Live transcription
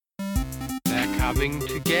coming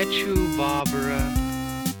to get you, Barbara.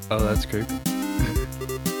 Oh, that's creepy.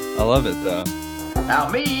 I love it, though. Now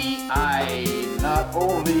me, I not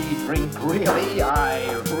only drink really,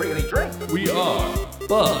 I really drink. We are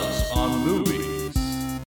Buzz on Movies.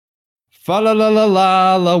 Fa la la la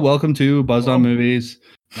la la. Welcome to Buzz on Movies.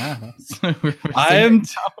 I'm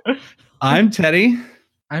Teddy.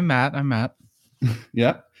 I'm Matt.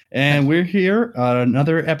 Yep. And we're here on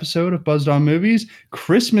another episode of Buzzed on Movies,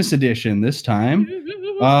 Christmas edition this time.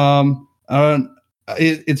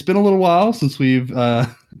 It's been a little while since we've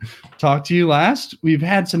talked to you last. We've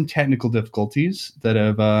had some technical difficulties that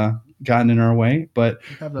have gotten in our way, but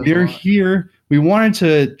we're here. We wanted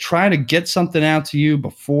to try to get something out to you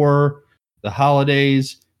before the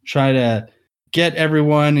holidays, try to get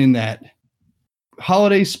everyone in that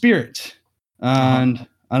holiday spirit. And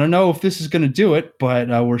I don't know if this is going to do it, but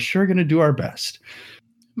we're sure going to do our best.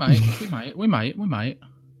 We might.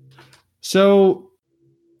 So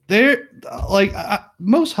there,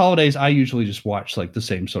 most holidays, I usually just watch like the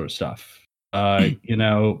same sort of stuff.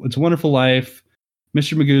 It's a Wonderful Life,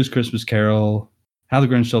 Mr. Magoo's Christmas Carol, How the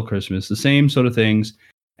Grinch Stole Christmas, the same sort of things.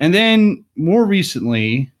 And then more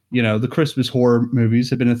recently, the Christmas horror movies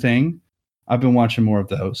have been a thing. I've been watching more of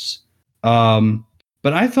those.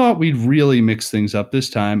 But I thought we'd really mix things up this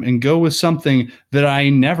time and go with something that I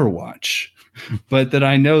never watch, but that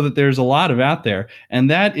I know that there's a lot of out there. And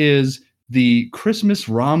that is the Christmas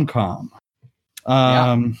rom-com.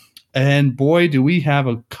 And boy, do we have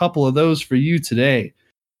a couple of those for you today.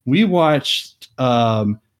 We watched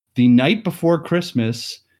The Night Before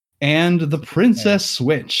Christmas and The Princess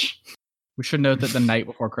Switch. We should note that The Night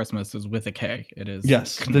Before Christmas is with a K. It is.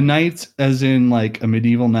 Yes, the night as in like a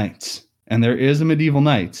medieval knight. And there is a medieval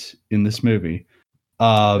knight in this movie.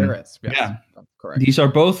 There is. Yes. Yeah. That's correct. These are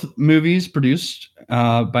both movies produced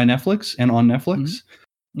by Netflix and on Netflix.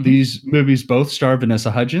 Mm-hmm. These movies both star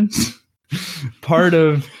Vanessa Hudgens, part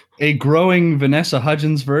of a growing Vanessa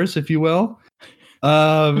Hudgens verse, if you will.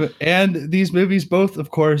 And these movies both,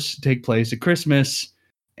 of course, take place at Christmas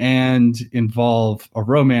and involve a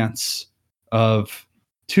romance of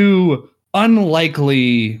two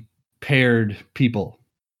unlikely paired people,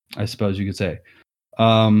 I suppose you could say.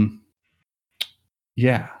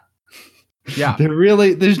 Yeah.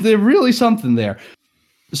 There's really something there.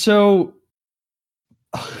 So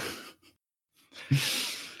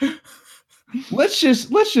let's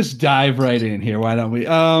just dive right in here. Why don't we?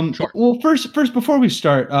 Sure. Well, first, before we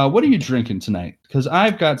start, what are you drinking tonight? Because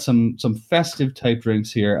I've got some festive type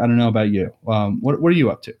drinks here. I don't know about you. What are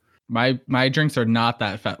you up to? My drinks are not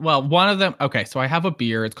that festive. Well, one of them. Okay, so I have a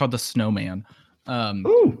beer. It's called the Snowman.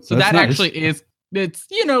 So that nice. Actually is,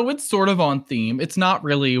 it's sort of on theme. It's not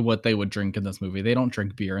really what they would drink in this movie. They don't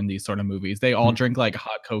drink beer in these sort of movies. They all drink like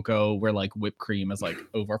hot cocoa where like whipped cream is like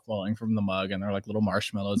overflowing from the mug and there are like little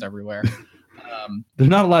marshmallows everywhere. They're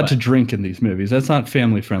not allowed to drink in these movies. That's not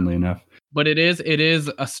family friendly enough. But it is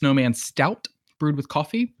a Snowman stout brewed with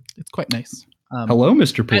coffee. It's quite nice. Hello,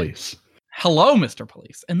 Mr. Police. Hello, Mr.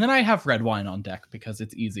 Police. And then I have red wine on deck because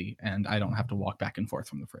it's easy and I don't have to walk back and forth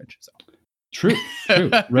from the fridge. So True.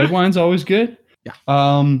 Red wine's always good. Yeah.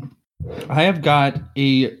 I have got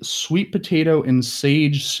a sweet potato and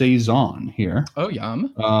sage saison here. Oh,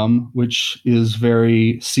 yum. Which is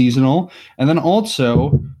very seasonal. And then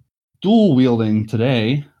also dual wielding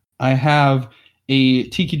today, I have a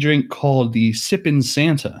tiki drink called the Sippin'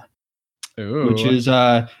 Santa. Ooh. Which is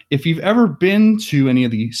if you've ever been to any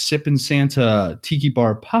of the Sippin' Santa tiki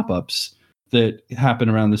bar pop-ups that happen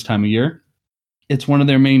around this time of year, it's one of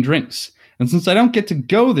their main drinks. And since I don't get to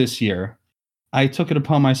go this year, I took it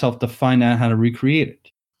upon myself to find out how to recreate it.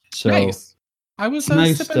 So nice. I was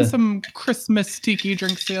sipping some Christmas tiki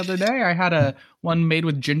drinks the other day. I had one made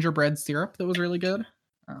with gingerbread syrup that was really good.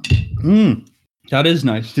 That is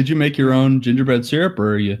nice. Did you make your own gingerbread syrup,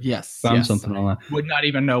 or you found something online? Would not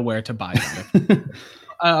even know where to buy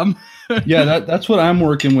that. Yeah, that's what I'm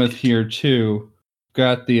working with here too.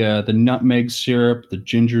 Got the nutmeg syrup, the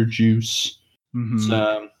ginger juice.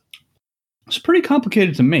 Mm-hmm. It's pretty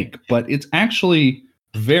complicated to make, but it's actually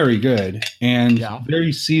very good and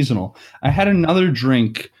very seasonal. I had another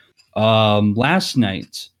drink last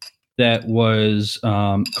night that was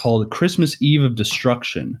called Christmas Eve of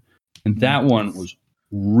Destruction, and that one was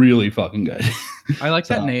really fucking good. I like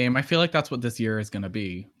that name. I feel like that's what this year is going to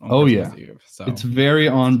be. Christmas Eve, so. It's very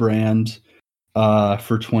on brand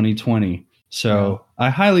for 2020. So I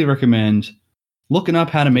highly recommend looking up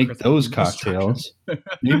how to make those cocktails.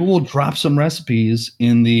 Maybe we'll drop some recipes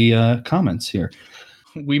in the comments here.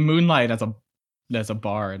 We moonlight as a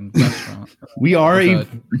bar and restaurant. We are a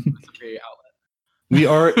outlet. We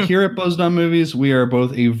are here at Buzzed on Movies. We are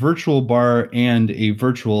both a virtual bar and a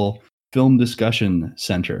virtual film discussion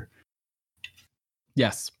center.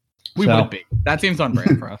 Yes, we So- would be. That seems on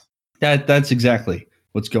brand for us. That's exactly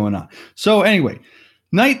what's going on. So anyway,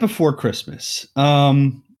 night before Christmas.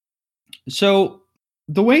 So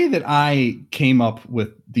the way that I came up with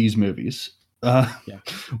these movies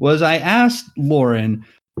was I asked Lauren,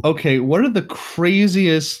 okay, what are the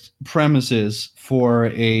craziest premises for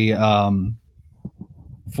a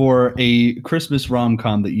Christmas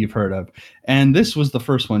rom-com that you've heard of? And this was the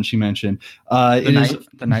first one she mentioned. The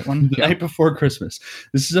night one? The Night Before Christmas.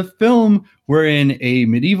 This is a film wherein a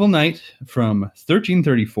medieval knight from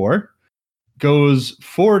 1334 goes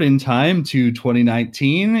forward in time to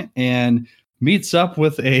 2019 and meets up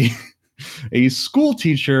with a school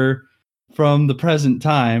teacher from the present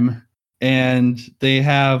time, and they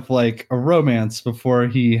have like a romance before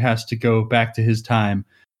he has to go back to his time.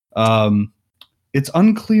 It's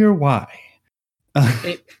unclear why.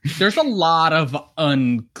 There's a lot of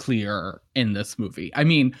unclear in this movie. I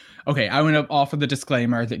mean, okay, I want to offer the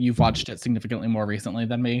disclaimer that you've watched it significantly more recently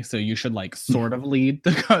than me, so you should like sort of lead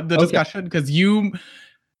the discussion, because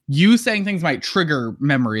you saying things might trigger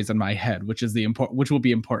memories in my head, which will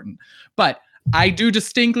be important. But I do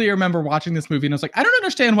distinctly remember watching this movie and I was like, I don't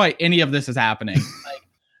understand why any of this is happening. Like,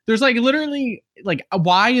 there's like literally like,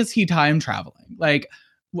 why is he time traveling? Like,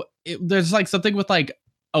 there's like something with like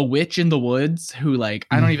a witch in the woods who like,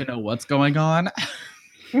 I don't even know what's going on.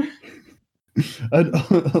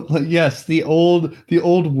 Yes, the old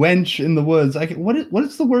wench in the woods. What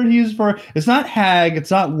is the word he used for? It's not hag,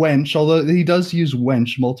 it's not wench, although he does use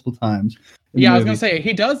wench multiple times. Yeah, I was gonna say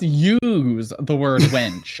he does use the word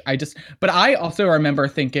wench. But I also remember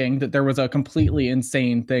thinking that there was a completely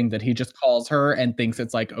insane thing that he just calls her and thinks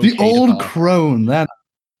it's like okay the old crone. That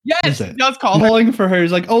yes, he does call her. Calling for her.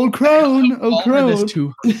 He's like old crone, old crone. This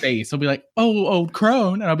to her face. He'll be like, "Oh, old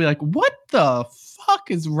crone," and I'll be like, "What the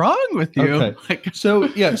fuck is wrong with you?" Okay. Like, so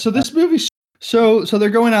this movie. So they're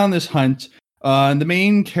going on this hunt. And the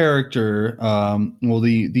main character,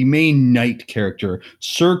 the main knight character,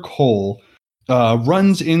 Sir Cole,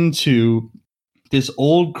 runs into this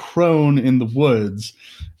old crone in the woods,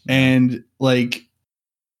 and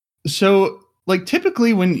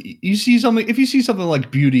typically when you see something, if you see something like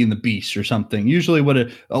Beauty and the Beast or something, usually when an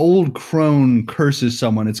old crone curses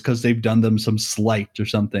someone, it's because they've done them some slight or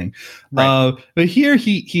something. Right. But here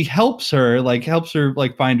he helps her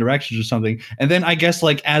find directions or something, and then I guess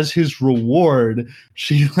like as his reward,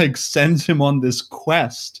 she like sends him on this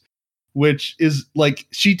quest, which is like,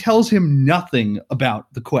 she tells him nothing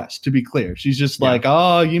about the quest, to be clear. She's just like,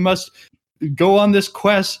 oh, you must go on this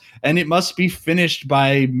quest and it must be finished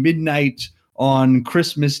by midnight on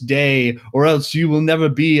Christmas Day, or else you will never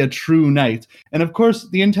be a true knight. And of course,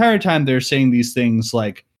 the entire time they're saying these things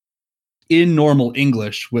like in normal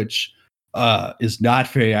English, which is not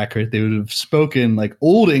very accurate. They would have spoken like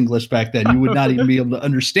old English back then. You would not even be able to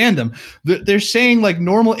understand them. They're saying like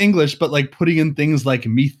normal English, but like putting in things like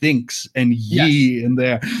methinks and ye in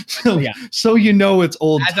there. So you know it's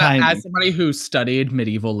old time. As somebody who studied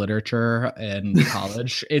medieval literature in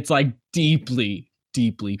college, it's like deeply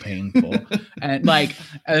painful. And like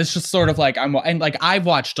it's just sort of like I've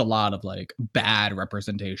watched a lot of like bad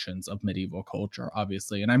representations of medieval culture,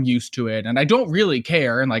 obviously, and I'm used to it and I don't really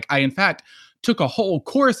care. And like I in fact took a whole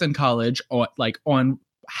course in college on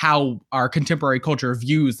how our contemporary culture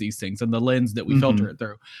views these things and the lens that we filter it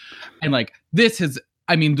through. And like this is,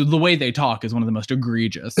 I mean, the way they talk is one of the most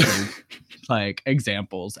egregious like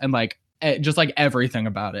examples, and like just like everything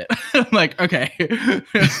about it. I'm like, okay.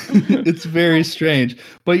 It's very strange.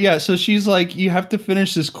 But yeah, so she's like, you have to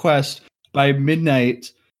finish this quest by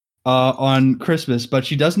midnight on Christmas, but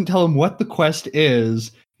she doesn't tell him what the quest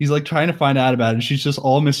is. He's like trying to find out about it, and she's just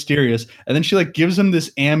all mysterious. And then she like gives him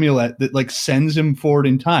this amulet that like sends him forward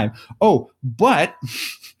in time. Oh, but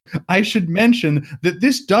I should mention that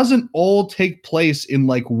this doesn't all take place in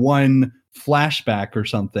like one flashback or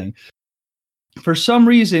something. For some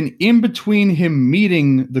reason, in between him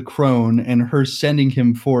meeting the crone and her sending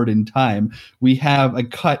him forward in time, we have a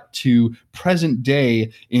cut to present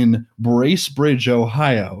day in Bracebridge,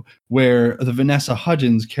 Ohio, where the Vanessa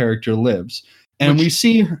Hudgens character lives. And we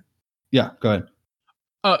see her. Yeah, go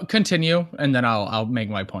ahead. Continue, and then I'll make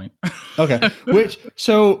my point. Okay. We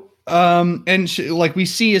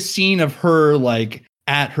see a scene of her like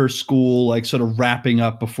at her school, like sort of wrapping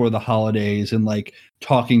up before the holidays and like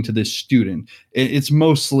talking to this student. It's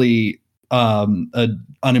mostly an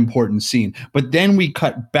unimportant scene. But then we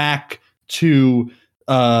cut back to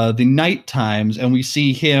the night times and we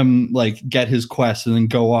see him like get his quest and then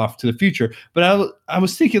go off to the future. But I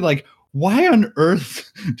was thinking like, why on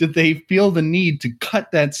earth did they feel the need to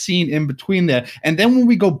cut that scene in between that? And then when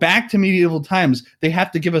we go back to medieval times, they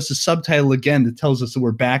have to give us a subtitle again that tells us that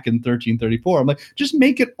we're back in 1334. I'm like, just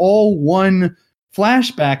make it all one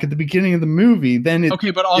flashback at the beginning of the movie. Then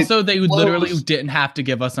okay, but also they flows literally didn't have to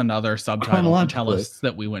give us another subtitle to tell us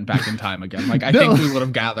that we went back in time again. Like I think we would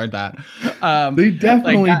have gathered that. They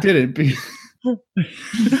definitely didn't.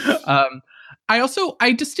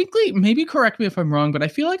 I distinctly, maybe correct me if I'm wrong, but I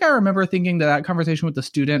feel like I remember thinking that conversation with the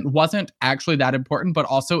student wasn't actually that important, but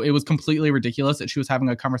also it was completely ridiculous that she was having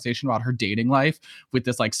a conversation about her dating life with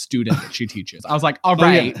this like student that she teaches. I was like, all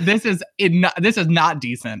right, this is not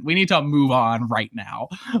decent. We need to move on right now.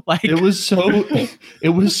 Like it was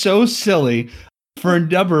so silly. For a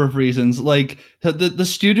number of reasons. Like the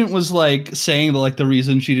student was like saying that like the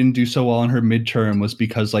reason she didn't do so well in her midterm was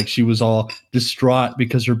because like she was all distraught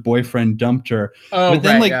because her boyfriend dumped her. Oh, but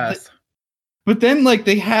then, right, like, yes. But then like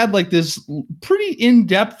they had like this pretty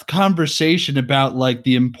in-depth conversation about like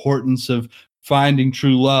the importance of finding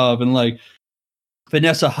true love, and like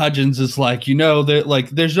Vanessa Hudgens is like,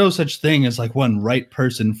 there's no such thing as like one right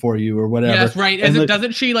person for you or whatever. Yes, right.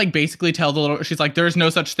 Doesn't she like basically tell the little, she's like, there's no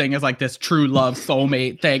such thing as like this true love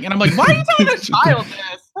soulmate thing. And I'm like, why are you telling a child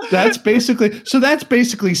this? That's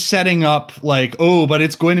basically setting up like, oh, but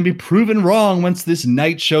it's going to be proven wrong once this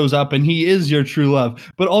knight shows up and he is your true love.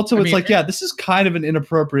 But also this is kind of an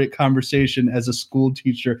inappropriate conversation as a school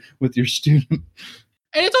teacher with your student.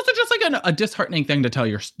 And it's also just like a disheartening thing to tell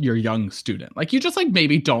your young student. Like you just like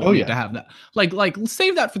maybe don't need to have that. Like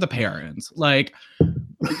save that for the parents. Like,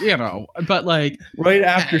 but like right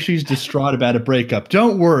after she's distraught about a breakup.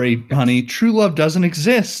 Don't worry, honey. True love doesn't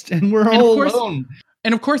exist, and we're all alone.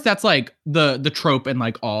 And of course, that's like the trope in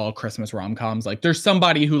like all Christmas rom-coms. Like there's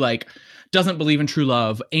somebody who like doesn't believe in true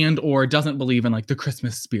love and or doesn't believe in like the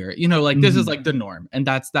Christmas spirit. This is like the norm, and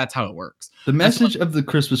that's how it works. The message of the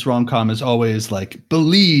Christmas rom-com is always like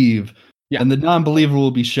believe, and the non-believer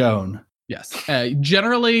will be shown. Yes.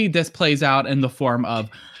 Generally, this plays out in the form of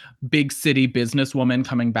big city businesswoman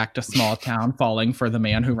coming back to small town, falling for the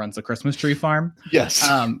man who runs the Christmas tree farm. Yes.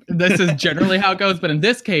 This is generally how it goes, but in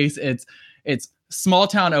this case, it's small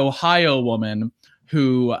town Ohio woman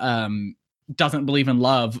who doesn't believe in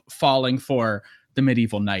love falling for the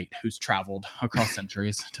medieval knight who's traveled across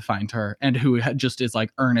centuries to find her, and who just is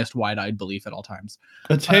like earnest, wide-eyed belief at all times.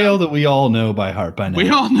 A tale that we all know by heart by now. We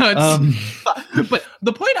all know. But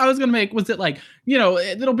the point I was going to make was that like,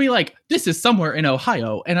 it'll be like, this is somewhere in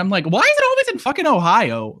Ohio. And I'm like, why is it always in fucking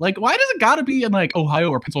Ohio? Like, why does it got to be in like Ohio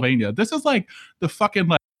or Pennsylvania? This is like the fucking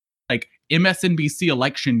like MSNBC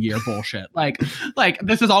election year bullshit. Like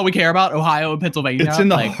this is all we care about, Ohio and Pennsylvania. It's in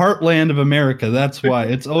the heartland of America. That's why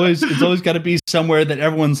it's always got to be somewhere that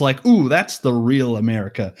everyone's like, ooh, that's the real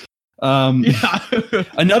America.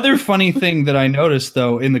 Another funny thing that I noticed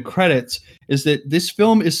though in the credits is that this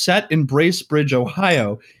film is set in Bracebridge,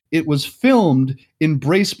 Ohio. It was filmed in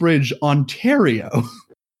Bracebridge, Ontario.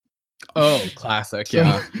 Oh, classic.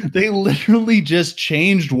 Yeah. They literally just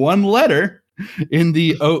changed one letter.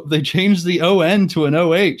 They changed the ON to an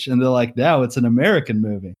OH, and they're like, now it's an American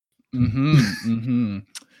movie.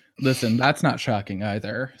 Listen, that's not shocking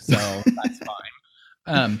either, so that's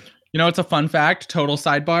fine. It's a fun fact, total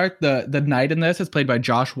sidebar. The knight in this is played by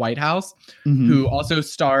Josh Whitehouse, who also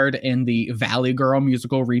starred in the Valley Girl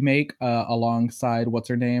musical remake alongside what's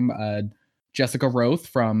her name, Jessica Roth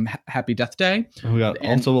from Happy Death Day.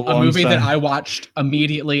 Also a movie that I watched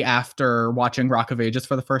immediately after watching Rock of Ages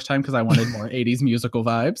for the first time because I wanted more 80s musical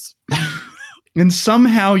vibes. And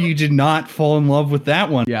somehow you did not fall in love with that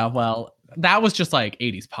one. Yeah, well, that was just like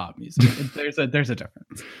 80s pop music. There's a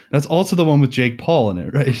difference. That's also the one with Jake Paul in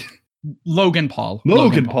it, right? Logan Paul.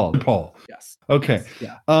 Paul. Yes. Okay.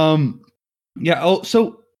 Yeah.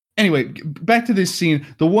 So anyway, back to this scene.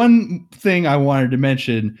 The one thing I wanted to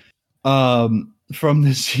mention from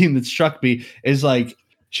this scene that struck me is like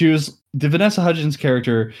the Vanessa Hudgens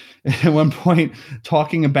character at one point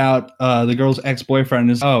talking about the girl's ex-boyfriend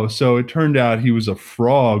is, so it turned out he was a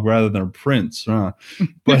frog rather than a prince, huh?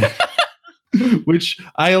 But which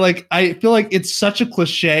I feel like it's such a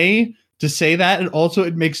cliche to say that, and also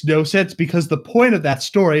it makes no sense because the point of that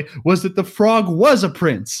story was that the frog was a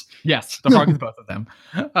prince. Yes, the frog is both of them.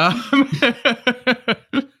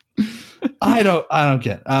 I don't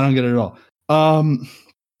get it at all.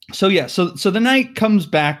 So the knight comes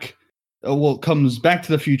back to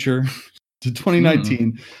the future to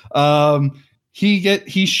 2019.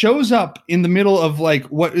 He shows up in the middle of like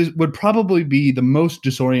would probably be the most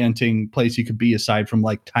disorienting place he could be aside from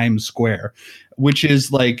like Times Square, which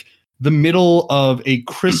is like the middle of a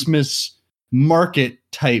Christmas market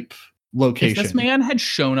type location. If this man had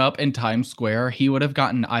shown up in Times Square, he would have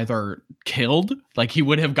gotten either killed, like he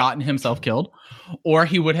would have gotten himself killed, or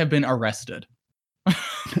he would have been arrested.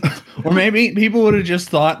 Or maybe people would have just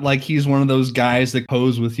thought like he's one of those guys that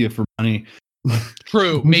pose with you for money.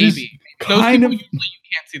 True, Which is maybe. Those kind people of usually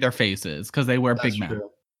you can't see their faces because they wear big masks.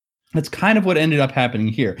 That's kind of what ended up happening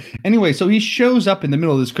here. Anyway, so he shows up in the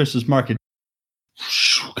middle of this Christmas market,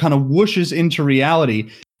 kind of whooshes into reality.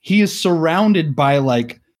 He is surrounded by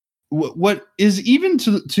like what is even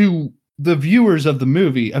to the viewers of the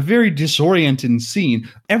movie a very disorienting scene.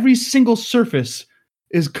 Every single surface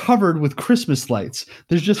is covered with Christmas lights.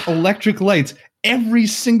 There's just electric lights every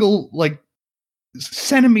single like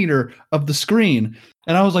centimeter of the screen.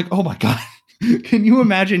 And I was like, oh my God, can you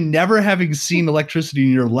imagine never having seen electricity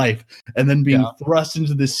in your life and then being thrust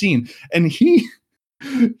into this scene? And he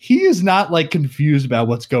is not like confused about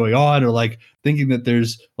what's going on or like thinking that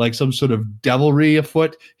there's like some sort of devilry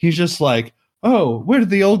afoot. He's just like, oh, where did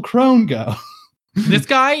the old crone go? This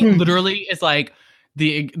guy literally is like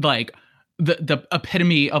the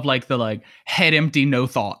epitome of like the like head empty, no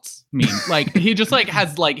thoughts meme. Like he just like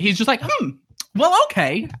has like, he's just like, well,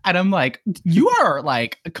 okay. And I'm like, you are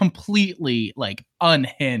like completely like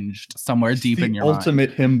unhinged somewhere deep in your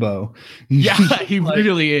ultimate mind. Himbo. Yeah, he like,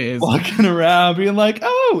 really is. Walking around being like,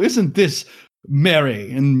 oh, isn't this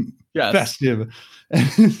merry and festive? And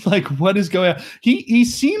it's like, what is going on? He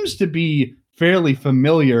seems to be fairly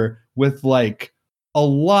familiar with like a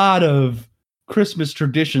lot of Christmas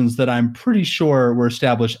traditions that I'm pretty sure were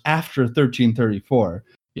established after 1334.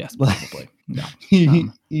 Yes, probably. Yeah.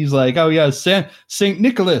 He's like, oh yeah, Saint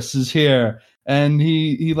Nicholas is here, and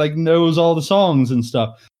he like knows all the songs and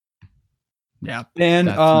stuff. Yeah, and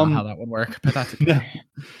that's not how that would work, but that's okay.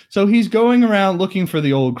 So he's going around looking for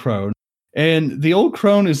the old crone, and the old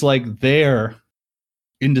crone is like there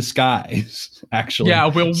in disguise. Actually, yeah,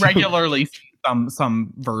 we'll regularly see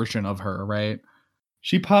some version of her, right?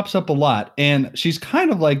 She pops up a lot, and she's kind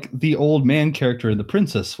of like the old man character in the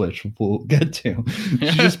Princess Switch we'll get to.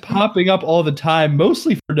 She's just popping up all the time,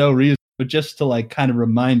 mostly for no reason, but just to like kind of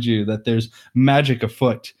remind you that there's magic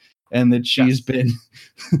afoot and that she's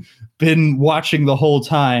been watching the whole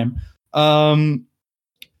time.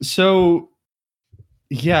 So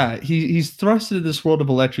yeah, he's thrust into this world of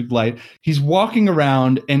electric light. He's walking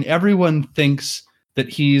around, and everyone thinks that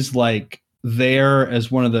he's like there as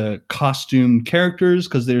one of the costumed characters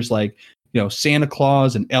because there's like, you know, Santa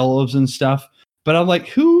Claus and elves and stuff. But I'm like,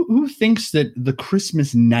 who thinks that the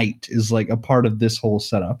Christmas night is like a part of this whole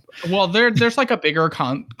setup? Well, there's like a bigger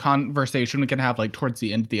conversation we can have like towards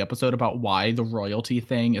the end of the episode about why the royalty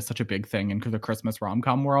thing is such a big thing in the Christmas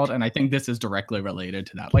rom-com world. And I think this is directly related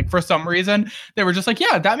to that. Like for some reason, they were just like,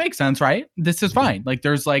 yeah, that makes sense, right? This is fine. Like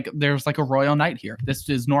there's like a royal night here. This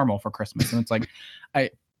is normal for Christmas. And it's like,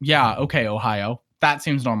 yeah, okay, Ohio. That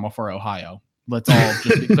seems normal for Ohio. Let's all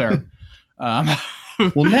just be clear.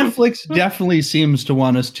 Well, Netflix definitely seems to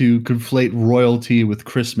want us to conflate royalty with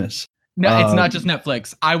Christmas. No, it's not just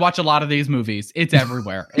Netflix. I watch a lot of these movies. It's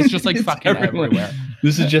everywhere. It's just like fucking everywhere.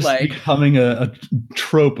 This is just like, becoming a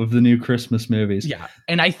trope of the new Christmas movies. Yeah,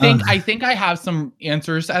 and I think I have some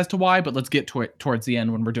answers as to why, but let's get to it towards the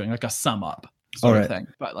end when we're doing like a sum up sort of thing.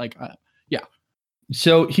 But like, yeah.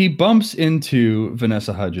 So he bumps into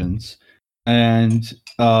Vanessa Hudgens, and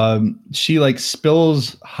she like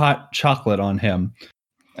spills hot chocolate on him,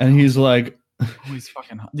 and he's like, he's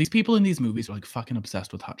fucking hot. These people in these movies are like fucking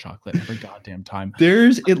obsessed with hot chocolate every goddamn time.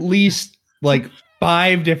 There's at least like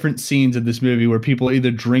 5 different scenes in this movie where people are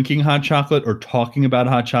either drinking hot chocolate or talking about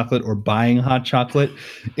hot chocolate or buying hot chocolate.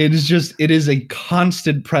 It is a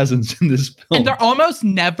constant presence in this film, and they're almost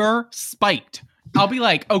never spiked. I'll be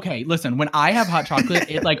like, okay, listen, when I have hot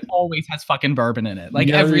chocolate, it like always has fucking bourbon in it. Like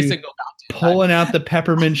every single pulling out the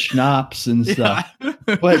peppermint schnapps and stuff. Yeah.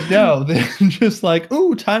 But no, they're just like,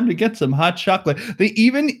 ooh, time to get some hot chocolate. They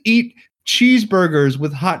even eat cheeseburgers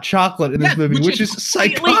with hot chocolate in this movie, which is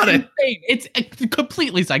psychotic. Insane. It's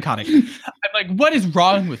completely psychotic. I'm like, what is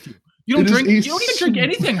wrong with you? You don't even drink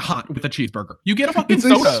anything hot with a cheeseburger. You get a fucking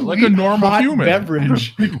soda, like a normal human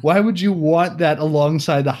beverage. Why would you want that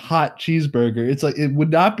alongside the hot cheeseburger? It's like, it would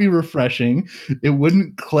not be refreshing. It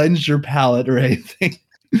wouldn't cleanse your palate or anything.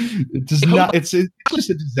 It does not. It's just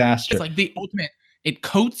a disaster. It's like the ultimate. It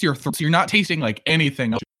coats your throat, so you're not tasting like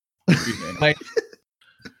anything else. Like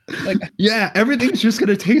yeah, everything's just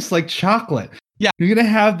gonna taste like chocolate. You're gonna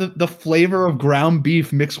have the flavor of ground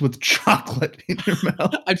beef mixed with chocolate in your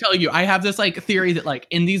mouth. I'm telling you, I have this like theory that like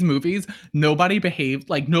in these movies, nobody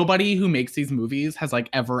who makes these movies has like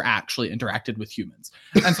ever actually interacted with humans.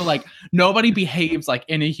 And so like nobody behaves like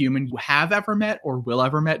any human you have ever met or will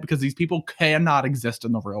ever met, because these people cannot exist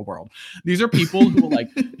in the real world. These are people who like,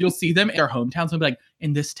 you'll see them in their hometowns and be like,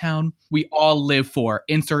 in this town, we all live for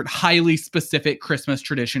insert highly specific Christmas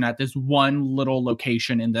tradition at this one little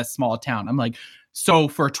location in this small town. I'm like, so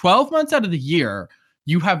for 12 months out of the year,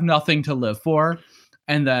 you have nothing to live for.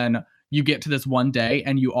 And then you get to this one day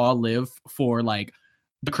and you all live for like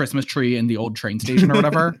the Christmas tree in the old train station or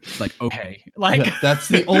whatever. It's like, okay. Like that's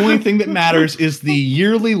the only thing that matters is the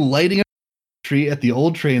yearly lighting of the tree at the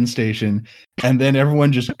old train station. And then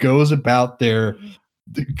everyone just goes about their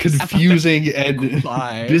confusing and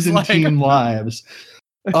Byzantine lives.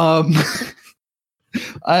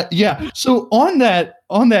 Yeah. So on that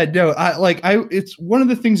note, it's one of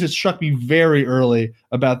the things that struck me very early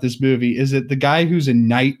about this movie is that the guy who's a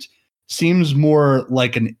knight seems more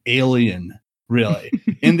like an alien, really,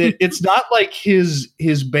 in that it's not like his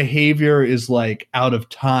behavior is like out of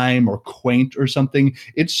time or quaint or something.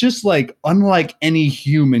 It's just like unlike any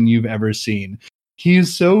human you've ever seen. He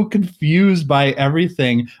is so confused by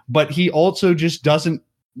everything, but he also just doesn't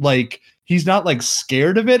like. He's not like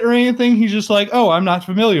scared of it or anything. He's just like, oh, I'm not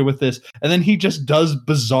familiar with this. And then he just does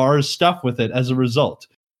bizarre stuff with it as a result.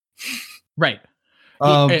 Right.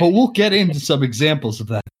 But we'll get into some examples of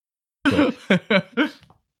that.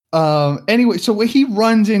 Anyway, so when he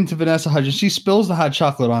runs into Vanessa Hudgens, she spills the hot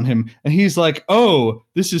chocolate on him, and he's like, oh,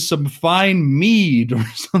 this is some fine mead or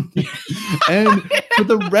something. And for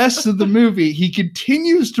the rest of the movie, he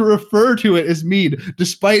continues to refer to it as mead,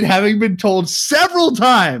 despite having been told several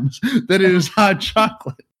times that it is hot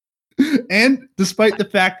chocolate. And despite the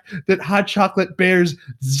fact that hot chocolate bears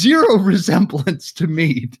zero resemblance to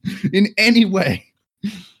mead in any way.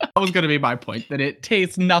 That was going to be my point, that it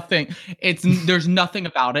tastes nothing. There's nothing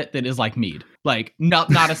about it that is like mead. Like not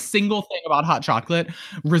a single thing about hot chocolate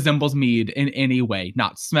resembles mead in any way.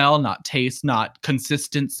 Not smell, not taste, not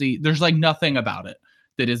consistency. There's like nothing about it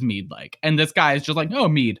that is mead like. And this guy is just like, oh,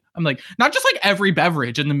 mead. I'm like, not just like every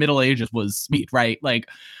beverage in the Middle Ages was mead, right? Like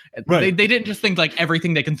right. They didn't just think like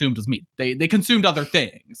everything they consumed was mead. They consumed other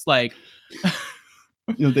things. Like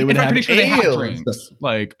they would have pretty sure they had ale drinks.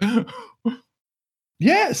 Like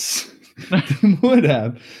yes, they would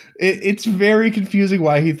have. It's very confusing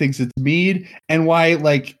why he thinks it's mead and why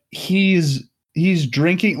like he's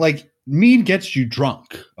drinking. Like mead gets you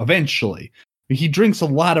drunk eventually. He drinks a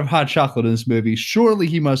lot of hot chocolate in this movie. Surely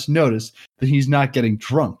he must notice that he's not getting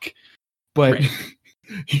drunk. But right.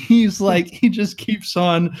 He's like, he just keeps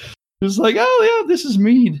on just like, oh yeah, this is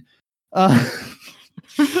mead.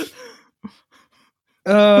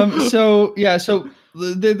 So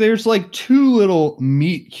there's like two little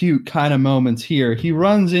meet cute kind of moments here. He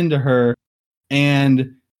runs into her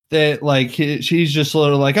and that like she's just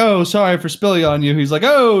sort of like, oh, sorry for spilling on you. He's like,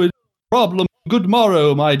 oh, problem. Good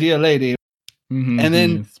morrow, my dear lady. Mm-hmm, and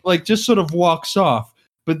then like just sort of walks off.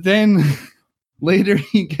 But then later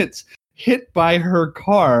he gets hit by her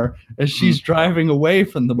car as she's driving away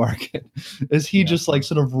from the market, as he just like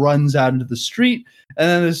sort of runs out into the street. And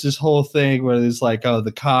then there's this whole thing where there's like, oh,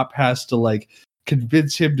 the cop has to like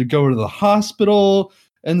convince him to go to the hospital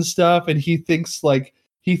and stuff. And he thinks that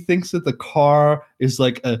the car is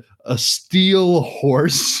like a steel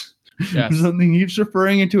horse. Yes. Something he's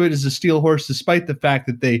referring to it as a steel horse, despite the fact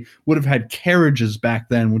that they would have had carriages back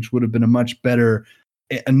then, which would have been a much better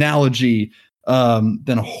analogy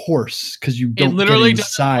than a horse, because you don't literally get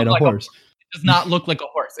inside a horse. It does not look like a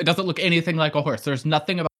horse. It doesn't look anything like a horse. There's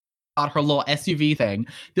nothing about her little SUV thing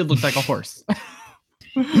that looks like a horse.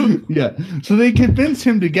 Yeah. So they convince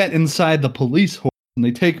him to get inside the police horse, and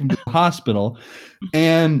they take him to the hospital,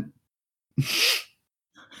 and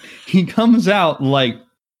he comes out like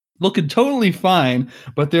looking totally fine,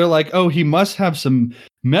 but they're like, oh, he must have some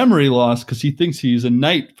memory loss because he thinks he's a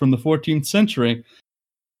knight from the 14th century.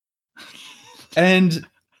 And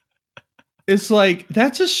it's like,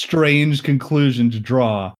 that's a strange conclusion to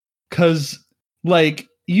draw, because like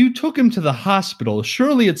you took him to the hospital.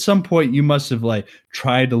 Surely at some point you must have like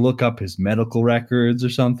tried to look up his medical records or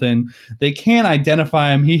something. They can't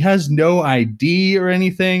identify him. He has no ID or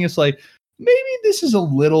anything. It's like, maybe this is a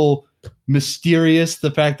little mysterious, the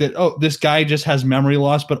fact that, oh, this guy just has memory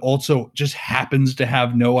loss, but also just happens to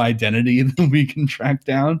have no identity that we can track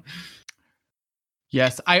down.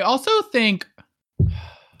 Yes, I also think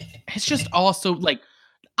it's just also like,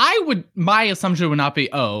 my assumption would not be,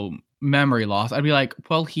 oh, memory loss. I'd be like,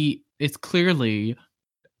 well, it's clearly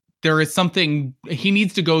there is something, he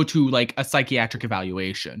needs to go to like a psychiatric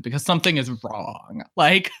evaluation because something is wrong.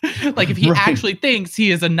 Like if he Right. actually thinks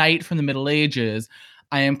he is a knight from the Middle Ages,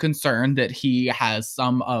 I am concerned that he has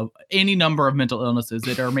any number of mental illnesses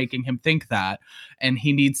that are making him think that, and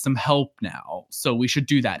he needs some help now. So we should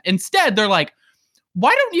do that. Instead, they're like,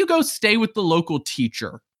 why don't you go stay with the local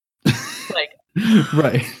teacher? Like,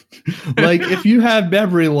 Right. Like if you have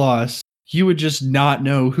memory loss, you would just not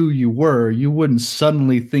know who you were. You wouldn't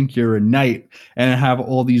suddenly think you're a knight and have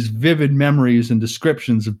all these vivid memories and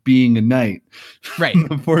descriptions of being a knight. right. in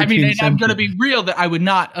the I mean, 14th and I'm going to century. be real that I would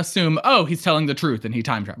not assume, oh, he's telling the truth and he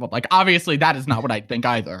time traveled. Like, obviously, that is not what I think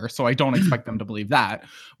either. So I don't expect them to believe that.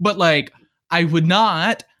 But like, I would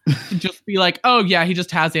not just be like, oh, yeah, he just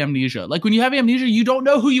has amnesia. Like, when you have amnesia, you don't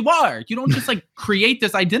know who you are. You don't just like create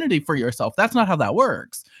this identity for yourself. That's not how that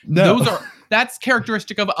works. No. That's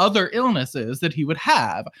characteristic of other illnesses that he would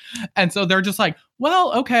have. And so they're just like,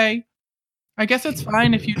 well, okay, I guess it's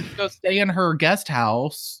fine if you go stay in her guest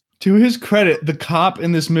house. To his credit, the cop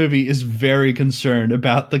in this movie is very concerned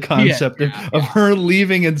about the concept of her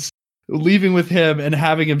leaving with him and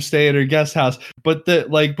having him stay at her guest house. But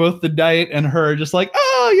both the knight and her are just like,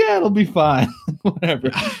 oh yeah, it'll be fine.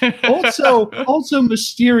 Whatever. also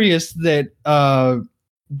mysterious that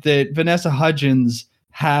Vanessa Hudgens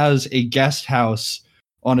has a guest house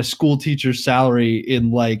on a school teacher's salary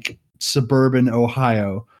in like suburban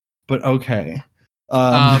Ohio. But okay.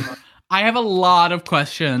 I have a lot of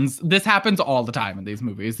questions. This happens all the time in these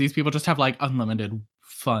movies. These people just have like unlimited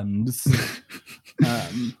funds.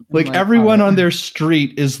 Like everyone on their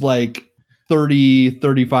street is like 30,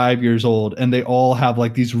 35 years old, and they all have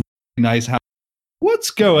like these really nice houses.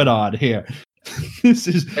 What's going on here?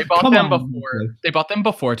 They bought them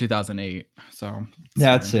before 2008. So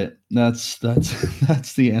that's it. That's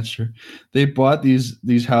the answer. They bought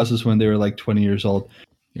these houses when they were like 20 years old.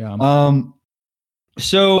 Yeah.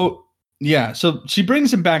 So she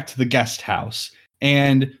brings him back to the guest house,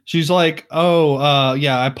 and she's like, oh,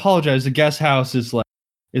 yeah, I apologize. The guest house is like,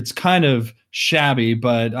 it's kind of shabby,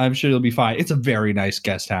 but I'm sure it'll be fine. It's a very nice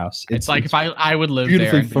guest house. It's like if I would live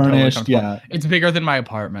beautifully there. And be totally furnished. comfortable. Yeah, it's bigger than my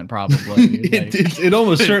apartment, probably. it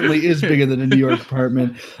almost certainly is bigger than a New York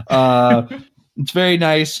apartment. It's very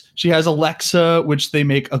nice. She has Alexa, which they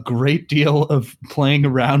make a great deal of playing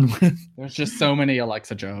around with. There's just so many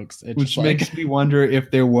Alexa jokes. It's Which just makes me wonder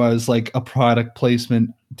if there was like a product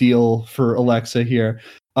placement deal for Alexa here.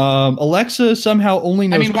 Alexa somehow only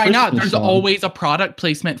knows. I mean, why not? Christmas There's songs. always a product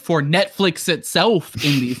placement for Netflix itself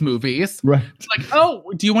in these movies. Right. It's like, oh,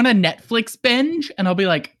 do you want a Netflix binge? And I'll be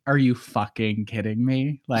like, are you fucking kidding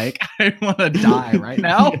me? Like, I want to die right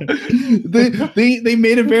now. they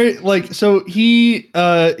made a very like, so he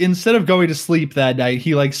instead of going to sleep that night,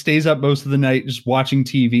 he like stays up most of the night just watching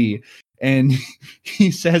TV. And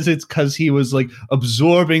he says it's because he was like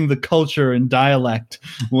absorbing the culture and dialect,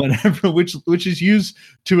 whatever, which is used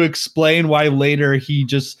to explain why later he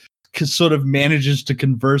just sort of manages to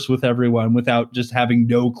converse with everyone without just having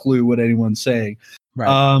no clue what anyone's saying.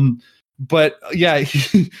 Right. But yeah,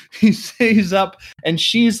 he stays up, and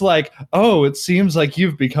she's like, "Oh, it seems like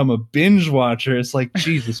you've become a binge watcher." It's like,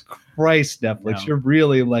 Jesus Christ, Netflix, you're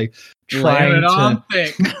really like trying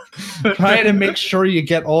to make sure you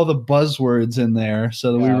get all the buzzwords in there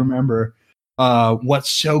so that we remember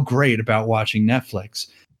what's so great about watching Netflix.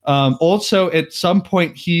 Also, at some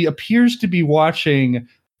point, he appears to be watching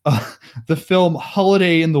the film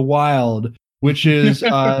Holiday in the Wild, which is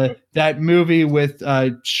that movie with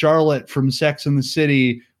Charlotte from Sex and the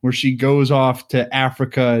City, where she goes off to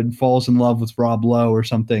Africa and falls in love with Rob Lowe or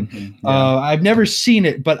something. Mm-hmm. Yeah. I've never seen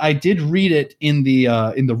it, but I did read it in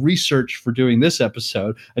the research for doing this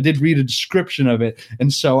episode. I did read a description of it,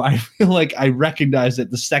 and so I feel like I recognized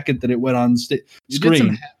it the second that it went on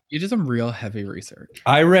screen. You did some real heavy research.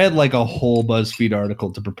 I read like a whole BuzzFeed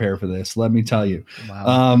article to prepare for this. Let me tell you.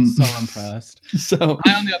 Wow, I'm so impressed. So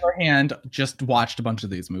I, on the other hand, just watched a bunch of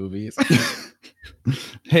these movies.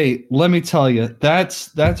 Hey, let me tell you,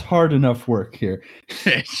 that's hard enough work here.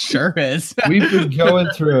 It sure is. We've been going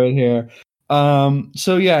through it here.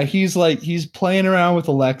 So yeah, he's playing around with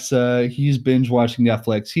Alexa. He's binge watching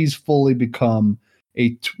Netflix. He's fully become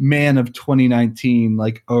a man of 2019,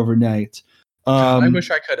 like overnight. I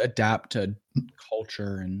wish I could adapt to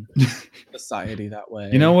culture and society that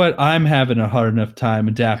way. You know what? I'm having a hard enough time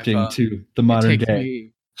adapting to the modern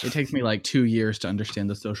day. It takes me like 2 years to understand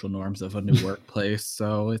the social norms of a new workplace,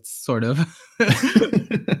 so it's sort of.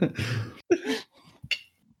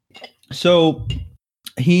 So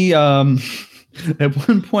he at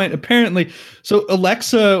one point apparently, so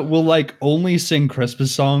Alexa will like only sing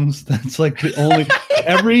Christmas songs. That's like the only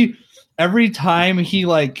every time he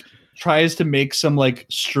like tries to make some like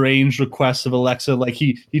strange requests of Alexa. Like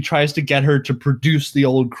he tries to get her to produce the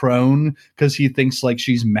old crone because he thinks like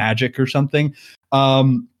she's magic or something.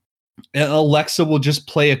 And Alexa will just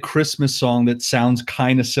play a Christmas song that sounds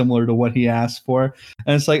kind of similar to what he asked for.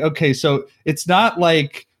 And it's like, okay, so it's not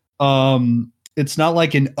like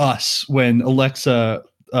in Us when Alexa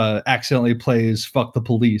accidentally plays "Fuck the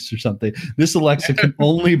Police" or something. This Alexa can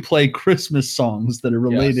only play Christmas songs that are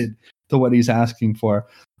related to what he's asking for.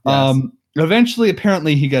 Yes. Eventually,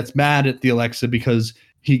 apparently, he gets mad at the Alexa because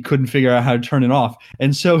he couldn't figure out how to turn it off.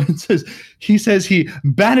 And so he says he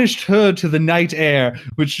banished her to the night air,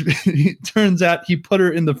 which it turns out he put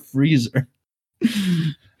her in the freezer.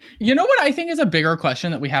 You know what I think is a bigger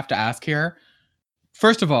question that we have to ask here?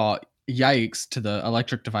 First of all, yikes to the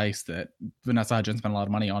electric device that Vanessa Hudgens spent a lot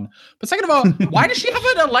of money on. But second of all, why does she have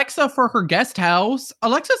an Alexa for her guest house?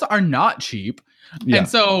 Alexas are not cheap. Yeah. And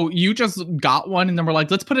so you just got one and then we're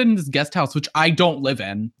like, let's put it in this guest house, which I don't live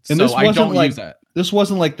in. And so I don't use it. This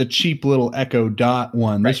wasn't like the cheap little Echo Dot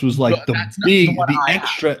one. Right. This was like the big, the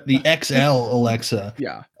extra, the XL Alexa.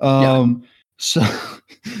 Yeah. So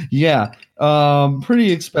yeah,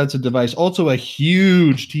 pretty expensive device. Also a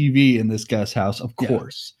huge TV in this guest house, of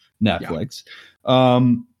course. Netflix.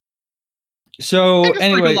 So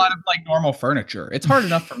anyway, a lot of like normal furniture. It's hard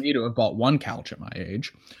enough for me to have bought one couch at my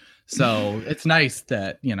age. So it's nice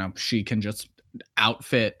that, you know, she can just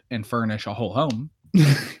outfit and furnish a whole home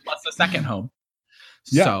plus a second home.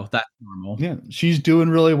 Yeah. So that's normal. Yeah, she's doing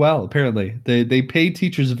really well. Apparently, they pay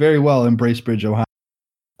teachers very well in Bracebridge, Ohio.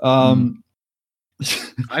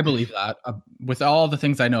 I believe that. With all the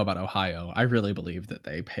things I know about Ohio, I really believe that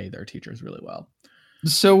they pay their teachers really well.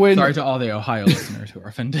 So sorry to all the Ohio listeners who are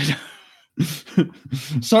offended.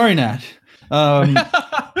 Sorry, Nat.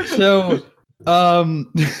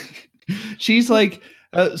 She's like,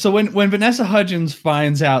 so when Vanessa Hudgens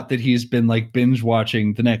finds out that he's been like binge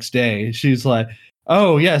watching the next day, she's like,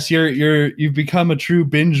 oh yes, you've become a true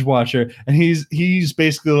binge watcher. And he's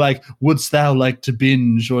basically like, wouldst thou like to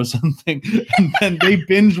binge or something? And then they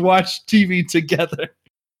binge watch TV together.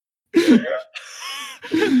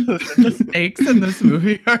 The stakes in this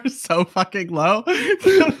movie are so fucking low.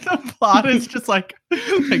 The plot is just like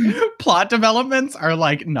plot developments are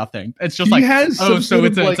like nothing. It's just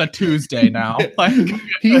it's a Tuesday now. Like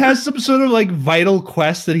he has some sort of like vital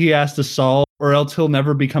quest that he has to solve, or else he'll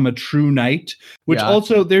never become a true knight. Which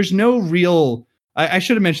also there's no real. I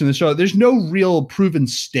should have mentioned this show. There's no real proven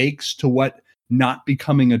stakes to what not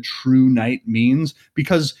becoming a true knight means,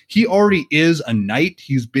 because he already is a knight.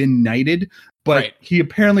 He's been knighted. But he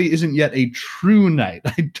apparently isn't yet a true knight.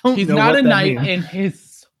 I don't know. He's not a knight in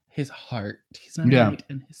his heart. He's not a knight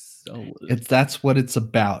in his soul. That's what it's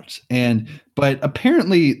about. But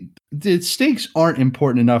apparently the stakes aren't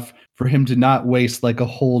important enough for him to not waste like a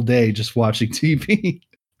whole day just watching TV.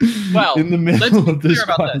 Well, in the middle of this.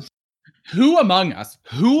 Who among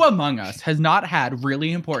us has not had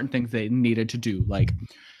really important things they needed to do, like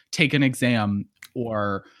take an exam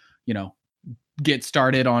or, you know, get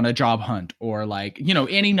started on a job hunt or like, you know,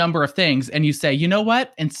 any number of things. And you say, you know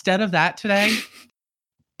what, instead of that today,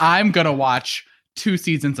 I'm going to watch 2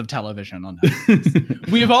 seasons of television on Netflix.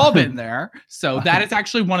 We have all been there. So that is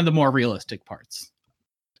actually one of the more realistic parts.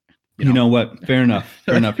 You know what? Fair enough.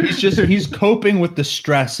 He's coping with the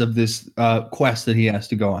stress of this quest that he has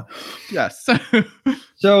to go on. Yes.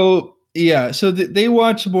 So they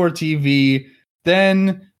watch more TV.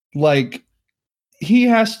 Then like, he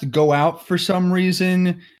has to go out for some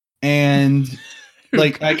reason, and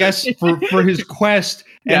like I guess for his quest,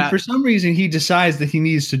 and for some reason he decides that he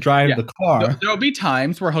needs to drive the car. There'll be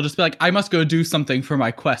times where he'll just be like, I must go do something for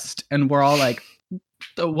my quest, and we're all like,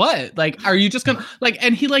 what? Like, are you just gonna like?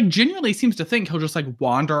 And he like genuinely seems to think he'll just like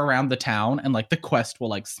wander around the town, and like the quest will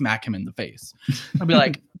like smack him in the face. I'll be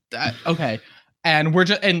like, okay. And we're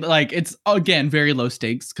just, and like it's again very low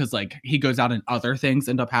stakes because like he goes out and other things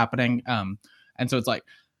end up happening. And so it's like,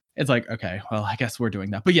 okay, well, I guess we're doing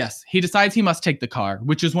that. But yes, he decides he must take the car,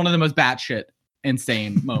 which is one of the most batshit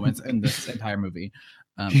insane moments in this entire movie.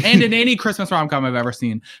 And in any Christmas rom-com I've ever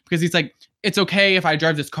seen, because he's like, it's okay if I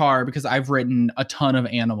drive this car because I've ridden a ton of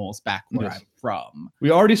animals back where I'm from. We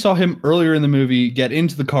already saw him earlier in the movie get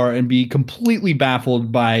into the car and be completely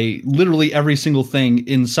baffled by literally every single thing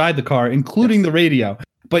inside the car, including the radio.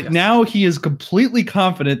 But now he is completely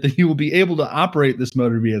confident that he will be able to operate this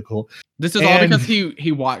motor vehicle. This is all because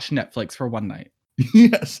he watched Netflix for one night.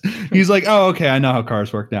 Yes. He's like, oh, okay, I know how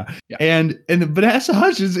cars work now. Yeah. And Vanessa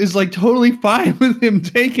Hudgens is like totally fine with him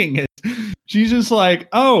taking it. She's just like,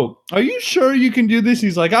 oh, are you sure you can do this?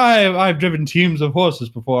 He's like, I've driven teams of horses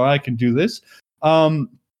before. I can do this.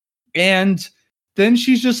 And then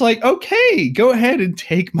she's just like, okay, go ahead and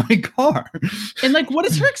take my car. And like, what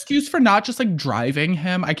is her excuse for not just like driving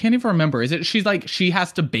him? I can't even remember. Is it she's like she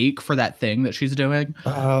has to bake for that thing that she's doing?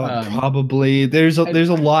 Probably. There's a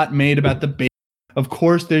lot made about the bake. Of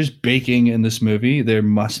course, there's baking in this movie. There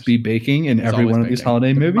must be baking in every one of these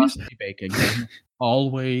holiday movies. Must be baking. There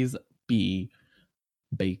always be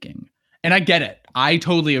baking. And I get it. I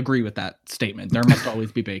totally agree with that statement. There must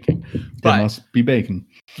always be baking. But there must be baking.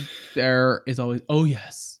 There is always, oh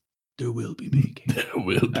yes, there will be baking. There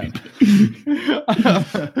will be.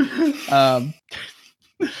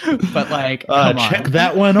 But like, check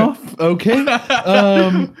that one off. Okay.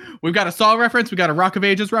 We've got a Saw reference. We got a Rock of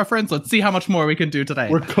Ages reference. Let's see how much more we can do today.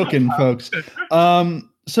 We're cooking, folks.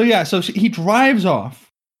 So he drives off.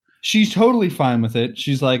 She's totally fine with it.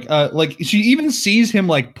 She's like she even sees him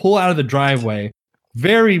like pull out of the driveway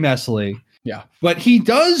very messily. Yeah. But he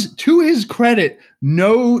does, to his credit,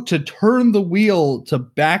 know to turn the wheel to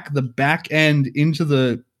back the back end into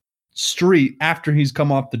the street after he's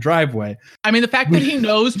come off the driveway. I mean, the fact that he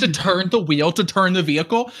knows to turn the wheel to turn the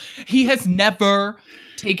vehicle, he has never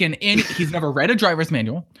he's never read a driver's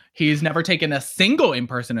manual. He's never taken a single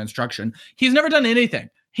in-person instruction. He's never done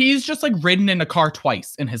anything. He's just like ridden in a car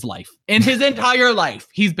twice in his life. In his entire life,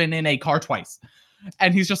 he's been in a car twice.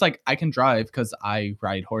 And he's just like, I can drive because I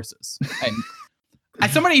ride horses. And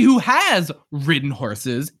as somebody who has ridden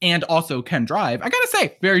horses and also can drive, I gotta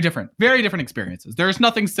say, very different experiences. There's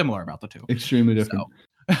nothing similar about the two. Extremely different.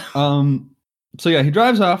 So yeah, he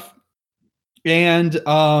drives off, and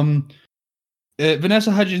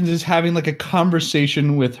Vanessa Hudgens is having like a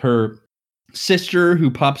conversation with her sister, who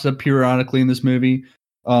pops up periodically in this movie.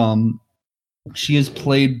 She is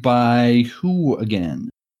played by who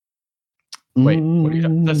again? Wait, what are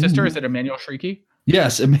you? The sister, is it Emmanuel Shrieky?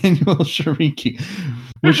 Yes, Emmanuel Shrieky,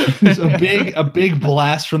 which is a big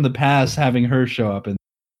blast from the past having her show up. And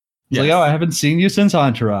it's like, oh, I haven't seen you since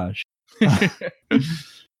Entourage.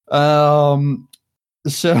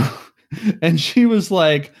 So, and she was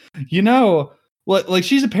like, like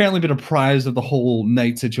she's apparently been apprised of the whole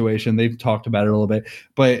knight situation. They've talked about it a little bit,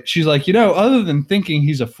 but she's like, other than thinking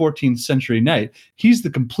he's a 14th century knight, he's the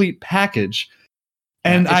complete package.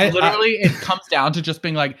 And it comes down to just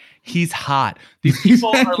being like, he's hot. These people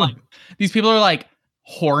are like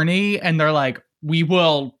horny, and they're like, we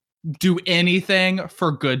will do anything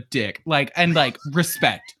for good dick, like, and like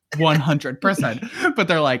respect 100%. But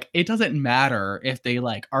they're like, it doesn't matter if they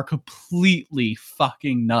like are completely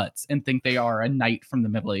fucking nuts and think they are a knight from the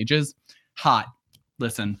Middle Ages. Hot.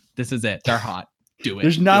 Listen, this is it. They're hot. Do it.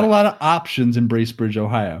 There's not a lot of options in Bracebridge,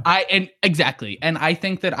 Ohio. Exactly. And I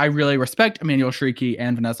think that I really respect Emmanuel Shrieky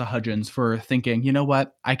and Vanessa Hudgens for thinking, you know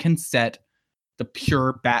what? I can set the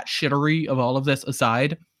pure batshittery of all of this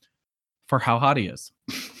aside for how hot he is.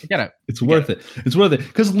 I get it. It's worth it. It's worth it.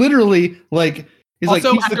 Because literally, like,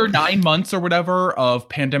 also after 9 months or whatever of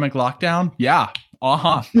pandemic lockdown, yeah.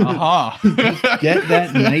 Get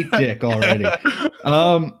that night dick already.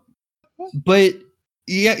 But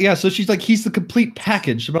yeah. So she's like, he's the complete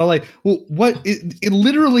package. But like, well, what? It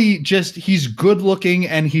literally just, he's good looking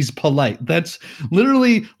and he's polite. That's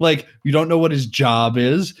literally like, you don't know what his job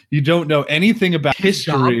is. You don't know anything about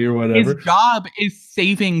history or whatever. His job is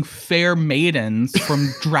saving fair maidens from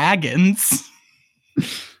dragons.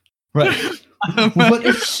 Right. But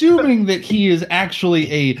assuming that he is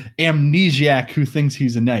actually a amnesiac who thinks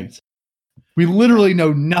he's a knight, we literally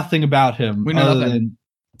know nothing about him. We know nothing.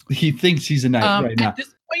 He thinks he's a knight right now. At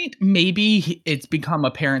this point, maybe it's become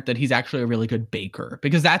apparent that he's actually a really good baker,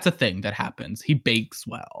 because that's a thing that happens. He bakes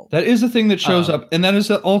well. That is a thing that shows up, and that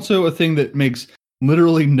is also a thing that makes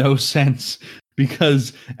literally no sense,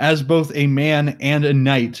 because as both a man and a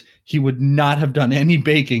knight, he would not have done any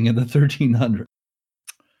baking in the 1300s.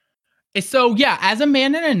 So yeah, as a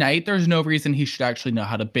man and a knight, there's no reason he should actually know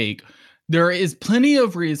how to bake. There is plenty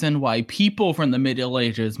of reason why people from the Middle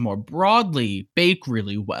Ages more broadly bake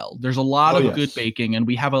really well. There's a lot of good baking, and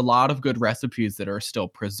we have a lot of good recipes that are still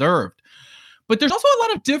preserved. But there's also a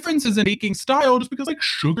lot of differences in baking style, just because like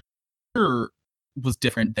sugar was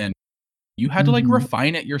different then. You had to like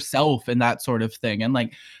refine it yourself and that sort of thing. And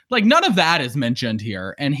like none of that is mentioned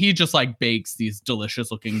here. And he just like bakes these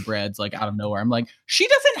delicious looking breads like out of nowhere. I'm like, she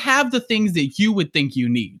doesn't have the things that you would think you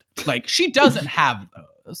need. Like, she doesn't have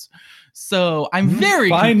those. So I'm very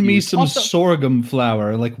Find confused. me some sorghum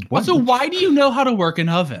flour. Like, what? Also, why do you know how to work an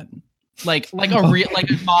oven? Like a real,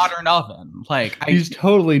 like a modern oven. Like, he's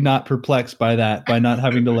totally not perplexed by that, by not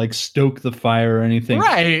having to like stoke the fire or anything.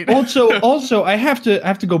 Right. Also, I have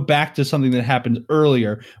to go back to something that happened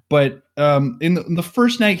earlier. But in the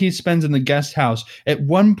first night he spends in the guest house, at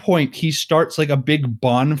one point he starts like a big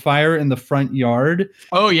bonfire in the front yard.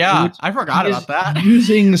 Oh yeah, which I forgot he about is that.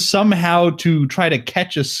 Using somehow to try to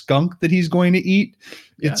catch a skunk that he's going to eat.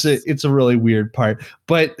 Yes. It's a really weird part.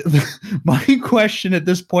 But my question at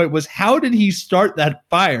this point was, how did he start that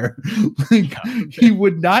fire? Like, he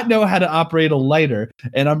would not know how to operate a lighter,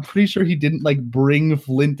 and I'm pretty sure he didn't like bring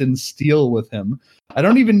flint and steel with him. I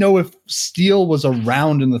don't even know if steel was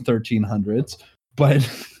around in the 1300s, but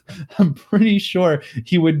I'm pretty sure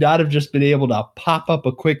he would not have just been able to pop up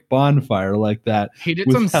a quick bonfire like that. He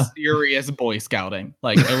did some serious Boy Scouting.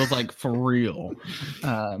 Like, it was like for real.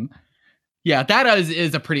 Yeah, that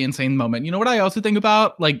is a pretty insane moment. You know what I also think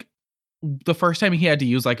about? Like, the first time he had to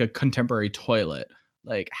use like a contemporary toilet.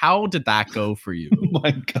 Like, how did that go for you? Oh my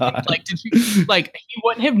God. Like, did you like he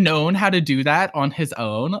wouldn't have known how to do that on his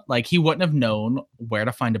own? Like, he wouldn't have known where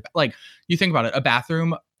to find like, you think about it, a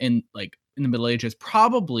bathroom in the Middle Ages,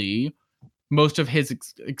 probably most of his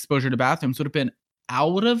exposure to bathrooms would have been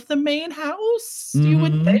out of the main house, you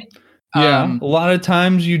would think. Yeah, a lot of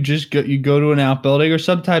times you go to an outbuilding, or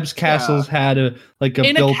sometimes castles had a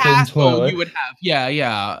built-in toilet. You would have,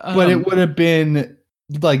 yeah. But it would have been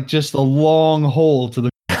like just a long hole to the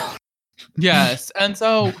ground. Yes, and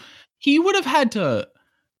so he would have had to.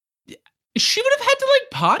 She would have had to like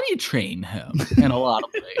potty train him in a lot of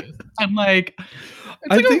ways. I'm like,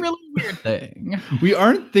 it's like a really weird thing. We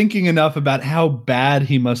aren't thinking enough about how bad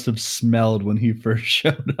he must have smelled when he first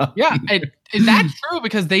showed up. Yeah, is that true?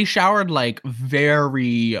 Because they showered like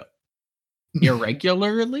very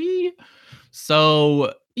irregularly.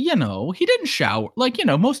 So, you know, he didn't shower. Like, you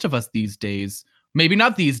know, most of us these days, maybe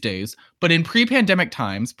not these days, but in pre-pandemic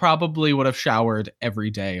times, probably would have showered every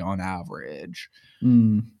day on average.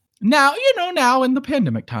 Now, you know, now in the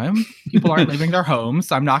pandemic time, people aren't leaving their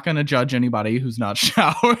homes. I'm not going to judge anybody who's not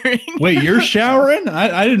showering. Wait, you're showering?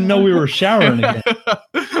 I didn't know we were showering again.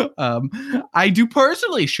 I do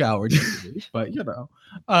personally shower daily, but, you know,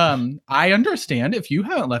 I understand if you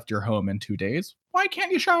haven't left your home in 2 days, why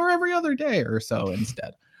can't you shower every other day or so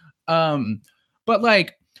instead? But,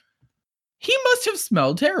 like, he must have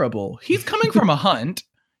smelled terrible. He's coming from a hunt.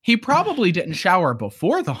 He probably didn't shower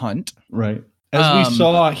before the hunt. Right. As we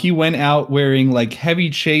saw, he went out wearing like heavy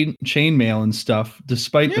chainmail and stuff,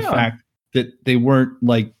 despite the fact that they weren't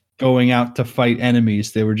like going out to fight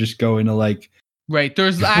enemies. They were just going to like. Right.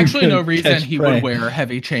 There's actually no reason he would wear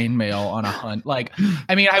heavy chainmail on a hunt. Like,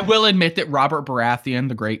 I mean, I will admit that Robert Baratheon,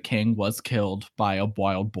 the Great King, was killed by a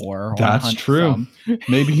wild boar. That's on a hunt true.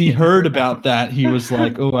 Maybe he heard about that. He was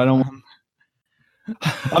like, oh,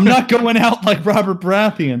 I'm not going out like Robert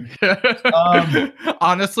Baratheon.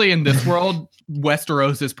 Honestly, in this world,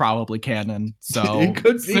 Westeros is probably canon, so it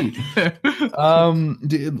could be.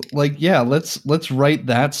 Let's write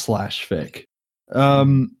that /fic.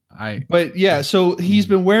 But yeah, so he's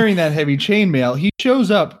been wearing that heavy chainmail. He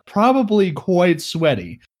shows up probably quite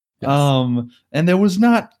sweaty. Yes. And there was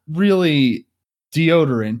not really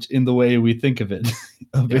deodorant in the way we think of it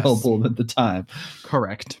available at the time.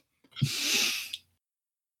 Correct.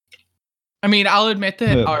 I mean, I'll admit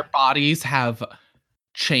that our bodies have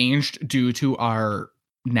changed due to our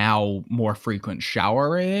now more frequent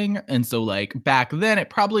showering. And so, like, back then, it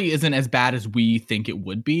probably isn't as bad as we think it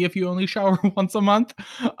would be if you only shower once a month.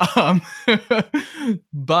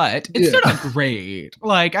 But it's still not great.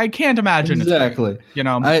 Like, I can't imagine. Exactly. It's great, you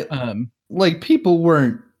know, like, people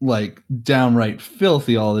weren't like downright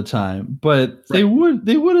filthy all the time, but they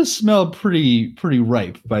would have smelled pretty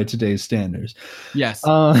ripe by today's standards. Yes.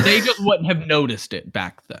 They just wouldn't have noticed it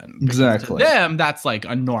back then. Exactly. To them, that's like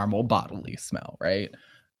a normal bodily smell, right?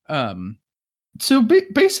 So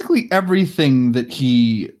basically everything that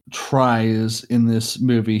he tries in this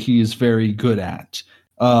movie, he is very good at.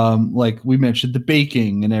 Like we mentioned, the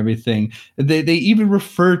baking and everything. They even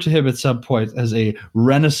refer to him at some point as a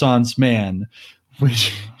Renaissance man,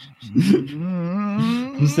 which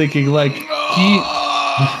I was thinking, like,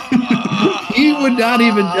 he would not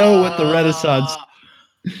even know what the Renaissance,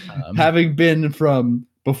 having been from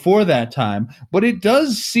before that time. But it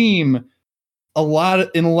does seem in a lot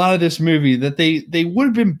of this movie that they would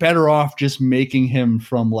have been better off just making him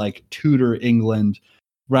from like Tudor England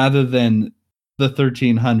rather than the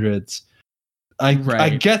 1300s. I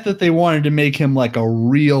get that they wanted to make him like a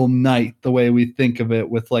real knight the way we think of it,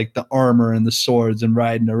 with like the armor and the swords and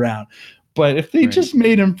riding around. But if they just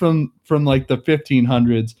made him from like the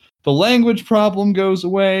 1500s, the language problem goes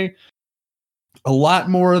away. A lot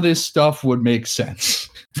more of this stuff would make sense,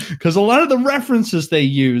 because a lot of the references they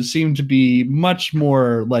use seem to be much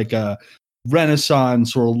more like a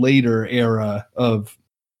Renaissance or later era of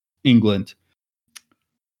England.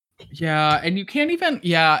 Yeah, and you can't even.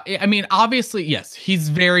 Yeah, I mean, obviously, yes, he's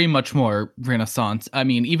very much more Renaissance. I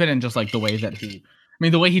mean, even in just like the way that he, I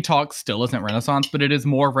mean, the way he talks still isn't Renaissance, but it is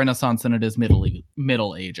more Renaissance than it is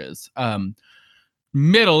Middle Ages.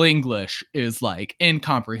 Middle English is like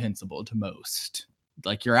incomprehensible to most.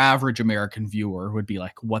 Like your average American viewer would be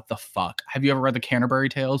like, "What the fuck? Have you ever read the Canterbury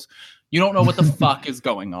Tales? You don't know what the fuck is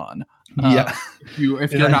going on." Yeah.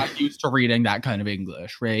 If you're not used to reading that kind of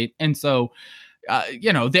English, right? And so.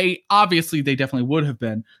 They definitely would have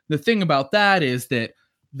been. The thing about that is that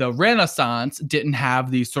the Renaissance didn't have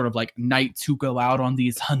these sort of like knights who go out on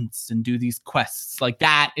these hunts and do these quests. Like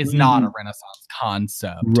that is not a Renaissance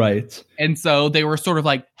concept. Right. And so they were sort of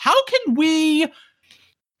like, how can we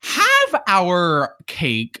have our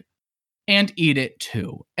cake and eat it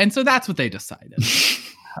too? And so that's what they decided.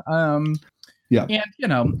 Yeah.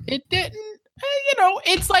 And, it didn't,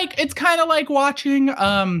 it's kind of like watching,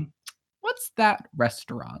 what's that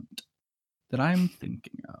restaurant that I'm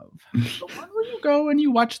thinking of? The one where you go and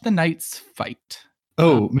you watch the knights fight.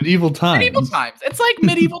 Oh, Medieval Times. Medieval Times. It's like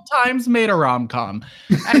Medieval Times made a rom-com.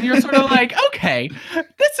 And you're sort of like, okay,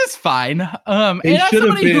 this is fine. And as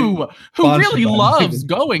somebody who really loves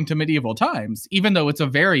going to Medieval Times, even though it's a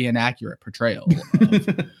very inaccurate portrayal of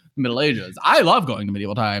Middle Ages, I love going to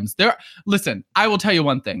Medieval Times. Listen, I will tell you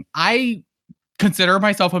one thing. I consider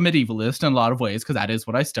myself a medievalist in a lot of ways because that is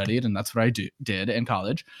what I studied and that's what I did in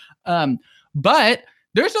college. But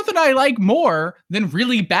there's nothing I like more than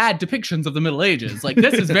really bad depictions of the Middle Ages. Like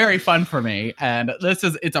this is very fun for me, and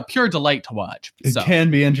it's a pure delight to watch. It can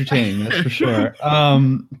be entertaining, that's for sure.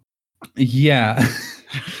 Yeah.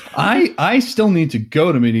 I still need to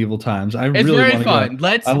go to Medieval Times. It's really very fun.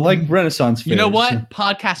 I like Renaissance fairs. You know what?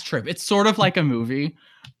 Podcast trip. It's sort of like a movie.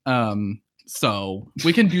 So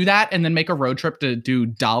we can do that and then make a road trip to do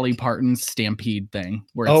Dolly Parton's Stampede thing,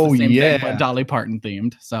 where it's the same thing but Dolly Parton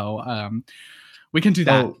themed. So we can do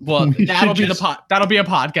that. That'll be a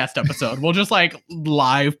podcast episode. We'll just like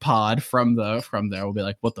live pod from there. We'll be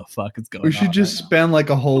like, what the fuck is going on? We should just spend like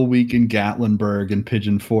a whole week in Gatlinburg and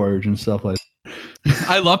Pigeon Forge and stuff like that.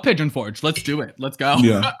 I love Pigeon Forge. Let's do it. Let's go.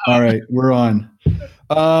 Yeah. All right, we're on.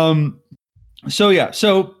 So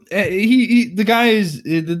the guy is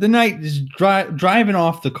the knight is driving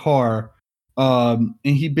off the car, and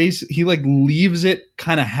he like leaves it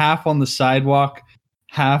kind of half on the sidewalk,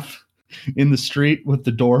 half in the street with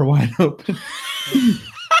the door wide open.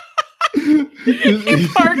 He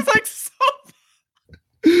parks like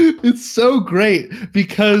it's so great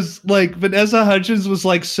because like Vanessa Hudgens was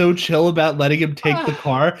like so chill about letting him take the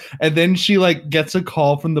car, and then she like gets a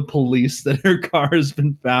call from the police that her car has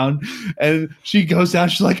been found, and she goes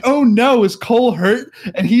out, she's like, oh no, is Cole hurt?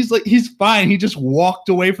 And he's like, he's fine, he just walked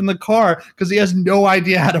away from the car because he has no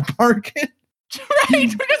idea how to park it.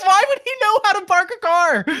 Right, because why would he know how to park a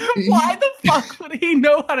car? Why the fuck would he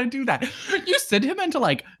know how to do that? You send him into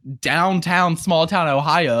like downtown small town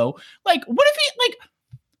Ohio, like what if he like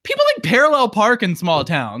people like parallel park in small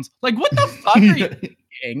towns. Like, what the fuck are you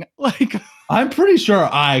thinking? Like, I'm pretty sure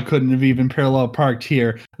I couldn't have even parallel parked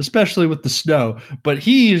here, especially with the snow. But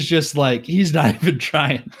he is just like, he's not even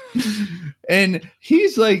trying. And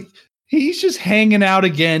he's just hanging out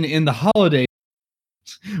again in the holiday,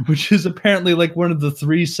 which is apparently like one of the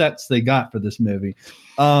 3 sets they got for this movie.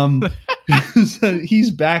 So he's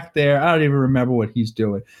back there. I don't even remember what he's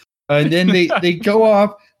doing. And then they go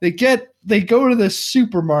off. They go to the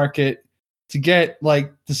supermarket to get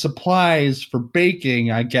like the supplies for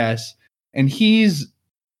baking, I guess. And he's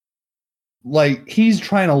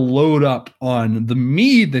trying to load up on the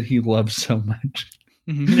mead that he loves so much.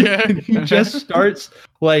 Yeah. And he just starts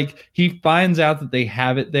like, he finds out that they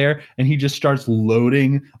have it there, and he just starts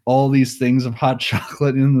loading all these things of hot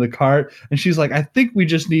chocolate into the cart. And she's like, I think we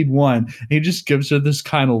just need one. And he just gives her this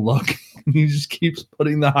kind of look. And he just keeps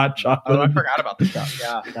putting the hot chocolate. Oh, I forgot about this stuff.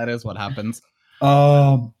 Yeah, that is what happens.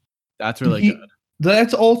 That's really good.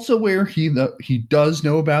 That's also where he does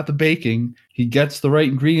know about the baking. He gets the right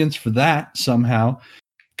ingredients for that somehow.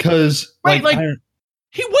 Because he wouldn't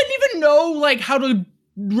even know like how to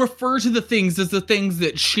refer to the things as the things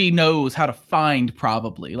that she knows how to find,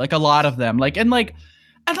 probably. Like a lot of them. Why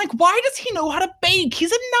does he know how to bake?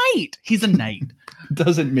 He's a knight.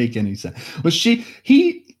 Doesn't make any sense. But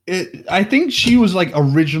I think she was like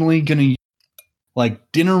originally gonna use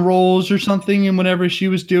like dinner rolls or something in whatever she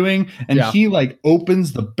was doing, and he like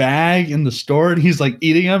opens the bag in the store and he's like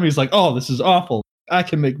eating them. He's like, oh, this is awful. I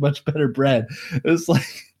can make much better bread. It's like,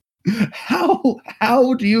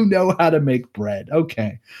 how do you know how to make bread?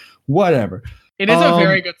 Okay, whatever. It is a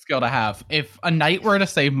very good skill to have. If a knight were to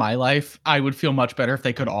save my life, I would feel much better if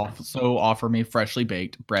they could also offer me freshly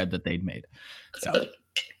baked bread that they'd made. So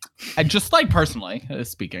And just like personally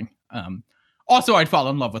speaking, also I'd fall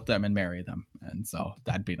in love with them and marry them, and so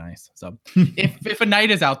that'd be nice. So if a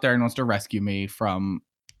knight is out there and wants to rescue me from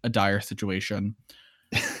a dire situation,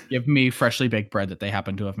 give me freshly baked bread that they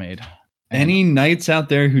happen to have made. Any knights out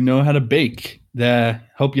there who know how to bake,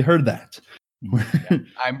 hope you heard that. Yeah,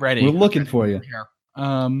 I'm ready. We're looking for you. Here.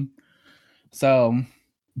 So,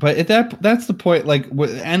 but that's the point. Like,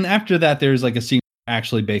 and after that, there's like a scene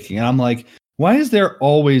actually baking, and I'm like, why is there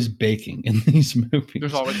always baking in these movies?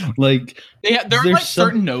 There's always like there are like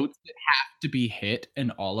certain notes that have to be hit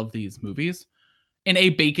in all of these movies, and a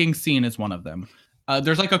baking scene is one of them.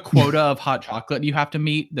 There's like a quota of hot chocolate you have to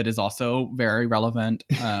meet that is also very relevant.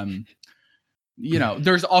 You know,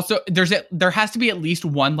 there has to be at least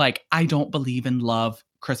one like I don't believe in love,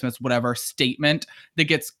 Christmas, whatever statement that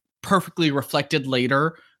gets perfectly reflected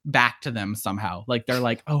later back to them somehow. Like they're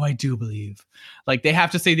like, oh, I do believe. Like they have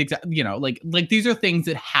to say the exact, you know, like these are things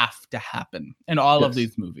that have to happen in all of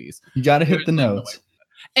these movies. You got to hit the notes.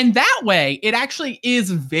 And that way, it actually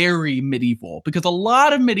is very medieval, because a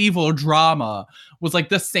lot of medieval drama was like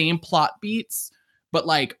the same plot beats, but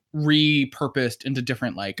like repurposed into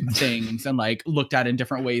different like things and like looked at in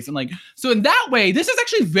different ways. And like, so in that way, this is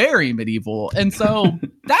actually very medieval. And so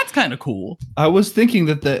that's kind of cool. I was thinking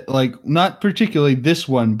that like, not particularly this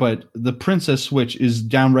one, but the Princess Switch is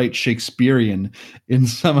downright Shakespearean in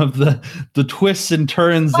some of the twists and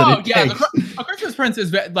turns that it takes. A Christmas Prince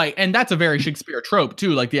is like, and that's a very Shakespeare trope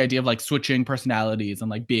too. Like the idea of like switching personalities and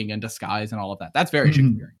like being in disguise and all of that. That's very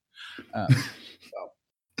Shakespearean.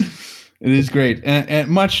 It is great, and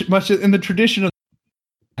much in the tradition of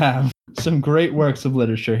have some great works of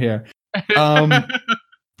literature here.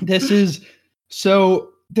 This is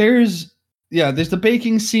so there's the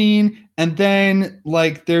baking scene, and then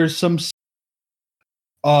like there's some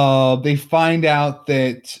they find out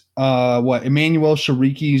that Emmanuel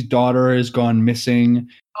Shariki's daughter has gone missing.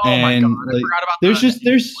 Oh and my god, I forgot about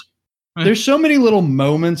there's so many little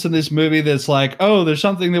moments in this movie that's like, oh, there's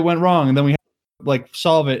something that went wrong, and then we like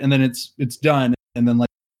solve it, and then it's done, and then like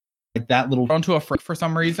that little thrown to a freak for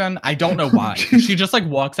some reason. I don't know why. She just like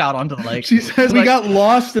walks out onto the lake. She says, "We got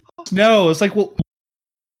lost in the snow." It's like, well,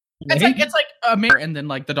 it's like a mirror, and then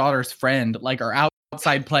like the daughter's friend like are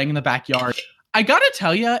outside playing in the backyard. I gotta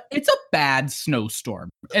tell you, it's a bad snowstorm,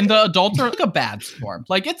 and the adults are like a bad storm.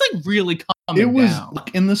 Like it's like really coming. It was down.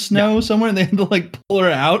 Like, in the snow somewhere, and they had to like pull her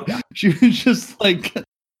out. Yeah. She was just like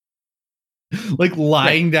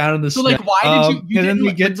lying down in the snow. So like, why did you and then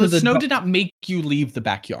we get to the snow did not make you leave the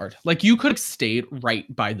backyard. Like you could have stayed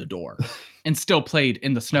right by the door and still played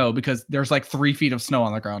in the snow, because there's like 3 feet of snow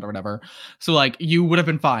on the ground or whatever. So like you would have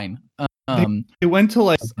been fine. It went to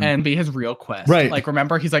like and be his real quest. Right. Like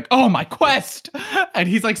remember, he's like, oh, my quest. And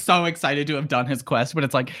he's like so excited to have done his quest, but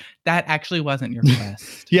it's like, that actually wasn't your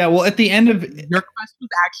quest. Yeah, well, at the end of your quest was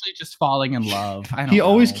actually just falling in love. He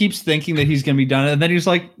always keeps thinking that he's gonna be done, and then he's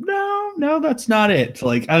like, no, that's not it.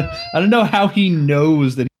 Like I don't know how he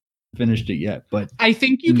knows that he finished it yet, but I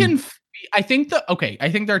think you can. I think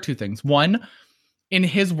there are two things. One, in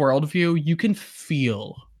his worldview, you can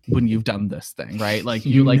feel when you've done this thing, right? Like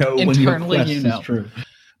you like internally, you know.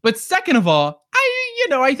 But second of all,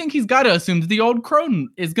 I think he's got to assume that the old crone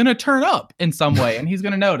is going to turn up in some way, and he's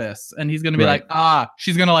going to notice, and he's going to be like,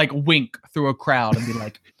 she's going to like wink through a crowd and be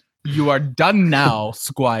like, you are done now,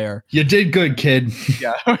 Squire. You did good, kid.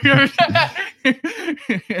 Yeah.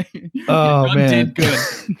 Oh, man. Did good.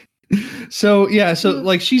 So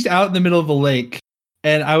like she's out in the middle of the lake,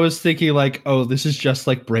 and I was thinking like, oh, this is just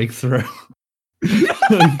like Breakthrough.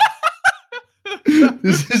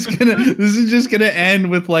 This is just gonna end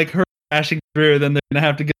with like her crashing through, then they're gonna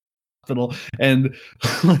have to go to the hospital, and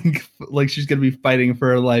like she's gonna be fighting for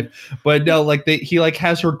her life. But no, like he like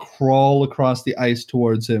has her crawl across the ice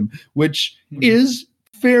towards him, which is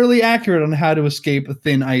fairly accurate on how to escape a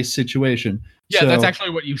thin ice situation. Yeah, so that's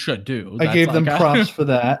actually what you should do. I gave them props for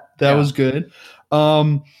that. That was good.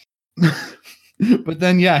 But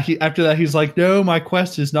then, after that, he's like, no, my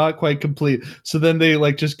quest is not quite complete. So then they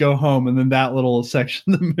like just go home, and then that little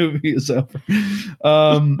section of the movie is over.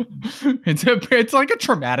 It's like a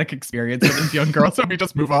traumatic experience for this young girl, so we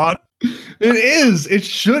just move on. It is. It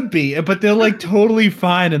should be, but they're like totally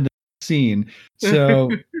fine in the scene. So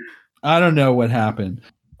I don't know what happened.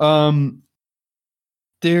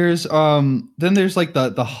 There's like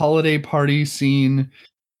the holiday party scene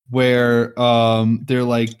where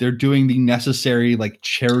they're doing the necessary like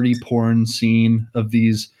charity porn scene of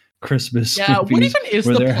these Christmas movies. What even is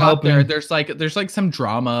the plot there? There's like some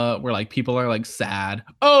drama where like people are like sad.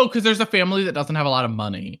 Oh, because there's a family that doesn't have a lot of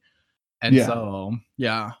money. And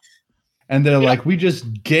and they're like, we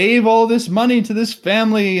just gave all this money to this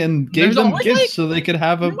family and gave There's them always, gifts like, so they could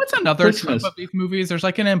have a what's another Christmas. trope of these movies? There's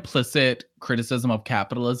like an implicit criticism of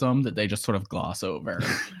capitalism that they just sort of gloss over.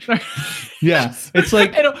 Yeah, it's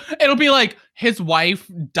like it'll be like his wife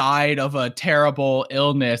died of a terrible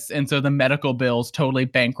illness, and so the medical bills totally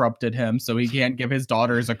bankrupted him, so he can't give his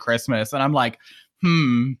daughters a Christmas. And I'm like,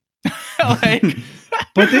 like,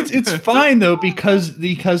 but it's fine though because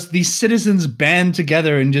these citizens band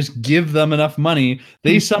together and just give them enough money.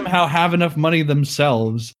 They somehow have enough money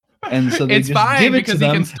themselves, and so they It's just fine give it because to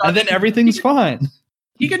he them, can start- and then everything's fine.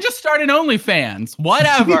 he can just start an OnlyFans,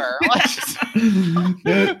 whatever.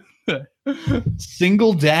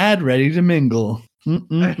 Single dad ready to mingle.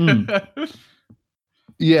 Mm-mm-mm.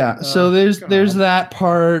 Yeah, so there's that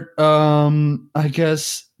part. I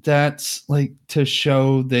guess that's like to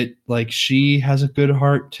show that like she has a good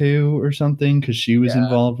heart too or something because she was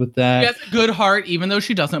involved with that. She has a good heart, even though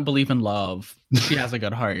she doesn't believe in love. She has a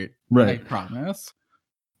good heart. I Right. promise.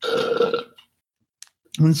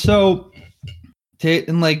 And so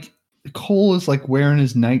and like Cole is like wearing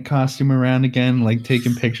his night costume around again, like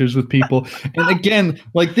taking pictures with people. And again,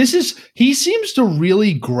 like he seems to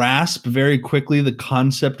really grasp very quickly the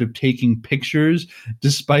concept of taking pictures,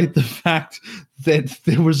 despite the fact that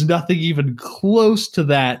there was nothing even close to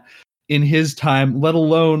that in his time, let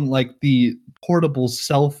alone like the portable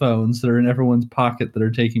cell phones that are in everyone's pocket that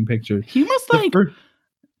are taking pictures. He must like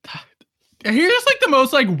he's just like the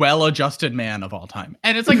most like well-adjusted man of all time,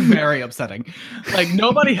 and it's like very upsetting. Like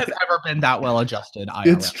nobody has ever been that well-adjusted.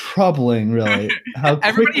 It's troubling, really. How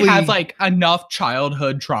Everybody quickly has like enough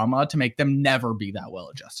childhood trauma to make them never be that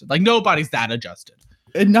well-adjusted. Like nobody's that adjusted.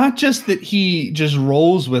 and not just that he just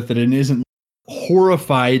rolls with it and isn't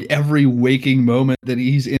horrified every waking moment that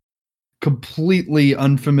he's in completely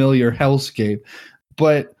unfamiliar hellscape,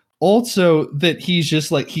 but also that he's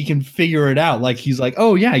just like he can figure it out. Like he's like,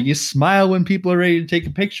 oh yeah, you smile when people are ready to take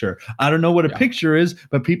a picture. I don't know what a picture is,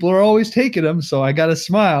 but people are always taking them, so I gotta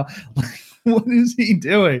smile. What is he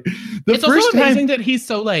doing? It's also amazing that he's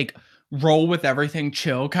so like roll with everything,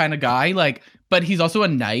 chill kind of guy. Like, but he's also a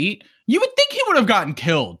knight. You would think he would have gotten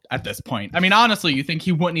killed at this point. I mean, honestly, you think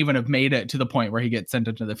he wouldn't even have made it to the point where he gets sent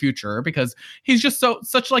into the future because he's just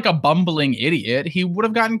such like a bumbling idiot. He would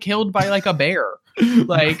have gotten killed by like a bear.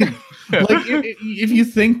 Like if you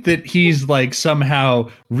think that he's like somehow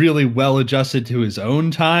really well adjusted to his own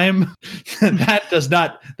time, that does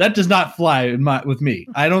not fly with me.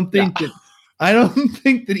 I don't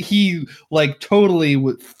think that he like totally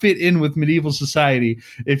would fit in with medieval society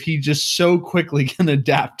if he just so quickly can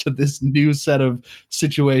adapt to this new set of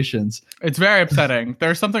situations. It's very upsetting.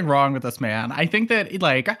 There's something wrong with this man. I think that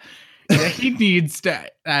like he needs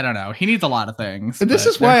to, I don't know. He needs a lot of things. And this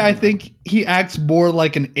is why I think he acts more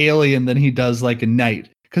like an alien than he does like a knight.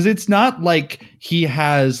 Because it's not like he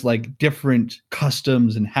has like different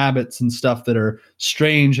customs and habits and stuff that are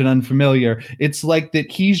strange and unfamiliar. It's like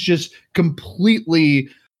that he's just completely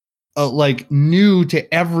like new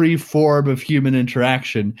to every form of human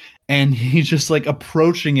interaction. And he's just like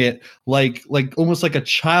approaching it like almost like a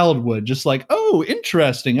child would. Just like, oh,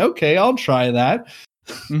 interesting. Okay, I'll try that.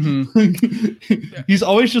 Mm-hmm. He's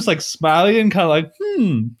always just like smiling and kind of like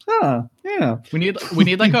yeah. We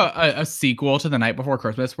need like a sequel to The Night Before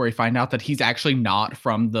Christmas where we find out that he's actually not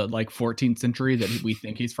from the like 14th century that we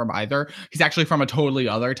think he's from either. He's actually from a totally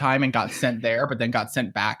other time and got sent there, but then got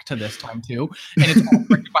sent back to this time too. And it's all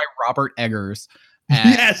written by Robert Eggers.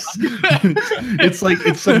 Yes. It's like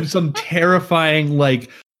it's some terrifying like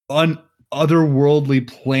otherworldly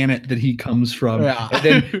planet that he comes from, and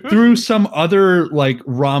then through some other like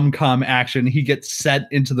rom-com action he gets set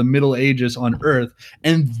into the Middle Ages on Earth,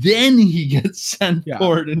 and then he gets sent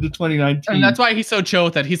forward into 2019, and that's why he's so chill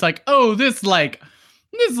with it. He's like, oh, this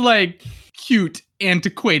cute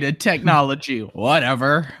antiquated technology,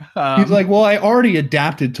 whatever. He's like, well, I already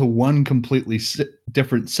adapted to one completely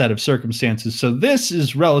different set of circumstances, so this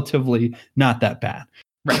is relatively not that bad,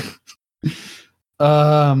 right?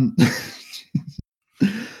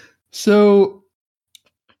 So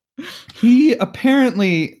he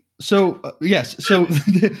apparently yes. So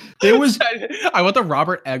there was. I want the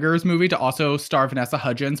Robert Eggers movie to also star Vanessa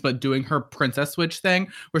Hudgens, but doing her princess switch thing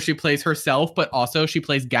where she plays herself, but also she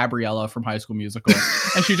plays Gabriella from High School Musical,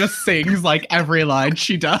 and she just sings like every line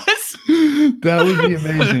she does. That would be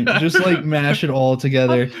amazing. Just like mash it all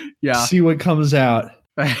together. Yeah. See what comes out.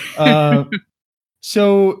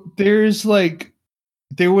 So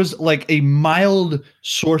there was like a mild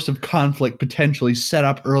source of conflict potentially set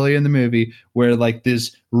up early in the movie where like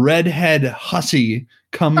this redhead hussy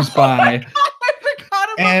comes by I forgot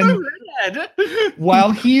about the dead.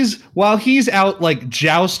 while he's out like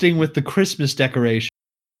jousting with the Christmas decoration,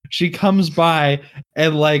 she comes by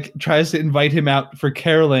and like tries to invite him out for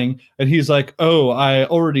caroling, and he's like, "Oh, I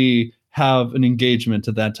already have an engagement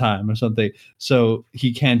at that time or something, so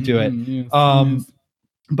he can't do it." Yes.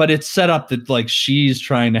 But it's set up that like she's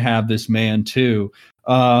trying to have this man too.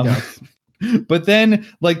 Yes. But then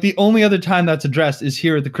like the only other time that's addressed is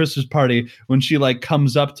here at the Christmas party when she like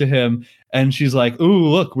comes up to him and she's like, "Ooh,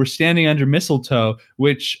 look, we're standing under mistletoe,"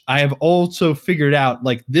 which I have also figured out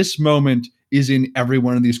like this moment is in every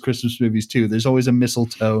one of these Christmas movies too. There's always a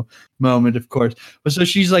mistletoe moment, of course. But so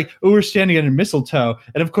she's like, "Oh, we're standing under mistletoe."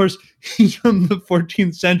 And of course, he's from the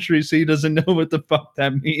 14th century, so he doesn't know what the fuck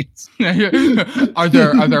that means. Are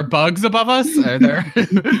there bugs above us? Are there?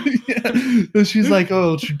 Yeah. So she's like,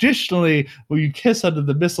 "Oh, traditionally, well, you kiss under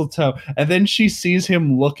the mistletoe." And then she sees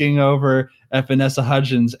him looking over at Vanessa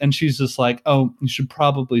Hudgens, and she's just like, "Oh, you should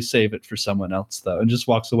probably save it for someone else, though," and just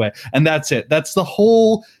walks away. And that's it. That's the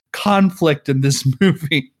whole conflict in this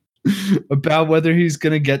movie about whether he's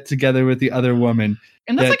going to get together with the other woman.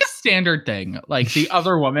 And that's like a standard thing. Like the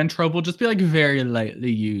other woman trope will just be like very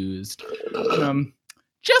lightly used.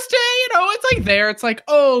 Just to, it's like there. It's like,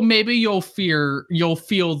 oh, maybe you'll feel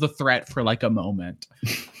the threat for like a moment.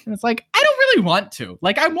 And it's like, I don't really want to.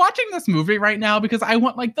 Like, I'm watching this movie right now because I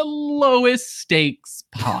want like the lowest stakes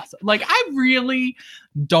possible. Like, I really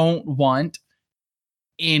don't want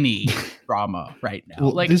any drama right now.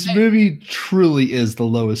 Well, like this movie truly is the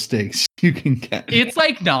lowest stakes you can get. It's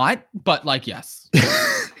like not, but like yes.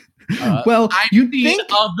 Well, you think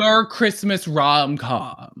other Christmas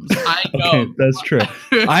rom-coms. I know. Okay, that's true.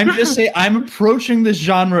 I'm just saying I'm approaching this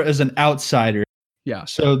genre as an outsider. Yeah.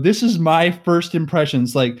 So this is my first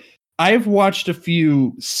impressions. Like I've watched a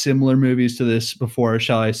few similar movies to this before,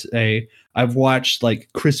 shall I say. I've watched like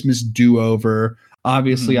Christmas Do-Over.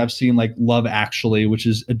 Obviously, I've seen like Love Actually, which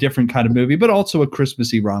is a different kind of movie, but also a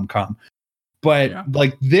Christmassy rom-com. But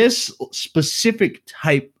like this specific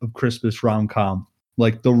type of Christmas rom-com,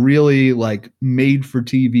 like the really like made for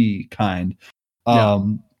TV kind,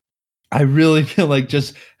 I really feel like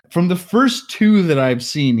just from the first two that I've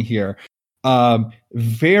seen here,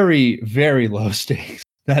 very, very low stakes.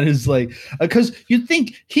 That is like, because you'd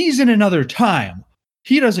think he's in another time.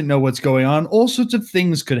 He doesn't know what's going on. All sorts of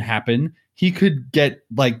things could happen. He could get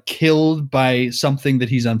like killed by something that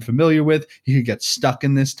he's unfamiliar with. He could get stuck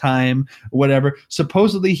in this time, whatever.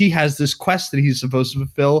 Supposedly he has this quest that he's supposed to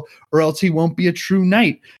fulfill, or else he won't be a true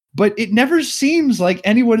knight. But it never seems like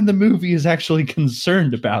anyone in the movie is actually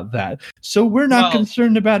concerned about that. So we're not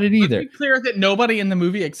concerned about it either. Let's be clear that nobody in the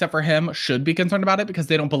movie except for him should be concerned about it because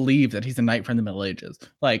they don't believe that he's a knight from the Middle Ages.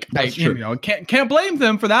 Like, can't blame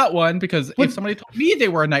them for that one because if somebody told me they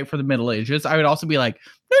were a knight from the Middle Ages, I would also be like,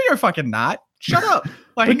 no, you're fucking not. Shut up.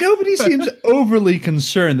 Like, but nobody seems overly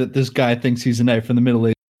concerned that this guy thinks he's a knight from the Middle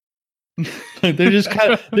Ages. Like, they just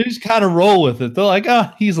kind of roll with it. They're like,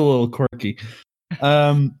 he's a little quirky.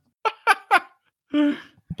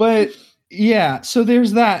 But yeah, so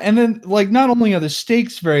there's that. And then like not only are the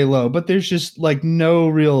stakes very low, but there's just like no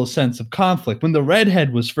real sense of conflict. When the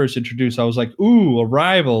redhead was first introduced, I was like, ooh, a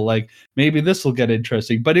rival, like maybe this will get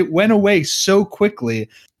interesting. But it went away so quickly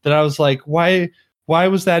that I was like, why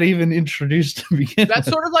was that even introduced to begin That's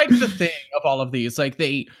with? sort of like the thing of all of these. Like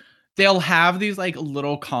they'll have these like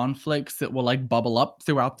little conflicts that will like bubble up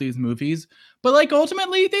throughout these movies, but like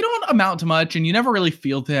ultimately they don't amount to much and you never really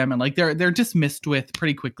feel them, and like they're dismissed with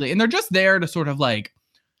pretty quickly, and they're just there to sort of like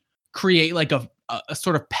create like a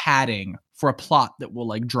sort of padding for a plot that will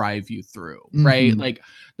like drive you through, right? Like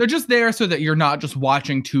they're just there so that you're not just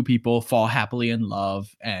watching two people fall happily in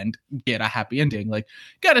love and get a happy ending. Like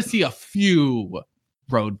you got to see a few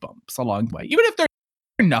road bumps along the way, even if they're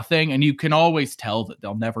nothing, and you can always tell that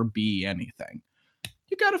they'll never be anything.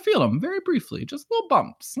 You got to feel them very briefly, just little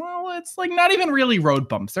bumps. Well, it's like not even really road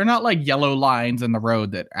bumps. They're not like yellow lines in the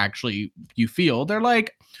road that actually you feel. They're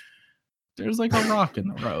like, there's like a rock in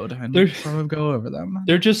the road and you sort of go over them.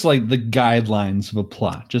 They're just like the guidelines of a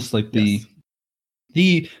plot, just like the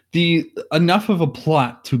enough of a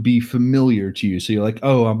plot to be familiar to you. So you're like,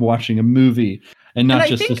 oh, I'm watching a movie and not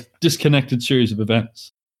just a disconnected series of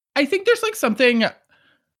events. I think there's like something,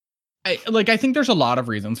 I think there's a lot of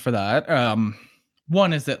reasons for that.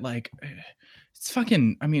 One is that like,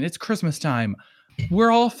 it's Christmas time.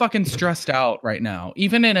 We're all fucking stressed out right now.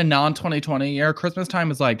 Even in a non-2020 year, Christmas time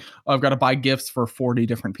is like, oh, I've got to buy gifts for 40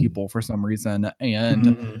 different people for some reason.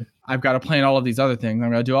 And I've got to plan all of these other things.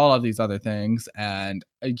 I'm going to do all of these other things and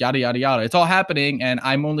yada, yada, yada. It's all happening. And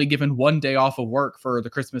I'm only given one day off of work for the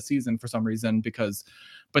Christmas season for some reason because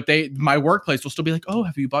but my workplace will still be like, oh,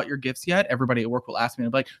 have you bought your gifts yet? Everybody at work will ask me,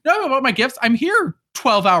 and I'm like, no, I haven't bought my gifts. I'm here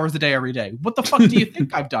 12 hours a day every day. What the fuck do you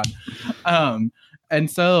think I've done? And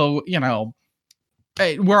so,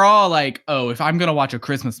 we're all like, oh, if I'm gonna watch a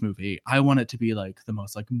Christmas movie, I want it to be like the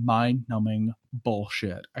most like mind-numbing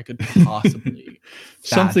bullshit I could possibly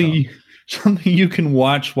something you can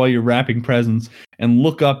watch while you're wrapping presents and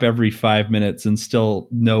look up every 5 minutes and still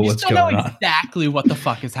know what's going on. Exactly what the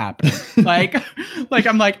fuck is happening. like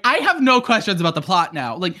I'm like, I have no questions about the plot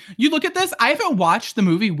now. Like, you look at this, I haven't watched the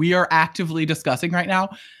movie we are actively discussing right now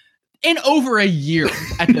in over a year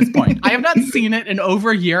at this point. I have not seen it in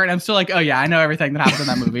over a year, and I'm still like, oh yeah, I know everything that happened in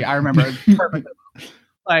that movie. I remember it perfectly.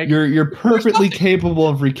 Like, you're perfectly capable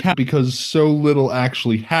of recap because so little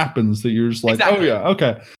actually happens that you're just like, exactly. Oh yeah,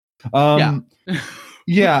 okay.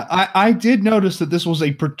 Yeah, I did notice that this was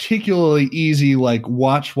a particularly easy like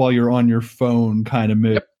watch while you're on your phone kind of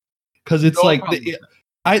movie, because it's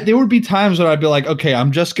there would be times when I'd be like, okay,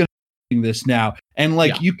 I'm just gonna this now, and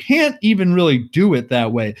like you can't even really do it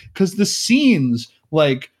that way because the scenes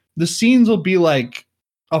will be like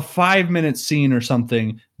a 5-minute scene or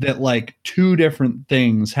something that like 2 different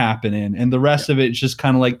things happen in, and the rest of it's just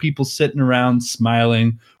kind of like people sitting around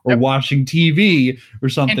smiling or watching TV or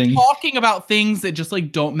something and talking about things that just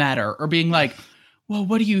like don't matter, or being like, well,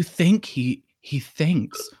 what do you think he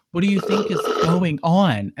thinks? What do you think is going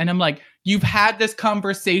on? And I'm like, you've had this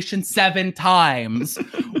conversation 7 times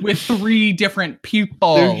with 3 different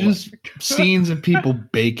people. There's just scenes of people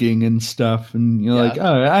baking and stuff. And you're like,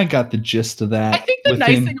 oh, I got the gist of that. I think the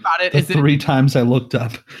nice thing about it is 3 times I looked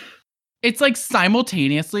up. It's like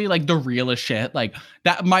simultaneously like the realest shit. Like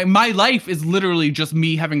that my life is literally just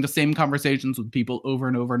me having the same conversations with people over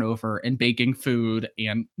and over and over, and baking food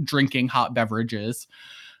and drinking hot beverages.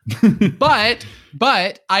 but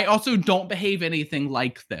I also don't behave anything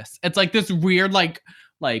like this. It's like this weird like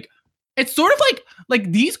it's sort of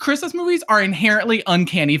like these Christmas movies are inherently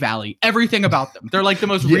uncanny valley. Everything about them, they're like the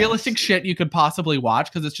most realistic shit you could possibly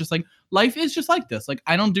watch, because it's just like life is just like this. Like,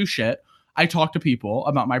 I don't do shit. I talk to people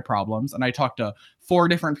about my problems, and I talk to 4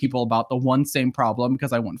 different people about the one same problem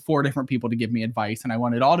because I want 4 different people to give me advice, and I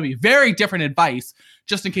want it all to be very different advice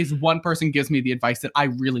just in case one person gives me the advice that I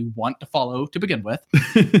really want to follow to begin with.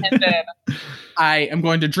 And then I am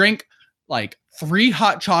going to drink like 3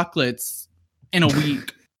 hot chocolates in a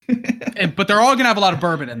week. But they're all gonna have a lot of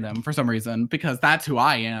bourbon in them for some reason, because that's who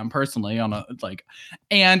I am personally and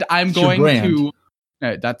I'm going to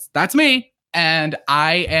that's me. And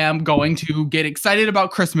I am going to get excited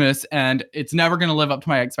about Christmas, and it's never going to live up to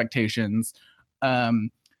my expectations.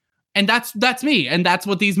 And that's me. And that's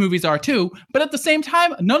what these movies are too. But at the same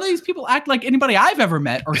time, none of these people act like anybody I've ever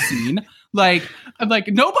met or seen. I'm like,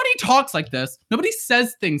 nobody talks like this. Nobody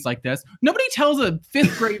says things like this. Nobody tells a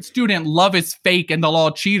 5th grade student love is fake and they'll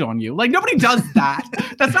all cheat on you. Like, nobody does that.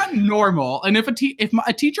 That's not normal. And if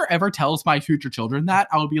a teacher ever tells my future children that,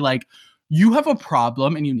 I'll be like, you have a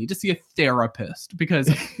problem and you need to see a therapist, because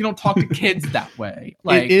you don't talk to kids that way.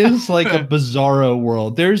 Like, it is like a bizarro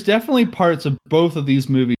world. There's definitely parts of both of these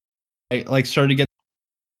movies like starting to get.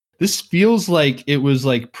 This feels like it was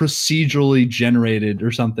like procedurally generated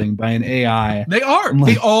or something by an AI. They are.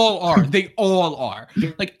 Like, they all are. They all are.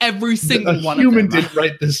 Like, every single one of them. A human didn't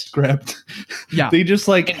write this script. Yeah. They just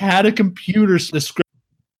like had a computer script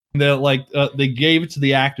that they gave it to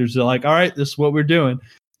the actors. They're like, all right, this is what we're doing.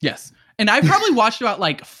 Yes. And I've probably watched about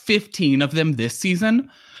like 15 of them this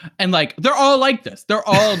season. And like, they're all like this. They're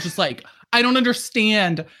all just like, I don't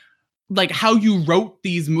understand like how you wrote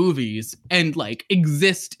these movies and like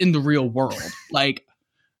exist in the real world. Like,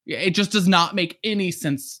 it just does not make any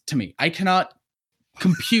sense to me. I cannot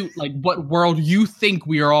compute like what world you think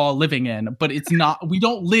we are all living in, but it's not. We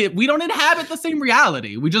don't inhabit the same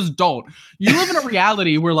reality. We just don't. You live in a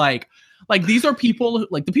reality where like these are people,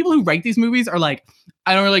 like the people who write these movies are like,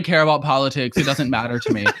 I don't really care about politics. It doesn't matter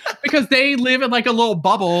to me, because they live in like a little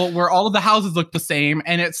bubble where all of the houses look the same,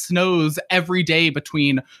 and it snows every day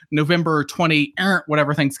between November 20,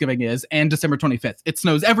 whatever Thanksgiving is, and December 25th. It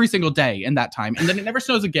snows every single day in that time. And then it never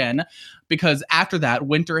snows again, because after that,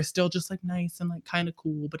 winter is still just like nice and like kind of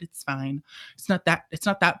cool, but it's fine. It's not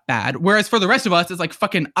that bad. Whereas for the rest of us, it's like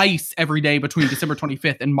fucking ice every day between December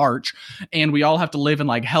 25th and March. And we all have to live in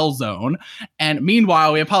like hell zone. And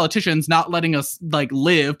meanwhile, we have politicians not letting us like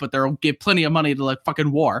live, but they'll give plenty of money to like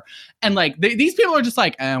fucking war. And like these people are just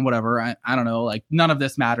like, whatever, I don't know, like none of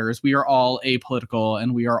this matters. We are all apolitical,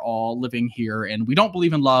 and we are all living here, and we don't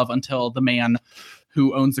believe in love until the man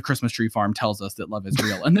who owns the Christmas tree farm tells us that love is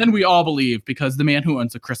real. And then we all believe because the man who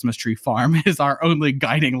owns the Christmas tree farm is our only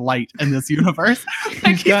guiding light in this universe.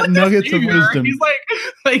 He's got nuggets of wisdom. He's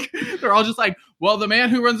like, they're all just like, well, the man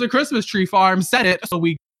who runs the Christmas tree farm said it, so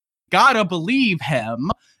we gotta believe him.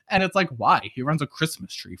 And it's like, why? He runs a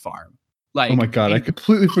Christmas tree farm. Like, oh my God, I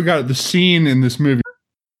completely forgot the scene in this movie.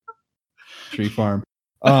 Tree farm.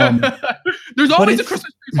 There's always a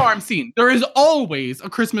Christmas tree farm scene. There is always a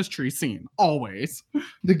Christmas tree scene. Always.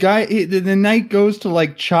 The guy, the knight goes to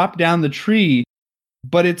like chop down the tree,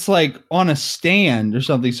 but it's like on a stand or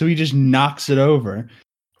something. So he just knocks it over.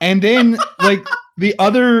 And then like the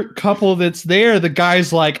other couple that's there, the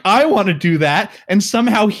guy's like, I want to do that. And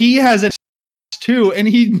somehow he has it too. And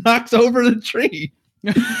he knocks over the tree.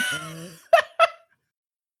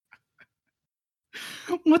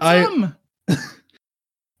 What's him?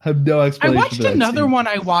 Have no explanation. I watched another one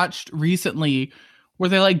I watched recently where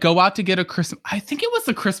they like go out to get a Christmas. I think it was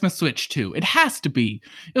the Christmas Switch too. It has to be.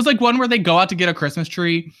 It was like one where they go out to get a Christmas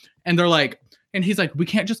tree and they're like, and he's like, we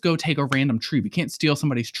can't just go take a random tree. We can't steal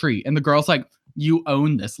somebody's tree. And the girl's like, you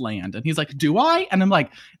own this land. And he's like, do I? And I'm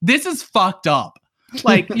like, this is fucked up.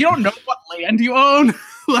 Like, you don't know what land you own.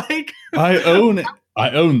 Like, I own it.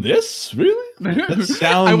 I own this? Really? That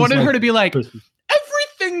sounds I wanted like her to be like, Christmas.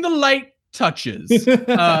 everything the light touches.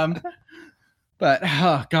 But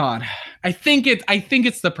oh god, I think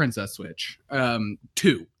it's the Princess Switch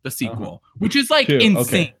 2, the sequel, which is like 2, insane.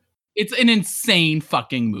 okay. It's an insane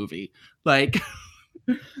fucking movie. Like,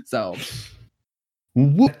 so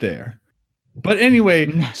What there? But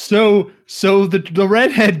anyway, so the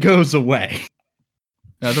redhead goes away.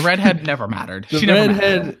 no, the redhead never mattered. The She never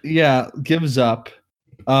redhead, mattered. gives up.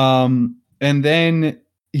 And then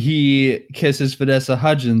he kisses Vanessa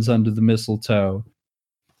Hudgens under the mistletoe.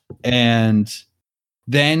 And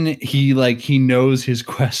then he knows his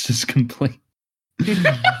quest is complete.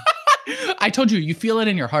 I told you, you feel it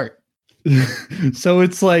in your heart. So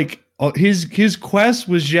it's like his quest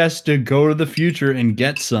was just to go to the future and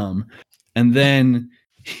get some. And then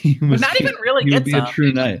he was But not even really he get would be some. a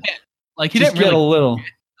true knight. Like he Just didn't get really a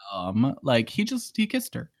little. like he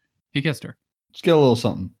kissed her. He kissed her. Just get a little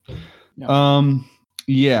something. Yeah.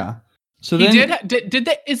 Yeah. So He then did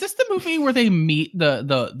they, is this the movie where they meet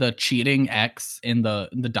the cheating ex in the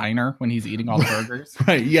diner when he's eating all the burgers?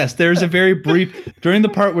 right. Yes, there's a very brief during the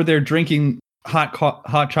part where they're drinking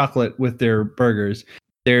hot chocolate with their burgers.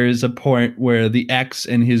 There's a point where the ex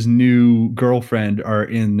and his new girlfriend are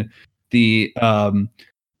in the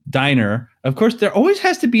diner. Of course, there always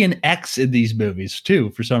has to be an ex in these movies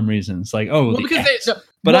too, for some reason. It's like, oh, Well, because ex.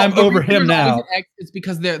 But I'm the over reason him there's always now. an ex is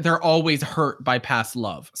because they're always hurt by past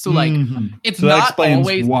love. So like Mhm. it's So that not explains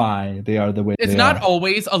always why they are the way it's they not are.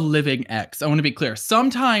 always a living ex. I want to be clear.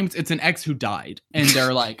 Sometimes it's an ex who died and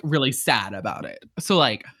they're like really sad about it. So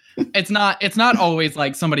like it's not always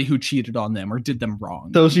like somebody who cheated on them or did them wrong.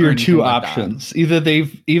 Those are or your anything two like that. options. Either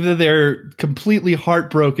they're completely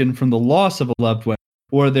heartbroken from the loss of a loved one,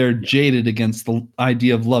 or they're jaded against the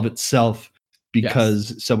idea of love itself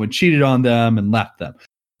because someone cheated on them and left them.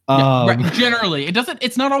 Yeah, right. Generally,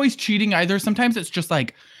 it's not always cheating either. Sometimes it's just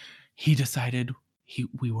like he decided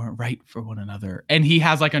we weren't right for one another and he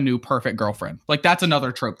has like a new perfect girlfriend. Like that's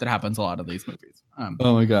another trope that happens a lot of these movies.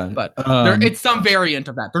 Oh my god. But it's some variant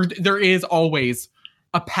of that. There is always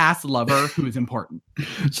a past lover who is important.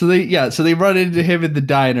 So they run into him in the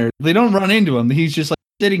diner. They don't run into him. He's just like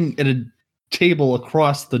sitting at a table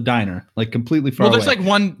across the diner, like completely far away.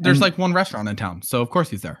 There's like one restaurant in town, so of course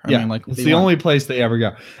he's there. I mean, like it's the only place they ever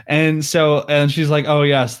go. And she's like, oh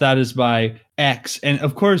yes, that is my ex. And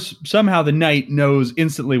of course, somehow the knight knows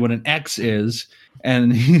instantly what an ex is,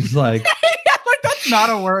 and he's like, like that's not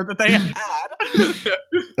a word that they had.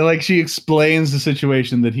 like she explains the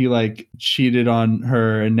situation that he like cheated on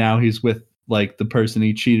her, and now he's with like the person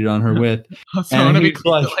he cheated on her with. So and to be he's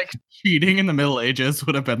clear, like cheating in the Middle Ages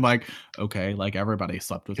would have been like, okay, like everybody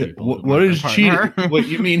slept with people. who What weren't is their cheating? partner. What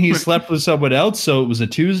you mean he slept with someone else? So it was a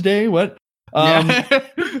Tuesday? What? Yeah.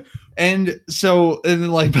 And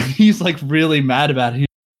like he's like really mad about it. He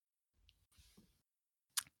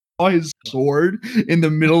saw his sword in the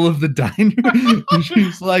middle of the diner. And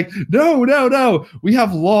she's like, no, we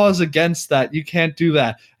have laws against that. You can't do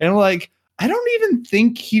that. And like, I don't even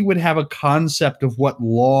think he would have a concept of what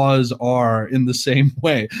laws are in the same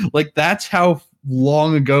way. Like that's how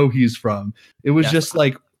long ago he's from. It was just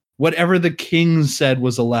like whatever the king said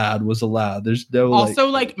was allowed was allowed. There's no also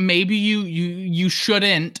like maybe you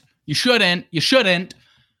shouldn't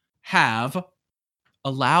have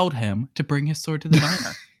allowed him to bring his sword to the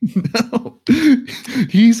diner. No.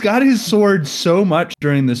 He's got his sword so much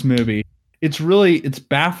during this movie. it's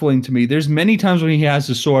baffling to me. There's many times when he has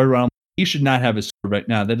his sword around. He should not have his sword right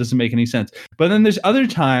now. That doesn't make any sense. But then there's other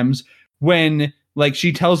times when like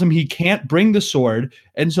she tells him he can't bring the sword,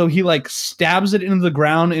 and so he like stabs it into the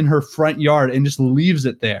ground in her front yard and just leaves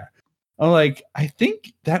it there. I'm like, I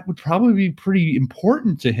think that would probably be pretty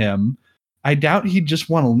important to him. I doubt he'd just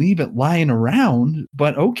want to leave it lying around,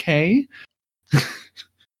 but okay.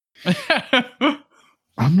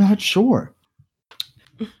 I'm not sure.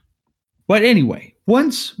 But anyway,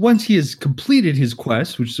 once he has completed his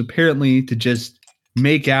quest, which is apparently to just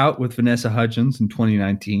make out with Vanessa Hudgens in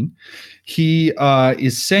 2019, he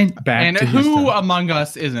is sent back and to who among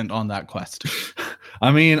us isn't on that quest? I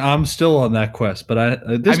mean, I'm still on that quest, but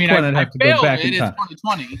at this point, I'd have to go back in time. It's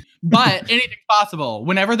 2020, but anything's possible.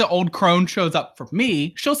 Whenever the old crone shows up for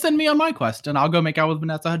me, she'll send me on my quest, and I'll go make out with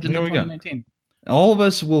Vanessa Hudgens in 2019. All of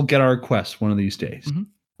us will get our quest one of these days.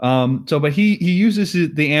 Mm-hmm. But he uses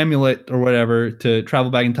the amulet or whatever to travel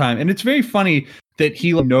back in time, and it's very funny that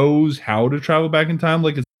he knows how to travel back in time.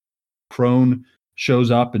 Like, crone shows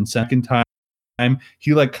up in second time.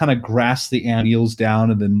 He like kind of grasps the ant, kneels down,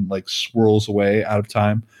 and then like swirls away out of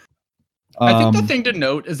time. I think the thing to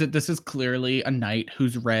note is that this is clearly a knight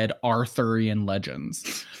who's read Arthurian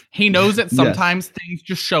legends. He knows that sometimes things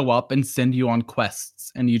just show up and send you on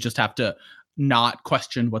quests, and you just have to not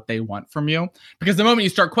question what they want from you. Because the moment you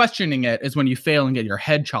start questioning it is when you fail and get your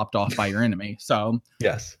head chopped off by your enemy. So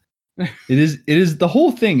yes, it is. The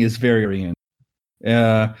whole thing is very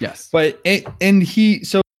yes, but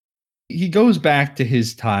he goes back to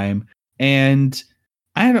his time, and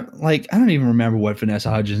I don't even remember what Vanessa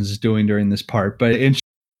Hudgens is doing during this part, but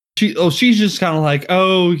she's just kind of like,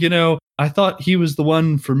 I thought he was the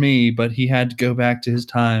one for me, but he had to go back to his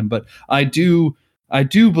time. But I do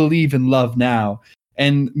believe in love now.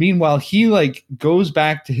 And meanwhile, he like goes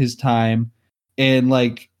back to his time, and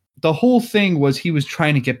like the whole thing was he was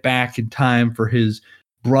trying to get back in time for his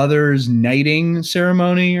brother's knighting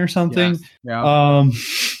ceremony or something. Yes. Yeah.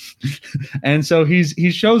 And so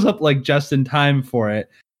he shows up like just in time for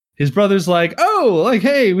it. His brother's like, "Oh, like,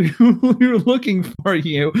 hey, we were looking for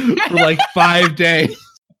you for like 5 days."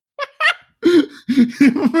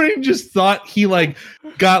 He just thought he like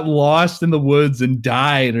got lost in the woods and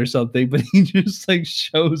died or something, but he just like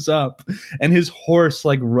shows up, and his horse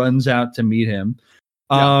like runs out to meet him.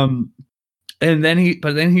 Yeah. And then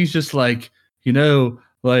he's just like,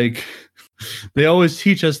 like they always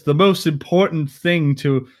teach us the most important thing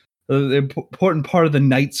the important part of the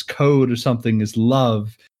knight's code or something is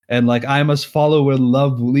love. And like, I must follow where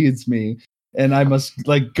love leads me. And I must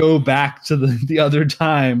like go back to the other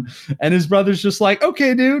time. And his brother's just like,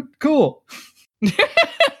 okay, dude, cool.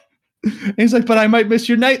 And he's like, but I might miss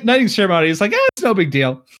your knighting ceremony. He's like, it's no big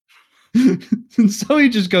deal. And so he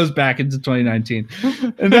just goes back into 2019.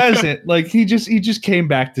 And that's it. Like he just came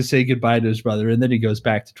back to say goodbye to his brother. And then he goes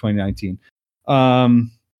back to 2019.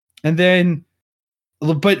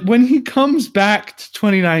 But when he comes back to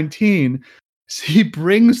 2019, he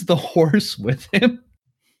brings the horse with him.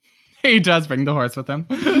 He does bring the horse with him.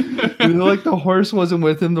 Like the horse wasn't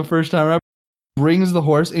with him the first time around. Brings the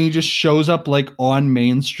horse, and he just shows up like on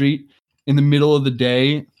Main Street in the middle of the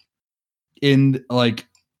day in like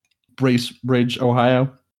Bracebridge,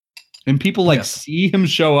 Ohio. And people like see him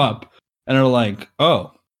show up and are like,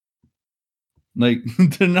 oh. Like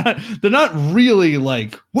they're not really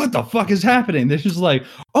like, what the fuck is happening? They're just like,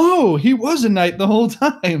 oh, he was a knight the whole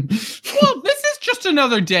time. Well, this is just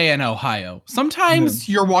another day in Ohio. Sometimes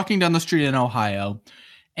you're walking down the street in Ohio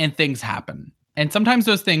and things happen. And sometimes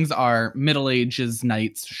those things are Middle Ages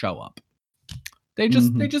knights show up. They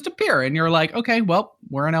just appear, and you're like, okay, well,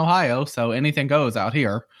 we're in Ohio, so anything goes out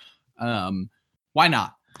here. Why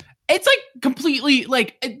not? It's like completely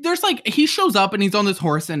like there's like he shows up and he's on this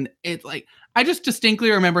horse, and it's like I just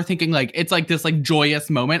distinctly remember thinking like it's like this like joyous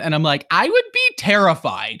moment, and I'm like, I would be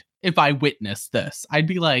terrified if I witnessed this. I'd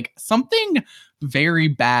be like, something very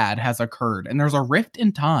bad has occurred, and there's a rift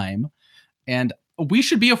in time, and we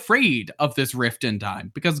should be afraid of this rift in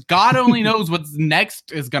time because God only knows what's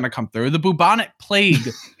next is going to come through. The bubonic plague.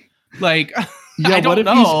 Like, yeah, I don't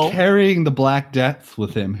know. He's carrying the Black Death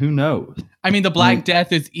with him? Who knows? I mean, the Black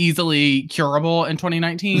Death is easily curable in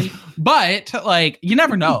 2019, but like, you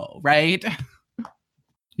never know, right?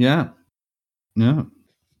 Yeah. No,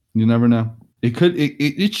 you never know. It could,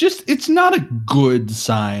 it's not a good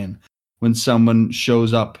sign when someone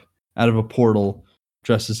shows up out of a portal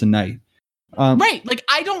dressed as a knight. Right. Like,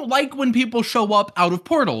 I don't like when people show up out of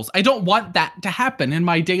portals. I don't want that to happen in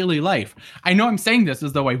my daily life. I know I'm saying this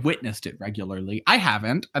as though I witnessed it regularly. I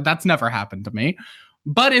haven't. That's never happened to me.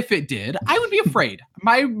 But if it did, I would be afraid.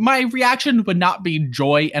 My reaction would not be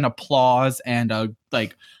joy and applause and a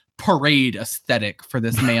like parade aesthetic for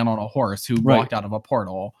this man on a horse who Right. walked out of a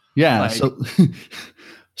portal. Yeah. Like-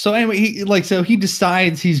 So anyway, he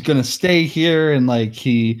decides he's gonna stay here, and like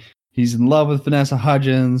he's in love with Vanessa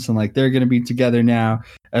Hudgens, and like they're gonna be together now.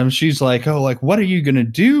 And she's like, "Oh, like what are you gonna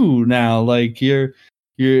do now? Like you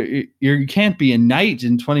can't be a knight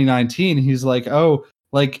in 2019." He's like, "Oh,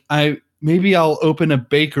 like maybe I'll open a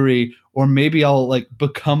bakery, or maybe I'll like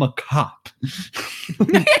become a cop."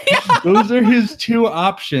 Those are his two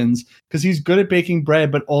options, because he's good at baking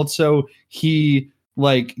bread, but also he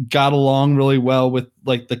like got along really well with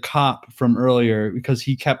like the cop from earlier, because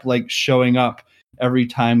he kept like showing up every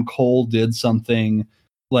time Cole did something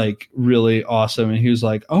like really awesome, and he was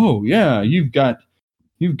like, "Oh yeah, you've got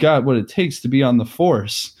what it takes to be on the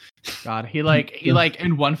force." God, he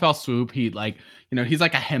in one fell swoop, he like, he's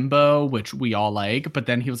like a himbo, which we all like, but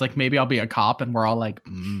then he was like, maybe I'll be a cop, and we're all like,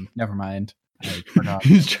 never mind. I forgot.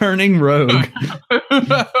 He's turning rogue.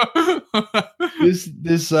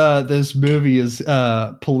 This movie is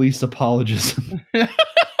police apologism.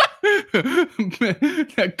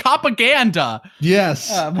 Propaganda.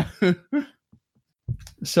 Yes.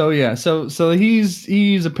 So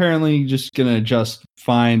he's apparently just gonna just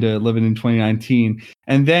find a living in 2019,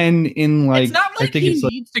 and then in like it's not like I think he it's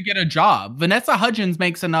like needs to get a job. Vanessa Hudgens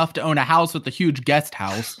makes enough to own a house with a huge guest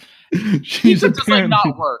house. He she's could just like apparently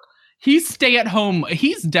not work. He's stay at home.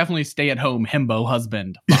 He's definitely stay at home himbo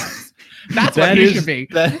husband vibes. That's what he should be.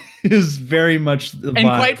 That is very much the And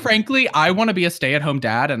vibe. quite frankly, I want to be a stay-at-home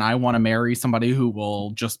dad, and I want to marry somebody who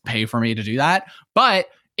will just pay for me to do that. But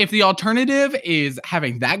if the alternative is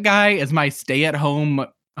having that guy as my stay-at-home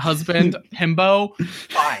husband, himbo,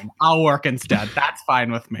 fine. I'll work instead. That's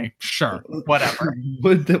fine with me. Sure. Whatever.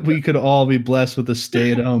 Would that we could all be blessed with a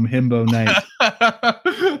stay-at-home himbo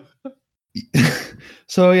night.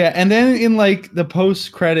 So yeah, and then in like the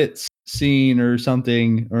post-credits scene or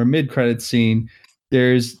something, or a mid-credits scene,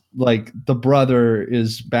 there's like the brother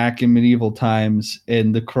is back in medieval times,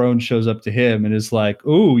 and the crone shows up to him and is like,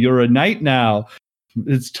 "Oh, you're a knight now.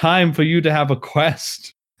 It's time for you to have a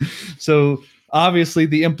quest." So obviously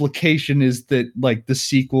the implication is that like the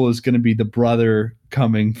sequel is going to be the brother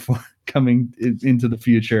coming into the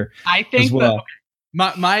future. I think as well.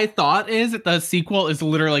 my thought is that the sequel is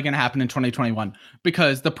literally going to happen in 2021,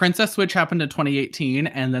 because the Princess Switch happened in 2018,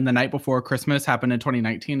 and then The Night Before Christmas happened in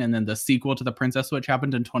 2019, and then the sequel to the Princess Switch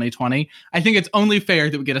happened in 2020. I think it's only fair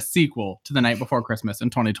that we get a sequel to The Night Before Christmas in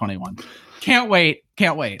 2021. Can't wait.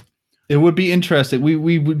 It would be interesting.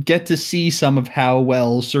 We would get to see some of how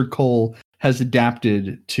well Sir Cole has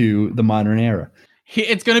adapted to the modern era.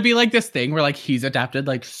 It's going to be like this thing where like he's adapted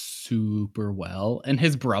like super well, and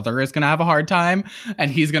his brother is going to have a hard time, and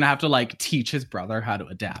he's going to have to like teach his brother how to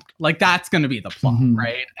adapt. Like that's going to be the plot, Mhm.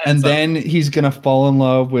 right? And so, then he's going to fall in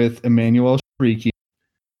love with Emmanuel Shrieky.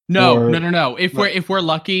 no. If we're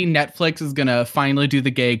lucky, Netflix is going to finally do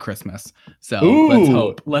the gay Christmas. So let's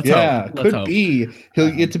hope. Let's hope. Be.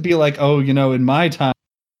 He'll get to be like, "Oh, in my time,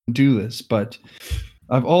 do this," but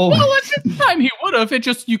I've always Well, at this time he would have. It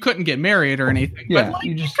just you couldn't get married or anything. Yeah, but like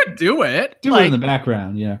you you just could do it. do it in the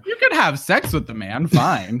background. Yeah. You could have sex with the man,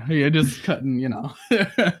 fine. You just couldn't,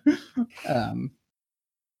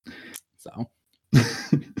 So,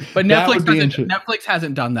 but That would be interesting. Netflix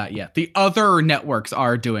hasn't done that yet. The other networks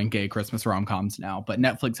are doing gay Christmas rom-coms now, but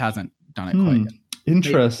Netflix hasn't done it quite yet.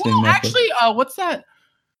 Interesting. Well, Netflix. actually, what's that?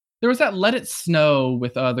 There was that Let It Snow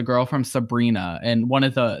with the girl from Sabrina, and one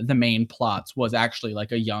of the main plots was actually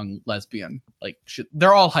like a young lesbian. Like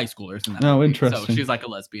they're all high schoolers in that. Oh, movie. interesting. So she's like a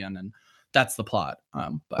lesbian, and that's the plot.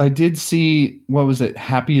 But I did see, what was it?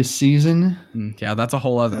 Happiest Season. yeah, that's a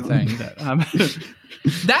whole other thing.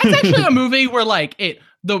 That's actually a movie where like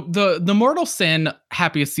the mortal sin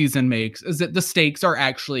Happiest Season makes is that the stakes are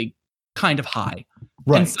actually kind of high.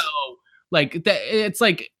 Right. And so like it's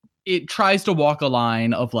like it tries to walk a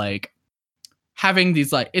line of like having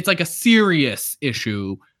these like it's like a serious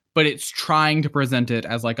issue, but it's trying to present it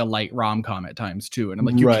as like a light rom-com at times too. And I'm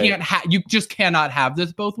like, you just cannot have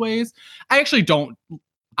this both ways. I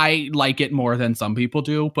like it more than some people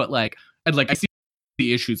do, but like I see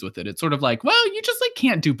the issues with it. It's sort of like, well, you just like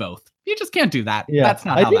can't do both. You just can't do that. Yeah, That's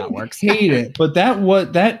not how that works. Hate it, but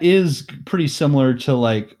that is pretty similar to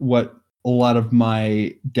like what a lot of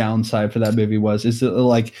my downside for that movie was. Is that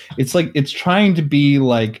like it's trying to be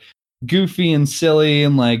like goofy and silly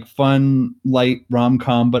and like fun, light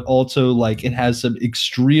rom-com, but also like it has some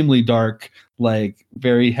extremely dark, like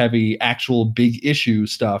very heavy, actual big issue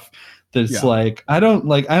stuff. That's like I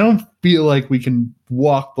don't feel like we can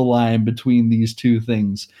walk the line between these two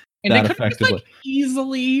things And they that could have just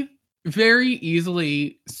effectively. very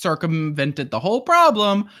easily circumvented the whole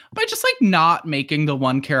problem by just like not making the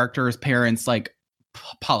one character's parents like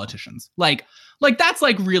politicians. Like that's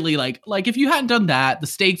like really like if you hadn't done that, the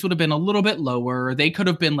stakes would have been a little bit lower. They could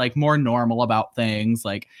have been like more normal about things.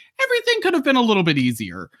 Like everything could have been a little bit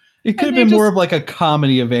easier. It could have been more of like a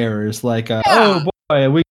comedy of errors, like oh boy,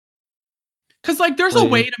 we. Because like there's a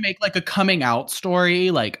way to make like a coming out story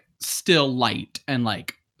like still light and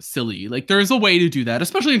like silly. Like there's a way to do that,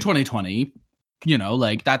 especially in 2020. You know,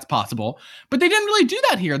 like that's possible. But they didn't really do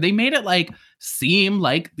that here. They made it like seem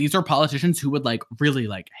like these are politicians who would like really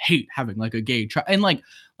like hate having like a gay and like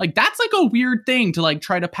that's like a weird thing to like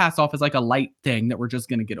try to pass off as like a light thing that we're just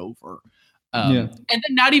gonna get over. And then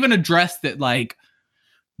not even address that like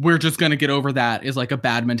we're just gonna get over that is like a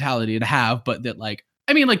bad mentality to have, but that like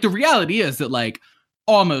I mean like the reality is that like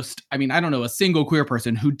almost I don't know a single queer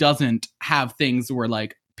person who doesn't have things where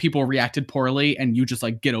like people reacted poorly and you just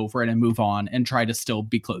like get over it and move on and try to still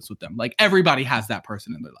be close with them. Like everybody has that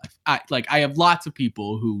person in their life. I have lots of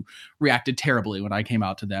people who reacted terribly when I came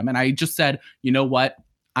out to them. And I just said, you know what?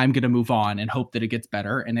 I'm going to move on and hope that it gets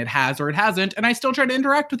better. And it has, or it hasn't. And I still try to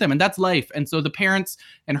interact with them and that's life. And so the parents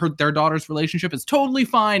and their daughter's relationship is totally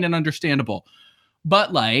fine and understandable.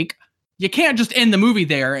 But like, you can't just end the movie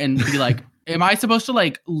there and be like, am I supposed to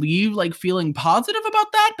like leave like feeling positive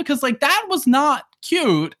about that? Because like that was not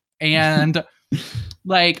cute and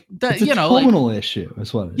like the it's a tonal issue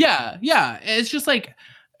is what it is. Yeah. It's just like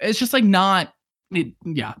not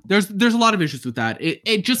there's a lot of issues with that.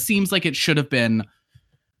 It just seems like it should have been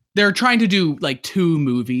they're trying to do like 2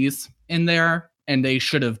 movies in there and they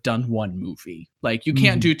should have done 1 movie. Like you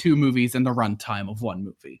can't do 2 movies in the runtime of 1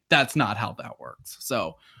 movie. That's not how that works.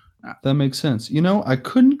 So that makes sense. You know, I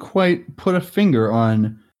couldn't quite put a finger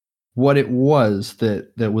on what it was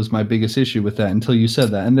that was my biggest issue with that until you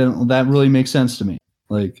said that. And then that really makes sense to me.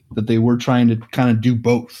 Like that they were trying to kind of do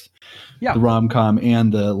both. Yeah. The rom-com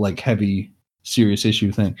and the like heavy serious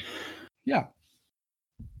issue thing. Yeah.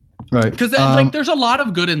 Right. Because like there's a lot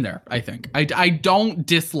of good in there, I think. I don't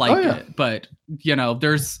dislike it, but you know,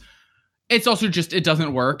 it's also just it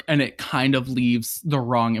doesn't work and it kind of leaves the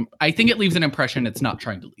wrong I think it leaves an impression it's not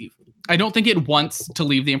trying to leave. I don't think it wants to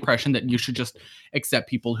leave the impression that you should just accept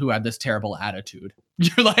people who had this terrible attitude.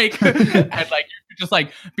 You're like and like you just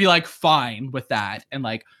like be like fine with that and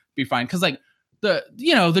like be fine. Cause like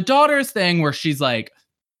the daughter's thing where she's like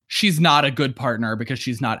she's not a good partner because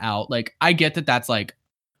she's not out. Like I get that that's like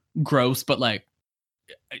gross, but like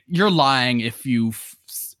you're lying if you're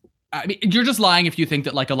just lying if you think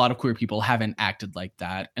that like a lot of queer people haven't acted like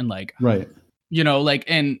that and like right. You know, like,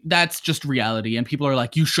 and that's just reality. And people are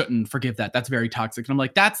like, you shouldn't forgive that. That's very toxic. And I'm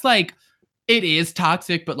like, that's like, it is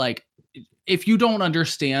toxic, but like, if you don't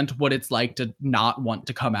understand what it's like to not want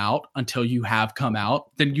to come out until you have come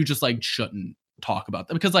out, then you just like shouldn't talk about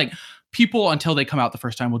them because like people until they come out the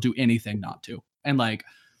first time will do anything not to. And like,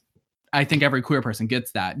 I think every queer person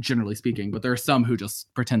gets that, generally speaking, but there are some who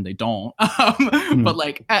just pretend they don't. But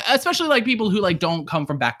like, especially like people who like don't come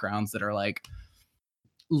from backgrounds that are like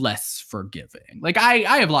less forgiving. Like I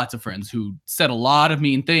have lots of friends who said a lot of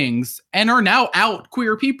mean things and are now out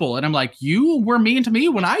queer people. And I'm like, you were mean to me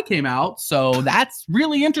when I came out. So that's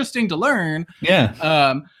really interesting to learn.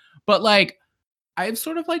 Yeah. But like, I've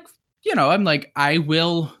sort of like, you know, I'm like, I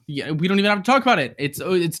will, we don't even have to talk about it.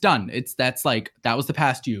 It's done. That's like, that was the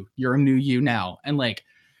past you. You're a new you now. And like,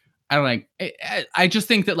 I don't like, I just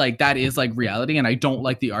think that like, that is like reality. And I don't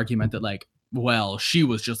like the argument that like, well, she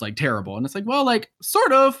was just like terrible. And it's like, well, like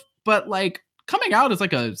sort of, but like coming out is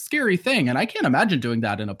like a scary thing. And I can't imagine doing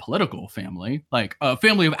that in a political family, like a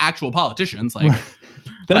family of actual politicians. Like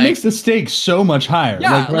that like, makes the stakes so much higher.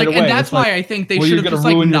 Yeah. Like, right away. And that's why I think they should have just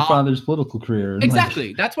ruin like your father's political career. Exactly.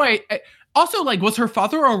 Like, that's why. Also, like, was her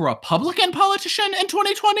father a Republican politician in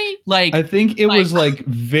 2020? Like, I think it was like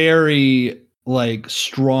very like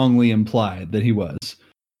strongly implied that he was.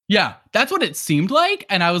 Yeah, that's what it seemed like.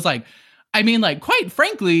 And I was like, I mean, like, quite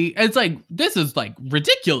frankly, it's like, this is like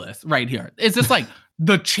ridiculous right here. Is this like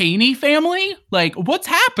the Cheney family? Like, what's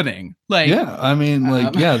happening? Like, yeah, I mean,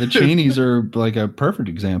 like, yeah, the Cheneys are like a perfect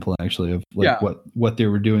example actually of like what they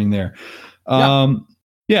were doing there. I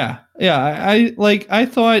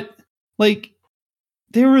thought like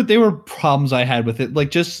there were problems I had with it.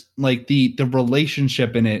 Like just like the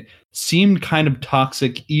relationship in it seemed kind of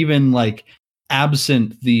toxic, even like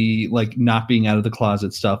absent the like not being out of the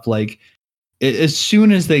closet stuff. Like as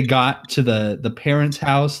soon as they got to the parents'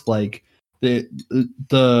 house, like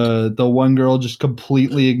the one girl just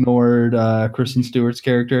completely ignored Kristen Stewart's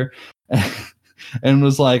character. and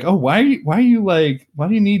was like, "Oh, why do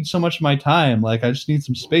you need so much of my time? Like, I just need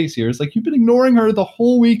some space here." It's like, you've been ignoring her the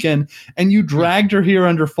whole weekend, and you dragged her here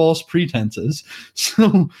under false pretenses.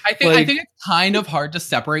 So I think it's kind of hard to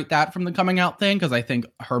separate that from the coming out thing, because I think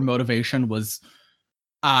her motivation was,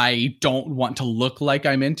 I don't want to look like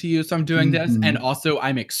I'm into you, so I'm doing this, and also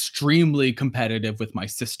I'm extremely competitive with my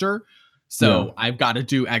sister. So I've got to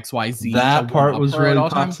do XYZ. That part was really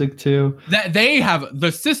toxic too. That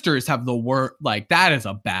the sisters have the word, like, that is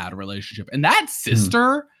a bad relationship. And that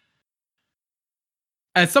sister,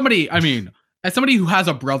 as somebody who has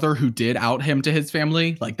a brother who did out him to his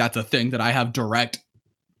family, like, that's a thing that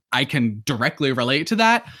I can directly relate to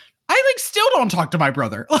that. I like still don't talk to my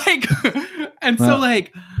brother. Like, and so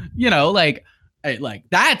like, you know, like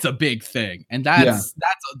that's a big thing, and that's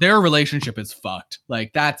their relationship is fucked.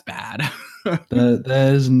 Like, that's bad.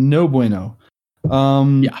 that is no bueno.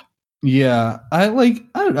 Yeah. I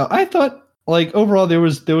don't know. I thought, like, overall there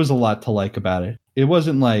was a lot to like about it. It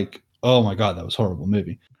wasn't like, oh my god, that was a horrible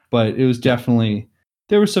movie, but it was definitely,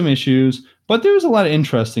 there were some issues, but there was a lot of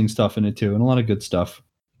interesting stuff in it too, and a lot of good stuff.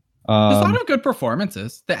 There's a lot of good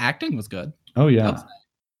performances. The acting was good. Oh yeah.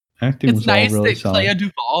 Acting was nice all really that solid. Clea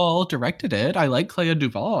Duvall directed it. I like Clea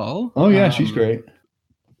Duvall. Oh yeah, she's great.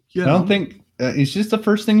 Yeah. I don't think it's just the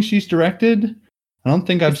first thing she's directed. I don't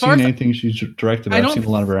think I've seen anything she's directed. I've seen a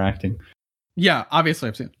lot of her acting. Yeah, obviously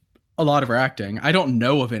I've seen a lot of her acting. I don't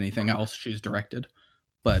know of anything else she's directed,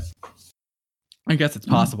 but I guess it's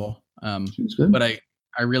possible. She's good. But I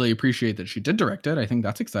really appreciate that she did direct it. I think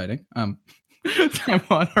that's exciting. I'm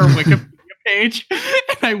on her Wikipedia page,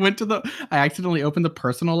 and I accidentally opened the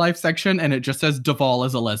personal life section, and it just says Duvall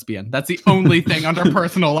is a lesbian. That's the only thing under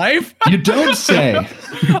personal life. You don't say.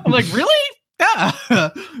 I'm like, really? Yeah.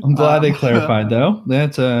 I'm glad they clarified though.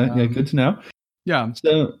 That's good to know. Yeah.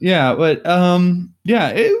 So yeah, but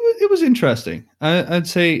it was interesting. I'd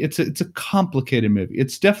say it's a complicated movie.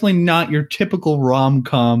 It's definitely not your typical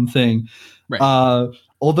rom-com thing. Right.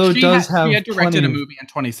 Although she had directed a movie in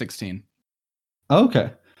 2016.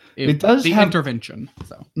 Okay. It does the have Intervention.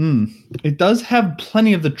 So it does have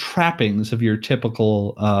plenty of the trappings of your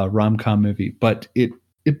typical rom-com movie, but it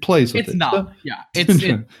plays with it. It's not. It's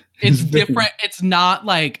different. It's not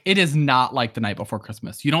like, it is not like The Night Before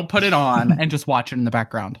Christmas. You don't put it on and just watch it in the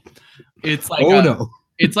background. It's like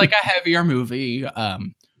it's like a heavier movie.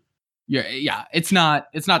 It's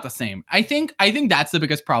not the same. I think that's the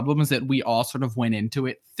biggest problem, is that we all sort of went into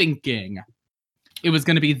it thinking it was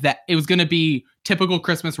going to be typical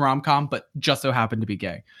Christmas rom-com, but just so happened to be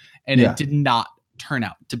gay. And it did not turn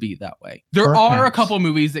out to be that way. There are a couple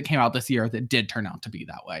movies that came out this year that did turn out to be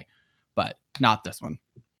that way, but not this one.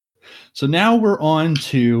 So now we're on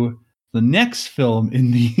to the next film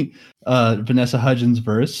in the Vanessa Hudgens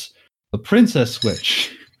verse, The Princess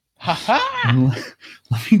Switch.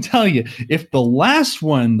 Let me tell you, if the last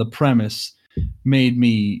one, the premise, made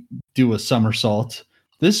me do a somersault,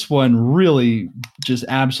 this one really just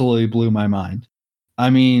absolutely blew my mind.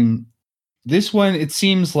 I mean, this one, it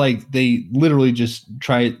seems like they literally just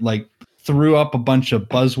threw up a bunch of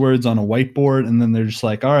buzzwords on a whiteboard, and then they're just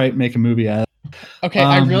like, all right, make a movie out of it. Okay,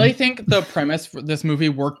 I really think the premise for this movie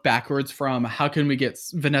worked backwards from, how can we get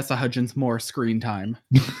Vanessa Hudgens more screen time?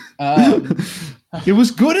 It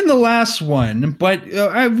was good in the last one, but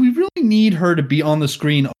we really need her to be on the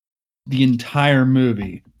screen the entire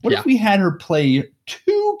movie. What if we had her play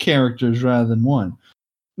two characters rather than one?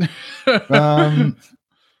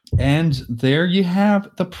 And there you have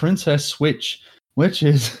The Princess Switch, which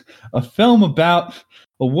is a film about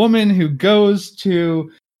a woman who goes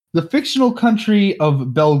to the fictional country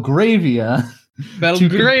of Belgravia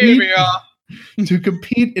to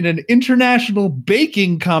compete in an international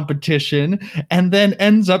baking competition, and then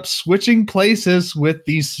ends up switching places with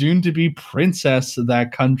the soon-to-be princess of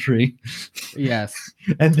that country. Yes.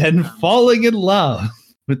 And then falling in love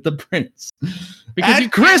with the prince. Because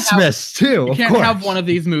at Christmas, too. You can't have one of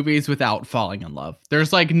these movies without falling in love.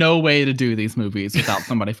 There's like no way to do these movies without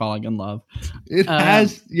somebody falling in love. It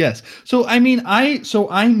has, yes. So I mean,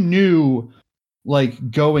 I knew,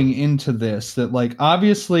 like, going into this that, like,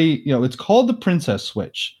 obviously, you know, it's called The Princess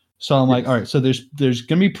Switch. So I'm like, all right, so there's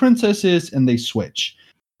gonna be princesses and they switch.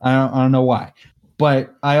 I don't know why.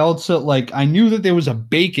 But I also, like, I knew that there was a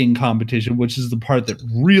baking competition, which is the part that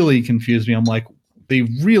really confused me. I'm like, they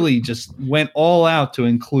really just went all out to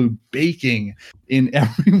include baking in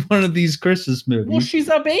every one of these Christmas movies. Well, she's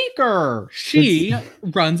a baker. She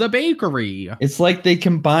runs a bakery. It's like they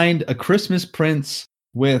combined A Christmas Prince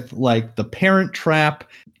with, like, The Parent Trap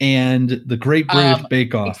and The Great British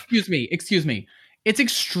Bake Off. Excuse me. It's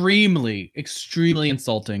extremely, extremely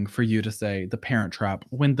insulting for you to say The Parent Trap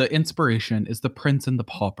when the inspiration is The Prince and the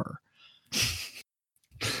Pauper.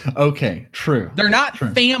 Okay, true. They're not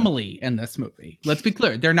True. family in this movie. Let's be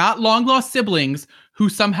clear. They're not long lost siblings who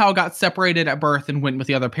somehow got separated at birth and went with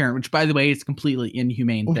the other parent, which, by the way, is a completely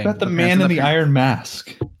inhumane What thing. about the Parents man and in the parent- iron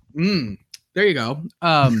mask? There you go.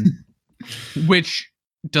 Which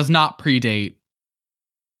does not predate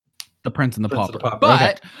The Prince and the Prince and Pauper. the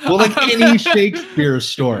Pauper, But Well, like any Shakespeare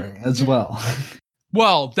story as well.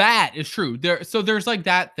 well, that is true. There's like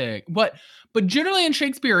that thing. But generally in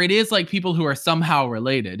Shakespeare, it is like people who are somehow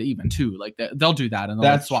related, even too. Like they'll do that and they'll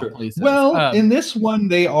That's swap true. places. Well, in this one,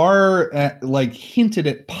 they are like hinted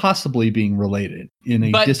at possibly being related in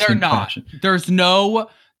a but they're distant not. fashion.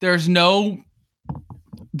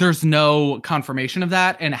 There's no confirmation of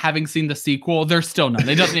that, and having seen the sequel, there's still none.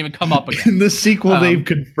 It doesn't even come up again. In the sequel, they've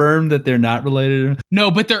confirmed that they're not related.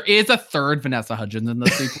 No, but there is a third Vanessa Hudgens in the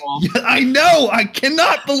sequel, I know. I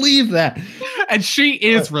cannot believe that. and she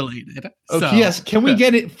is related. Okay, So, yes. Can we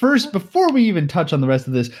get it first before we even touch on the rest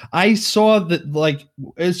of this? I saw that, like,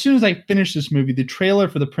 as soon as I finished this movie, the trailer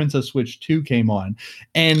for The Princess Switch 2 came on,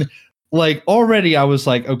 and like already I was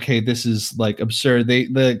like, okay, this is like absurd. They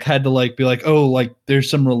had to like be like, oh, like there's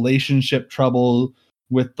some relationship trouble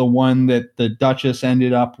with the one that the Duchess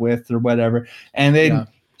ended up with or whatever, and then.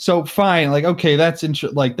 So fine, like okay, that's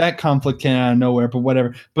like that conflict came out of nowhere, but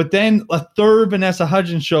whatever. But then a third Vanessa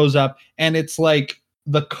Hudgens shows up, and it's like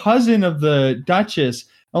the cousin of the Duchess.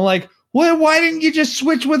 I'm like, well, why didn't you just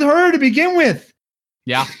switch with her to begin with?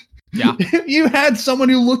 Yeah. You had someone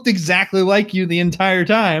who looked exactly like you the entire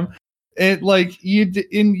time, and like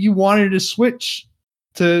you wanted to switch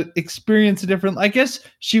to experience a different. I guess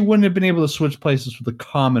she wouldn't have been able to switch places with a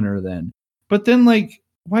commoner then, but then like.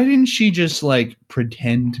 Why didn't she just like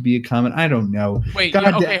pretend to be a commoner? I don't know. Wait,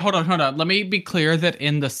 God okay, hold on. Let me be clear that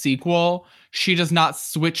in the sequel, she does not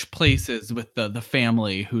switch places with the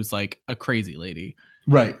family who's like a crazy lady.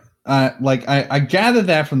 Right. Like I gathered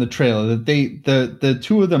that from the trailer that the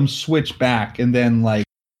two of them switch back and then like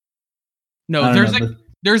No,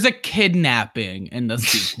 there's a kidnapping in the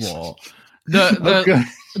sequel.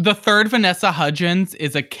 The third Vanessa Hudgens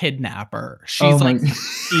is a kidnapper. She's like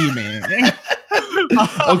scheming.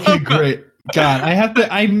 Okay, great. God,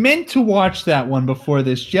 I meant to watch that one before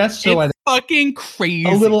this just so it's fucking crazy.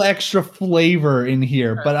 A little extra flavor in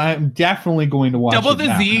here, but I'm definitely going to watch double it the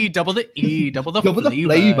now. Z, double the E, double the Double the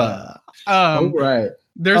flavor. All right.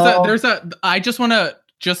 I just want to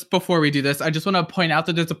just before we do this, I just want to point out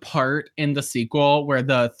that there's a part in the sequel where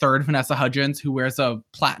the third Vanessa Hudgens, who wears a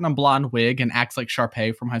platinum blonde wig and acts like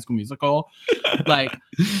Sharpay from High School Musical, like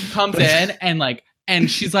comes in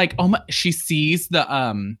and she's like, oh my, she sees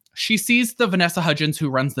the Vanessa Hudgens who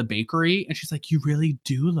runs the bakery, and she's like, you really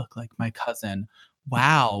do look like my cousin.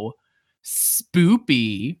 Wow,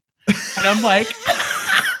 spoopy. And I'm like,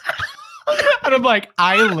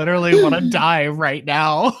 I literally want to die right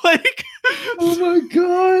now. Like, oh my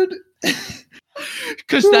god.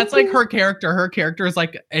 Because that's like her character. Her character is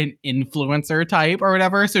like an influencer type or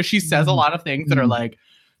whatever. So she says a lot of things that are like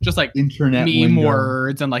just like internet meme lingo.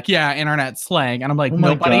 words and like internet slang. And I'm like,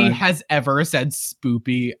 nobody has ever said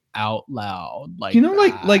spoopy out loud. Like, you know,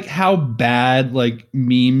 like how bad like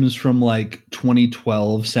memes from like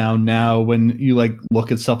 2012 sound now when you like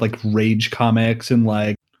look at stuff like Rage Comics and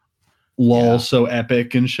like LOL so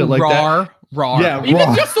epic and shit like that. Rar. Yeah, even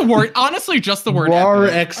rar. just the word. Honestly, just the word. RAR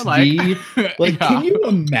epic. XD. Like, can you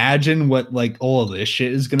imagine what like all of this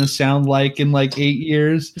shit is gonna sound like in like 8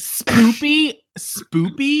 years?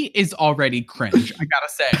 Spoopy is already cringe. I gotta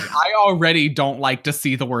say, I already don't like to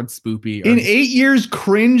see the word spoopy. In 8 years,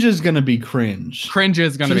 cringe is gonna be cringe. Cringe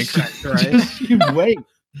is gonna be cringe, right? Just you wait.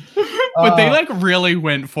 But they like really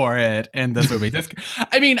went for it in this movie.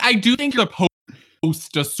 I mean, I do think you're supposed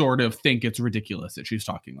to sort of think it's ridiculous that she's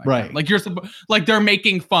talking like right. that. Like like they're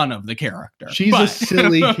making fun of the character. She's a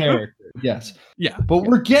silly character. Yes. Yeah. But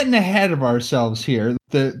we're getting ahead of ourselves here.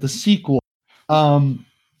 The sequel.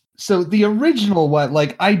 So the original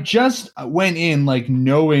I just went in like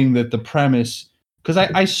knowing that the premise, because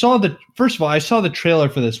I saw the trailer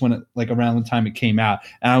for this when it like around the time it came out,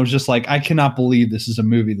 and I was just like, I cannot believe this is a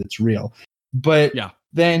movie that's real. But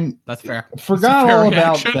then that's fair. Forgot all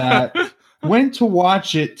about that. Went to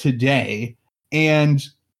watch it today, and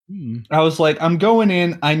I was like, I'm going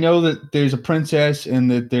in. I know that there's a princess and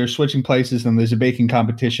that they're switching places and there's a baking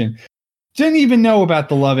competition. Didn't even know about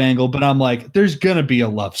the love angle, but I'm like, there's going to be a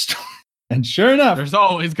love story. And sure enough, there's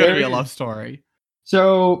always going to be a love story.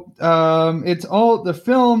 So the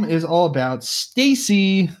film is all about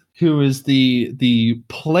Stacy, who is the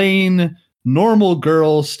plain normal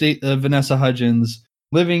girl, Vanessa Hudgens,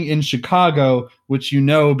 living in Chicago, which you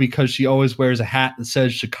know because she always wears a hat that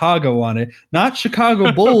says Chicago on it. Not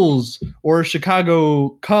Chicago Bulls or Chicago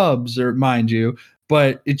Cubs, or mind you,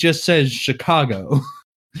 but it just says Chicago.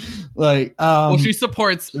 Like, well, she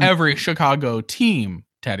supports every Chicago team,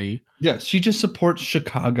 Teddy. Yes, she just supports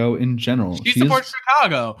Chicago in general. She supports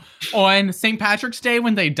Chicago. On St. Patrick's Day,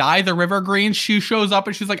 when they dye the river green, she shows up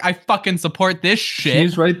and she's like, I fucking support this shit.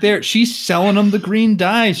 She's right there. She's selling them the green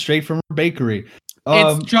dye straight from her bakery.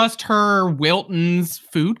 It's just her Wilton's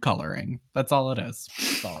food coloring. That's all it is.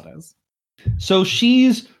 That's all it is. So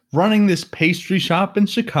she's running this pastry shop in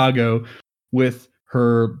Chicago with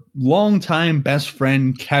her longtime best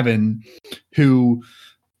friend, Kevin, who,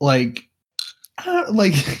 like,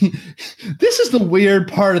 this is the weird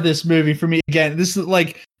part of this movie for me. Again, this is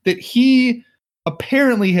like that he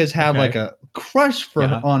apparently has had like a crush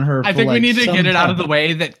on her. I think we need to get it out of the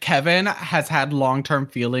way that Kevin has had long-term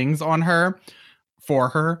feelings for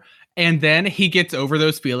her, and then he gets over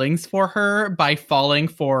those feelings for her by falling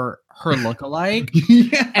for her lookalike.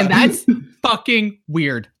 And that's fucking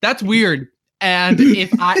weird. That's weird. And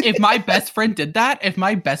if my best friend did that, if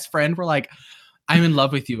my best friend were like, I'm in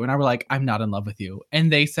love with you, and I were like, I'm not in love with you,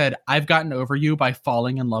 and they said, I've gotten over you by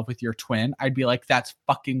falling in love with your twin, I'd be like, that's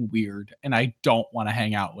fucking weird, and I don't want to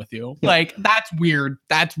hang out with you. Like, that's weird.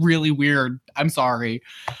 That's really weird. I'm sorry.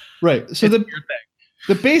 Right. So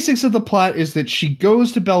the basics of the plot is that she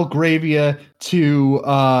goes to Belgravia to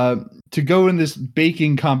go in this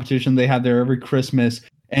baking competition they have there every Christmas,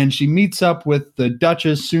 and she meets up with the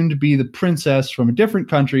Duchess, soon to be the princess from a different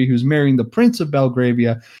country, who's marrying the Prince of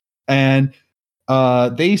Belgravia, and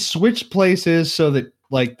they switch places so that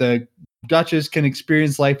like the Duchess can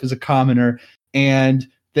experience life as a commoner, and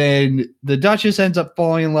then the Duchess ends up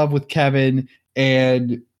falling in love with Kevin,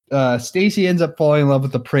 and Stacy ends up falling in love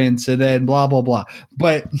with the prince, and then blah blah blah.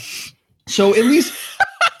 But so at least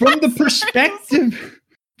from the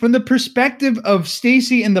perspective of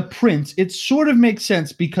Stacy and the prince, it sort of makes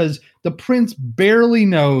sense because the prince barely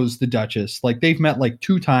knows the Duchess. Like, they've met like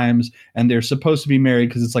 2 times and they're supposed to be married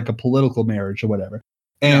because it's like a political marriage or whatever.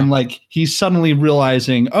 And like, he's suddenly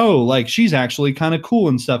realizing, oh, like, she's actually kind of cool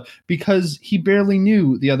and stuff, because he barely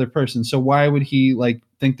knew the other person. So why would he like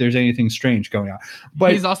think there's anything strange going on?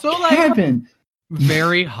 But he's also like Kevin,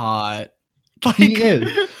 very hot. Like, he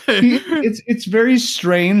is. It's very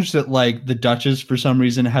strange that like the Duchess for some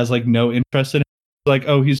reason has like no interest in it. Like,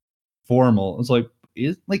 oh, he's formal. It's like,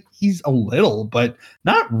 he's a little, but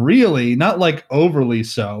not really, not like overly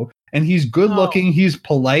so. And he's good looking. He's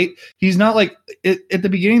polite. He's not like at the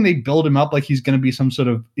beginning they build him up like he's going to be some sort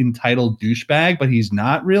of entitled douchebag, but he's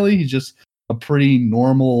not really. He's just a pretty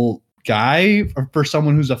normal guy for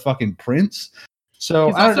someone who's a fucking prince. So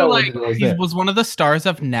he's I don't know. Like, he was one of the stars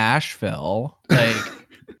of Nashville. Like,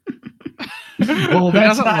 well,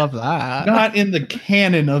 that's doesn't love that. Not in the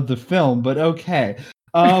canon of the film, but okay.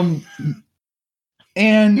 And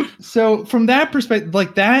so from that perspective,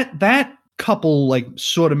 like that couple like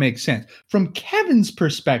sort of makes sense. From Kevin's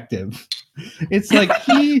perspective, it's like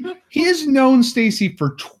he has known Stacy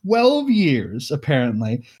for 12 years,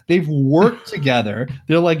 apparently. They've worked together.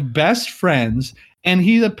 They're like best friends. And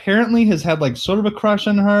he apparently has had like sort of a crush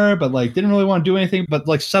on her, but like didn't really want to do anything. But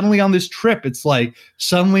like suddenly on this trip, it's like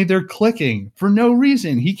suddenly they're clicking for no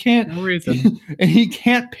reason. He can't, and he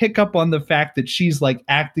can't pick up on the fact that she's like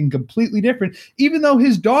acting completely different, even though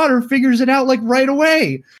his daughter figures it out like right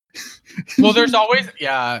away. Well, there's always,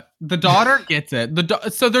 the daughter gets it.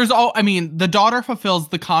 The daughter fulfills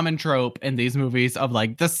the common trope in these movies of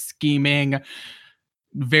like the scheming,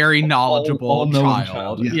 very knowledgeable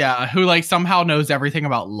child. Yes. Who like somehow knows everything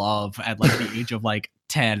about love at like the age of like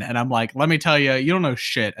 10. And I'm like, let me tell you, you don't know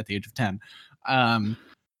shit at the age of 10.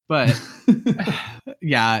 But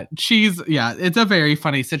it's a very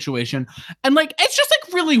funny situation. And like, it's just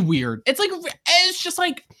like really weird. It's just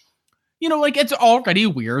like, you know, like it's already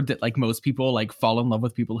weird that like most people like fall in love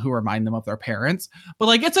with people who remind them of their parents. But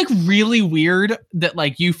like, it's like really weird that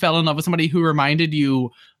like you fell in love with somebody who reminded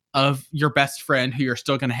you of your best friend who you're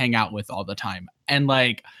still going to hang out with all the time and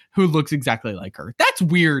like who looks exactly like her. That's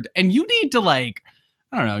weird. And you need to like,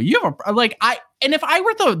 I don't know, you have a like and if I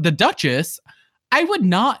were the Duchess, I would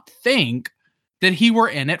not think that he were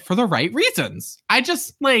in it for the right reasons. I'd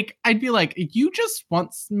be like, you just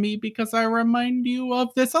want me because I remind you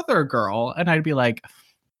of this other girl. And I'd be like,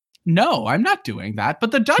 no, I'm not doing that.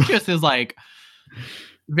 But the Duchess is like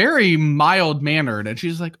very mild mannered. And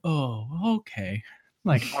she's like, oh, okay.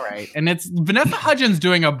 Like, all right. And it's Vanessa Hudgens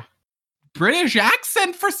doing a British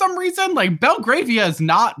accent for some reason. Like Belgravia is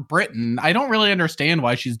not Britain. I don't really understand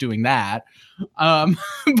why she's doing that.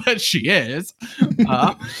 But she is.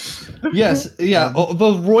 Yes, yeah.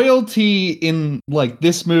 The royalty in like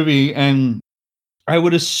this movie, and I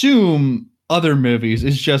would assume other movies,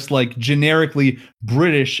 is just like generically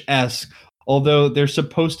British-esque. Although they're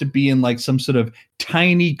supposed to be in like some sort of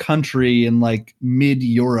tiny country in like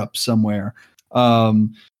mid-Europe somewhere. Right,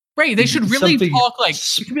 they should really something- talk like it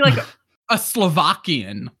should be like a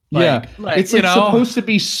Slovakian. Like, it's like supposed to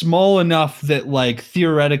be small enough that like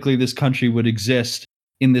theoretically this country would exist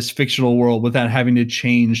in this fictional world without having to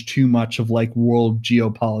change too much of like world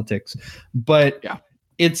geopolitics. But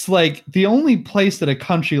it's like the only place that a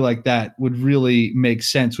country like that would really make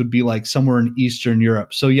sense would be like somewhere in Eastern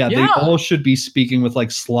Europe. So they all should be speaking with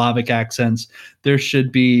like Slavic accents. There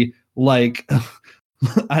should be like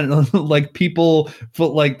I don't know, like people, but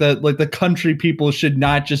like the country people should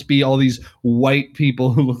not just be all these white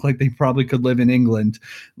people who look like they probably could live in England.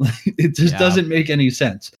 It just doesn't make any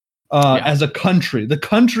sense. As a country, the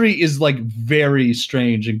country is like very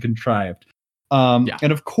strange and contrived. And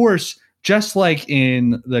of course, just like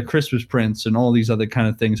in The Christmas Prince and all these other kind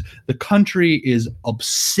of things, the country is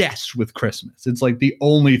obsessed with Christmas. It's like the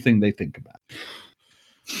only thing they think about.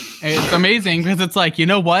 It's amazing because it's like, you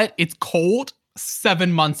know what? It's cold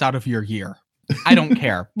 7 months out of your year. I don't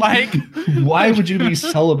care. Like, why would you be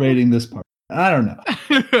celebrating this part? I don't know.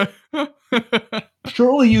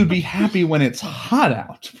 Surely you'd be happy when it's hot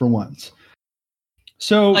out for once.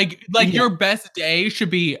 So like your best day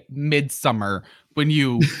should be midsummer when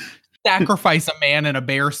you sacrifice a man in a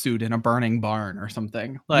bear suit in a burning barn or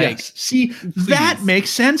something. Like, see, that makes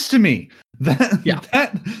sense to me.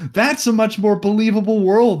 That's a much more believable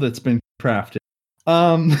world that's been crafted.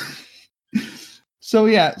 So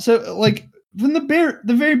like from the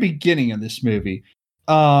very beginning of this movie,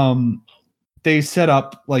 they set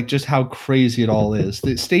up like just how crazy it all is.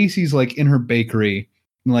 That Stacy's like in her bakery,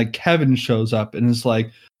 and like Kevin shows up and is like,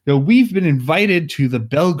 we've been invited to the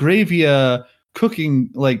Belgravia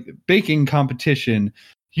baking competition.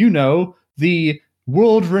 The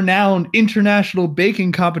world-renowned international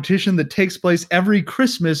baking competition that takes place every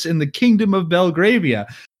Christmas in the Kingdom of Belgravia.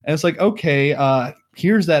 And it's like, okay,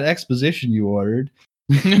 here's that exposition you ordered.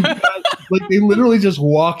 Like they literally just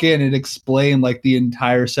walk in and explain like the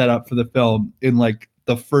entire setup for the film in like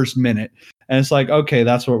the first minute, and it's like, okay,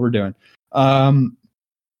 that's what we're doing. And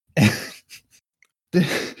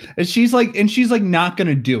she's like not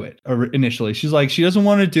gonna do it initially. She's like, she doesn't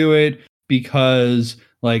want to do it because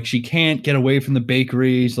like she can't get away from the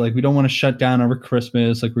bakeries. Like, we don't want to shut down over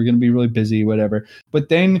Christmas. Like, we're gonna be really busy, whatever. But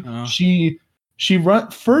then she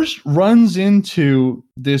runs into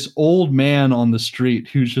this old man on the street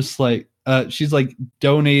who's just like, she's like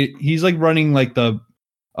he's like running like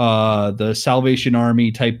the Salvation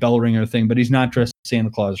Army type bell ringer thing, but he's not dressed as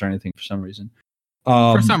Santa Claus or anything for some reason.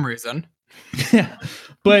 Yeah.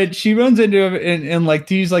 But she runs into him and like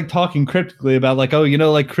he's like talking cryptically about like, oh,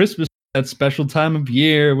 like Christmas, that special time of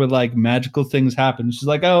year where like magical things happen. She's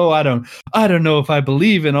like, oh, I don't know if I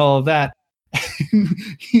believe in all of that.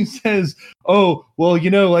 He says, oh, well,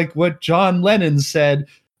 like what John Lennon said,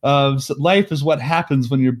 life is what happens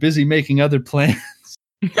when you're busy making other plans.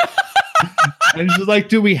 And she's like,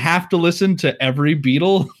 do we have to listen to every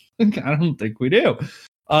Beatle? I don't think we do.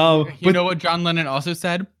 You know what John Lennon also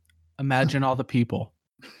said? Imagine all the people.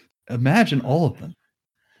 Imagine all of them.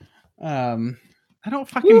 I don't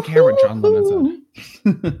fucking care what John Lennon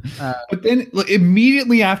said. But then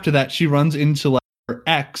immediately after that, she runs into like her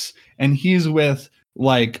ex, and he's with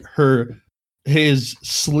like his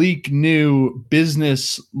sleek new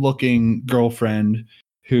business looking girlfriend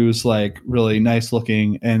who's like really nice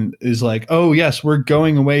looking and is like, oh yes, we're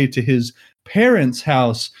going away to his parents'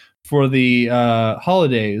 house for the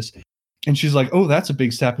holidays. And she's like, oh, that's a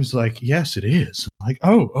big step. He's like, yes, it is. I'm like,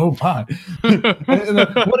 oh my.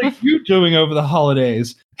 What are you doing over the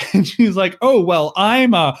holidays? And she's like, oh, well,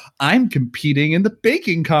 I'm competing in the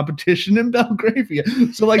baking competition in Belgravia.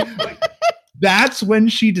 So like that's when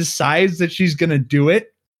she decides that she's going to do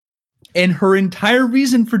it. And her entire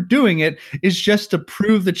reason for doing it is just to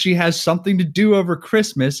prove that she has something to do over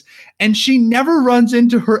Christmas. And she never runs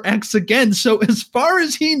into her ex again. So as far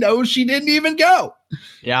as he knows, she didn't even go.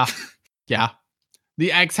 Yeah. Yeah.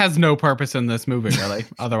 The ex has no purpose in this movie, really.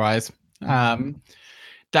 Otherwise,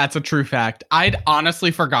 that's a true fact. I'd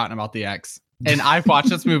honestly forgotten about the ex. And I've watched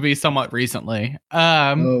this movie somewhat recently.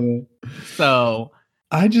 So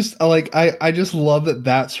I just I just love that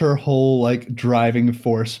that's her whole like driving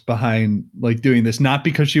force behind like doing this, not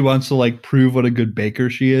because she wants to like prove what a good baker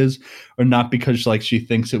she is, or not because like she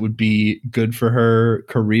thinks it would be good for her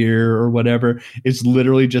career or whatever. It's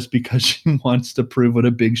literally just because she wants to prove what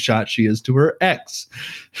a big shot she is to her ex.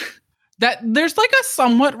 That there's like a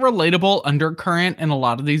somewhat relatable undercurrent in a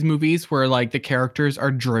lot of these movies where like the characters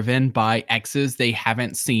are driven by exes they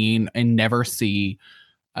haven't seen and never see.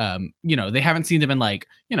 They haven't seen them in like,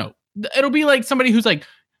 it'll be like somebody who's like,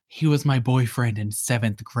 he was my boyfriend in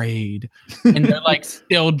 7th grade. And they're like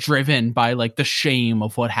still driven by like the shame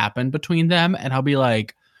of what happened between them. And I'll be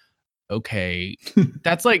like, okay,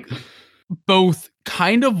 that's like both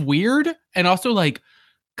kind of weird and also like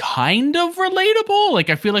kind of relatable. Like,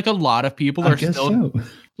 I feel like a lot of people are still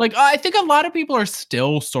like, I think a lot of people are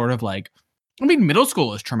still sort of like, I mean, middle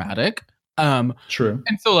school is traumatic. True.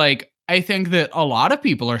 And so like, I think that a lot of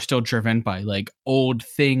people are still driven by like old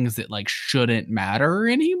things that like shouldn't matter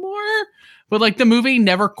anymore. But like the movie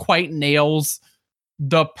never quite nails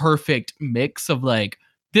the perfect mix of like,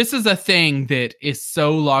 this is a thing that is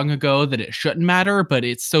so long ago that it shouldn't matter, but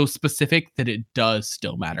it's so specific that it does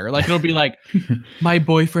still matter. Like it'll be like, my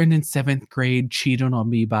boyfriend in 7th grade cheated on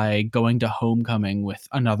me by going to homecoming with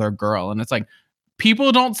another girl. And it's like,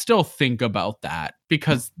 people don't still think about that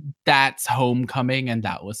because that's homecoming and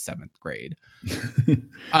that was 7th grade.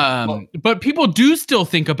 But people do still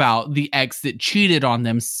think about the ex that cheated on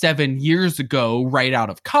them 7 years ago, right out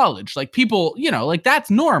of college. Like people, like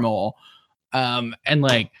that's normal. And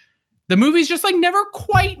like the movies just like never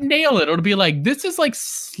quite nail it. It'll be like, this is like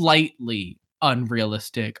slightly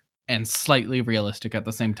unrealistic and slightly realistic at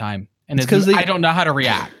the same time. And it's because I don't know how to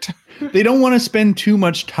react. They don't want to spend too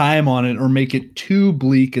much time on it or make it too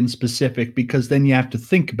bleak and specific because then you have to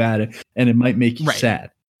think about it and it might make you sad.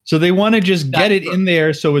 So they want to just get it in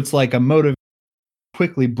there so it's like a motive,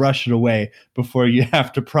 quickly brush it away before you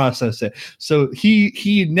have to process it. So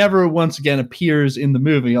he never once again appears in the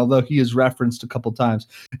movie, although he is referenced a couple times.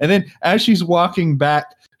 And then as she's walking back,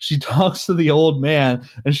 she talks to the old man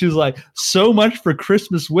and she's like, "So much for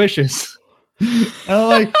Christmas wishes." And I'm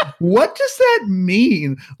like, what does that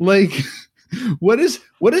mean? Like, what is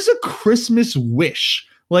a Christmas wish?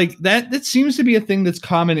 Like that seems to be a thing that's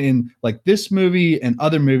common in like this movie and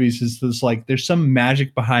other movies, is this like there's some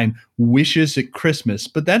magic behind wishes at Christmas,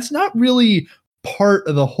 but that's not really part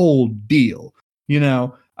of the whole deal.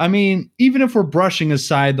 I mean, even if we're brushing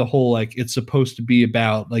aside the whole like it's supposed to be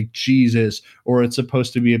about like Jesus or it's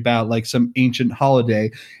supposed to be about like some ancient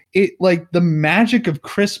holiday, it like the magic of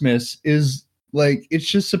Christmas is like it's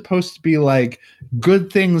just supposed to be like good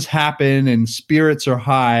things happen and spirits are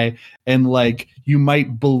high and like you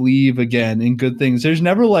might believe again in good things. There's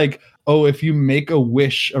never like, oh, if you make a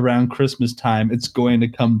wish around Christmas time, it's going to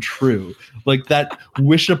come true. Like that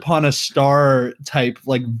wish upon a star type,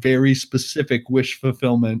 like very specific wish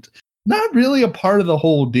fulfillment. Not really a part of the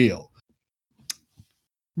whole deal.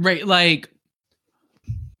 Right. Like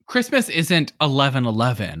Christmas isn't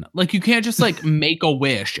 11/11. Like you can't just like make a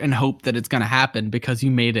wish and hope that it's going to happen because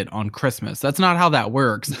you made it on Christmas. That's not how that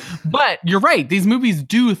works. But you're right. These movies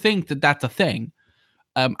do think that that's a thing.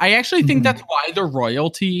 I actually think that's why the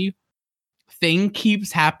royalty thing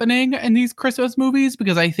keeps happening in these Christmas movies,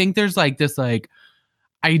 because I think there's like this like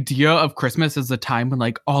idea of Christmas as a time when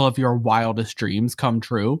like all of your wildest dreams come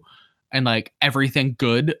true and like everything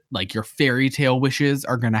good, like your fairy tale wishes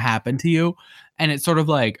are going to happen to you. And it's sort of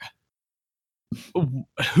like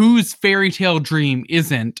whose fairy tale dream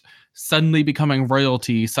isn't suddenly becoming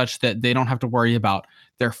royalty such that they don't have to worry about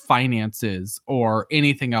their finances or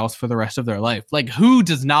anything else for the rest of their life. Like who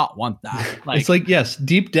does not want that? Like, it's like, yes,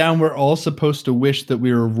 deep down, we're all supposed to wish that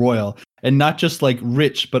we were royal and not just like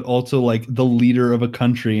rich, but also like the leader of a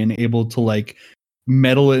country and able to like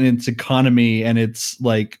meddle in its economy and its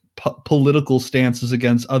like political stances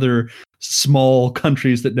against other small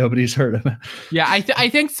countries that nobody's heard of. Yeah, I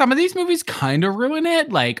think some of these movies kind of ruin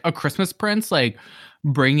it. Like A Christmas Prince, like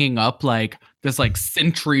bringing up like this like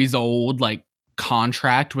centuries old like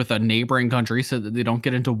contract with a neighboring country so that they don't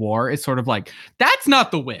get into war is sort of like, that's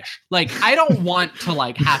not the wish. Like I don't want to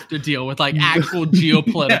like have to deal with like actual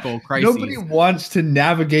geopolitical crises. Nobody wants to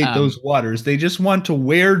navigate those waters. They just want to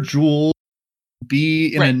wear jewels,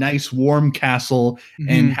 be in a nice warm castle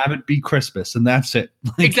and have it be Christmas, and that's it.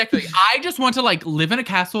 Like, exactly. I just want to like live in a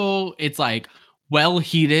castle. It's like well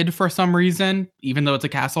heated for some reason, even though it's a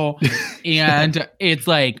castle. And it's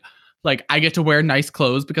like I get to wear nice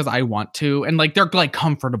clothes because I want to, and like they're like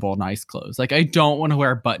comfortable nice clothes. Like I don't want to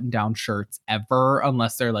wear button down shirts ever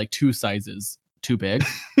unless they're like 2 sizes too big.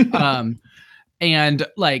 And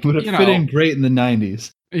like would have fit in great in the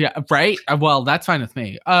 90s. Yeah, right. Well, that's fine with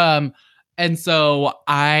me. And so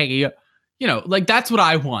I, like that's what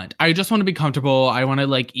I want. I just want to be comfortable. I want to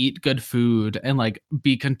like eat good food and like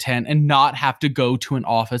be content and not have to go to an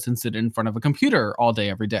office and sit in front of a computer all day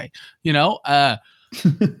every day.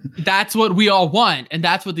 That's what we all want, and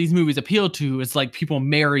that's what these movies appeal to. Is like people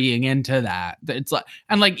marrying into that. It's like,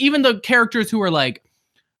 and like even the characters who are like,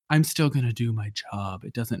 I'm still gonna do my job.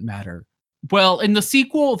 It doesn't matter. Well, in the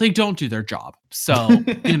sequel, they don't do their job. So,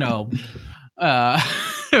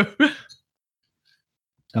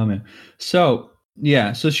 Oh man. So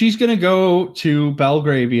yeah, so she's gonna go to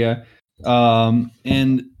Belgravia.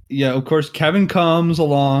 And yeah, of course, Kevin comes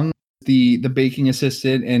along, the baking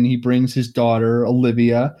assistant, and he brings his daughter,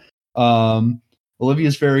 Olivia.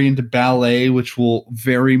 Olivia's very into ballet, which will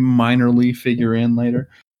very minorly figure in later.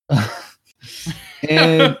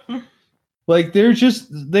 And like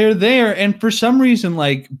they're there, and for some reason,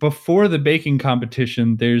 like before the baking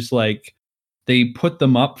competition, there's like they put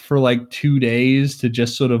them up for like 2 days to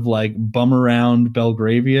just sort of like bum around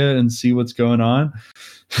Belgravia and see what's going on.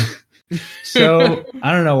 So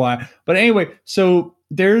I don't know why, but anyway, so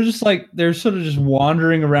they're sort of just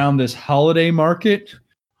wandering around this holiday market,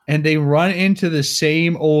 and they run into the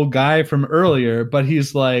same old guy from earlier, but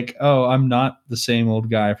he's like, "Oh, I'm not the same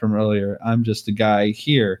old guy from earlier. I'm just a guy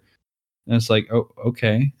here." And it's like, "Oh,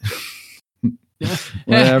 okay."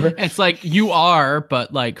 Whatever. It's like you are,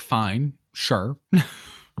 but like fine. Sure.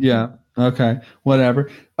 Yeah. Okay. Whatever.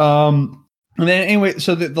 And then anyway,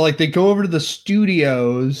 so they go over to the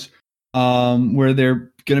studios, where they're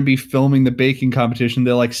gonna be filming the baking competition.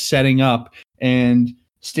 They're like setting up, and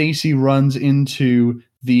Stacy runs into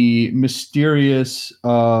the mysterious,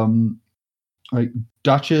 like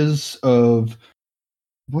Duchess of,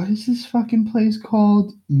 what is this fucking place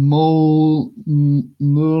called?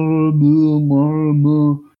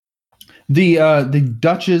 The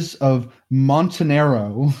Duchess of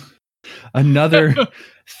Montenero, another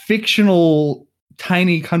fictional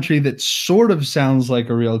tiny country that sort of sounds like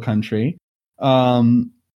a real country.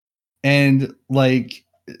 And like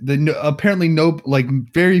apparently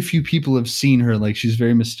very few people have seen her. Like she's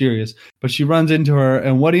very mysterious, but she runs into her,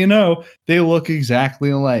 and what do you know? They look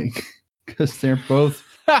exactly alike because they're both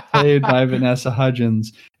played by Vanessa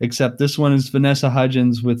Hudgens, except this one is Vanessa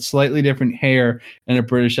Hudgens with slightly different hair and a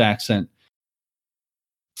British accent.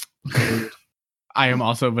 I am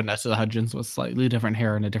also Vanessa Hudgens with slightly different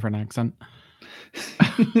hair and a different accent.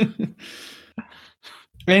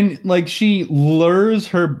 And like she lures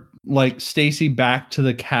her, like Stacy, back to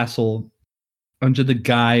the castle under the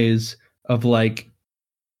guise of like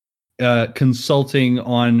consulting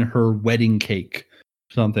on her wedding cake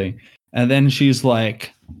or something. And then she's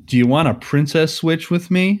like, "Do you want a princess switch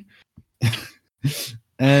with me?"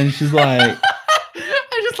 And she's like,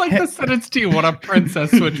 I just like the sentence, "Do you want a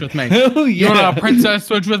princess switch with me?" "Oh yeah, you want a princess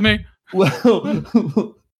switch with me?" Well,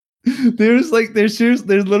 there's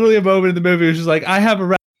literally a moment in the movie where she's like, "I have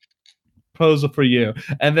a proposal for you,"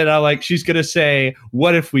 and then she's gonna say,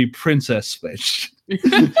 "What if we princess switched?"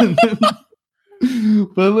 But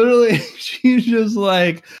literally, she's just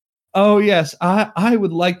like, "Oh yes, I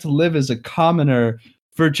would like to live as a commoner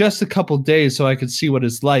for just a couple days so I could see what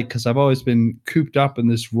it's like, because I've always been cooped up in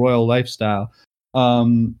this royal lifestyle.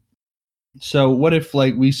 So what if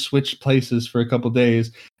like we switched places for a couple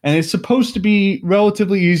days?" And it's supposed to be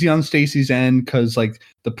relatively easy on Stacy's end, because like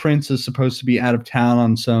the prince is supposed to be out of town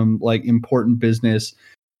on some like important business,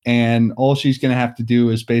 and all she's gonna have to do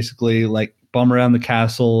is basically like bum around the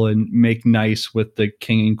castle and make nice with the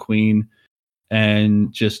king and queen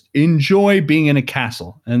and just enjoy being in a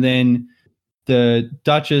castle. And then the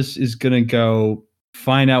Duchess is gonna go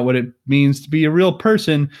find out what it means to be a real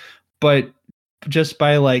person, but just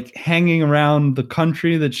by like hanging around the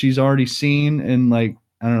country that she's already seen and like,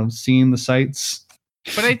 I don't know, seeing the sights.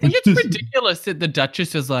 But I think it's ridiculous that the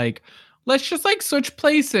Duchess is like, let's just like switch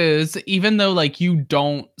places, even though like you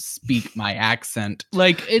don't speak my accent.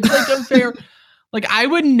 Like it's like unfair. Like I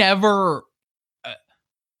would never,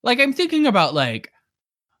 like I'm thinking about like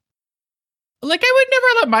I would never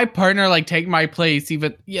let my partner like take my place,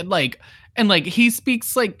 even and like he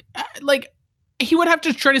speaks like he would have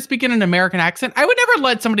to try to speak in an American accent. I would never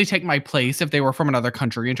let somebody take my place if they were from another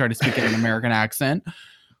country and try to speak in an American accent.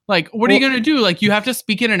 Like, what are you going to do? Like, you have to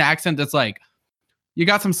speak in an accent that's like, you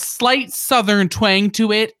got some slight Southern twang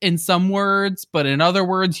to it in some words, but in other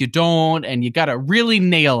words, you don't. And you got to really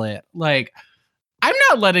nail it. Like, I'm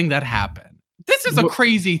not letting that happen. This is a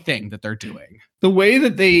crazy thing that they're doing. The way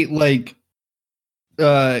that they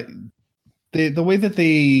the way that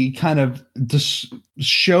they kind of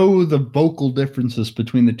show the vocal differences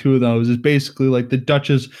between the two of those is basically like the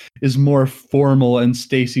Duchess is more formal and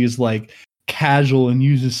Stacy is like casual and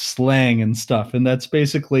uses slang and stuff, and that's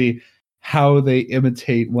basically how they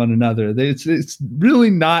imitate one another. It's really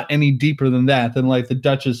not any deeper than that. Than like the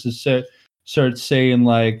Duchess starts saying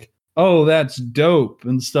like, "Oh, that's dope"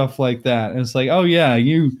 and stuff like that, and it's like, "Oh yeah,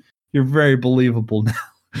 you're very believable now."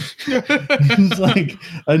 He's like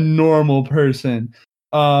a normal person.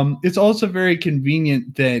 It's also very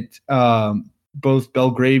convenient that both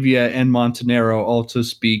Belgravia and Montenero also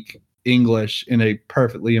speak English in a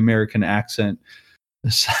perfectly American accent,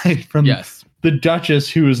 aside from the Duchess,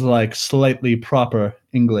 who is like slightly proper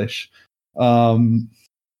English. I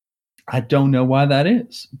don't know why that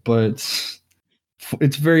is, but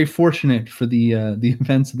it's very fortunate for the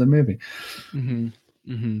events of the movie. Mm-hmm.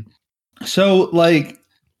 Mm-hmm. So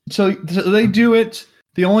they do it.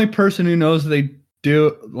 The only person who knows they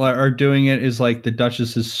are doing it is like the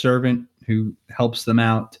Duchess's servant who helps them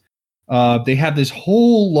out. They have this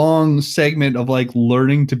whole long segment of like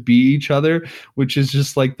learning to be each other, which is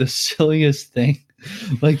just like the silliest thing.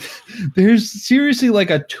 Like there's seriously like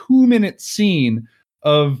a 2-minute scene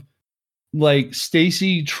of like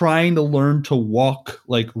Stacy trying to learn to walk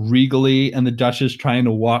like regally and the Duchess trying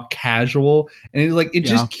to walk casual, and it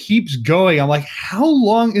just keeps going. I'm like, how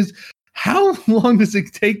long does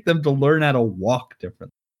it take them to learn how to walk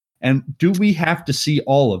differently? And do we have to see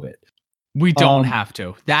all of it? We don't have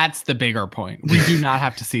to. That's the bigger point. We do not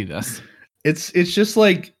have to see this. It's just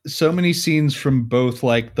like so many scenes from both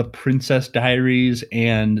like the Princess Diaries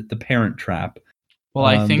and the Parent Trap. Well,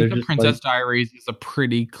 I think the Princess Diaries is a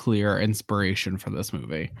pretty clear inspiration for this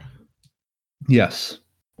movie. Yes.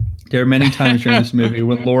 There are many times during this movie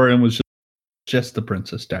when Lauren was just the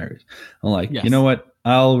Princess Diaries. I'm like, you know what?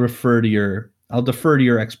 I'll defer to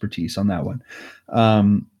your expertise on that one.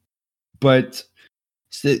 But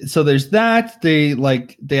so there's that. They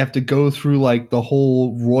have to go through like the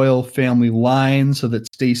whole royal family line so that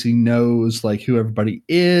Stacy knows like who everybody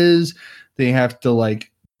is. They have to like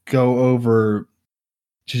go over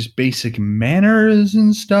just basic manners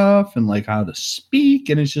and stuff and like how to speak,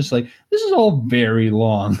 and it's just like this is all very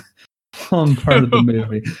long part of the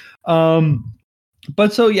movie.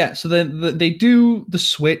 But so then they do the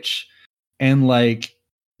switch, and like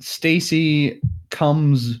Stacy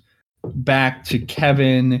comes back to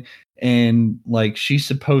Kevin, and like she's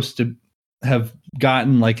supposed to have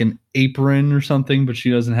gotten like an apron or something, but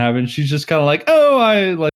she doesn't have it. And she's just kind of like,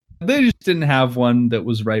 they just didn't have one that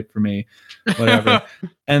was right for me, whatever.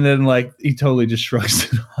 And then like he totally just shrugs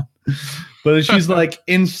it off. But she's like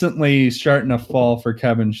instantly starting to fall for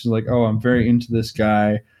Kevin. She's like, "Oh, I'm very into this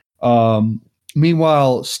guy."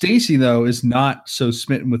 Meanwhile, Stacy though is not so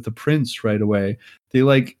smitten with the prince right away. They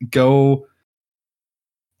like go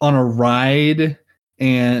on a ride,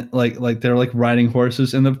 and like they're like riding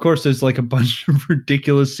horses, and of course there's like a bunch of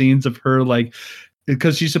ridiculous scenes of her like,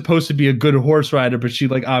 because she's supposed to be a good horse rider, but she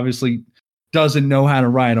like obviously doesn't know how to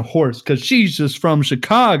ride a horse because she's just from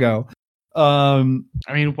Chicago. I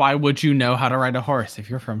mean, why would you know how to ride a horse if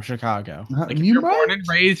you're from Chicago? Like, if you're born and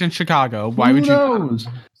raised in Chicago, why would you know?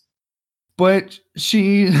 But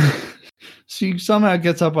she somehow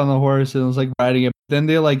gets up on the horse and was like riding it. Then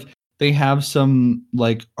they have some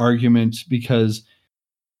like arguments because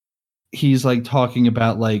he's like talking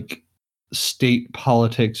about like state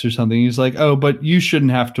politics or something. He's like, "Oh, but you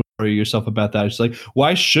shouldn't have to worry yourself about that." She's like,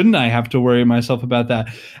 "Why shouldn't I have to worry myself about that?"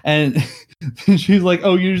 And she's like,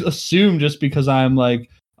 "Oh, you assume just because I'm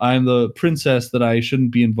the princess that I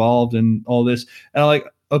shouldn't be involved in all this." And I'm like,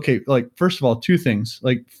 okay, like first of all, two things.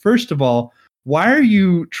 Like, first of all, why are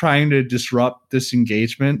you trying to disrupt this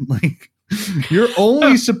engagement? Like, you're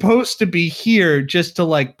only supposed to be here just to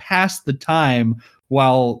like pass the time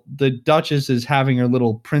while the Duchess is having her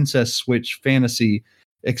little princess switch fantasy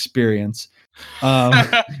experience.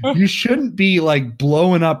 You shouldn't be like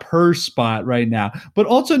blowing up her spot right now. But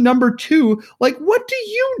also number two, like, what do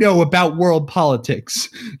you know about world politics?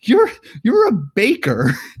 You're a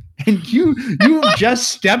baker. And you just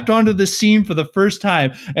stepped onto the scene for the first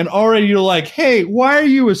time, and already you're like, "Hey, why are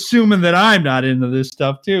you assuming that I'm not into this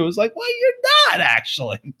stuff too?" It's like, well, you're not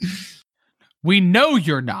actually. We know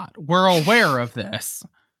you're not. We're aware of this.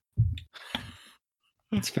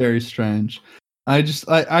 It's very strange. I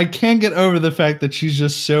can't get over the fact that she's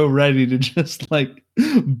just so ready to just like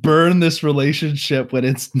burn this relationship when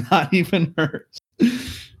it's not even hers.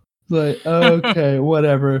 Like, okay,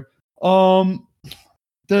 whatever.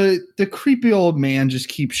 The creepy old man just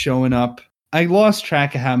keeps showing up I lost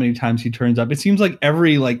track of how many times he turns up. It seems like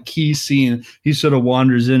every like key scene he sort of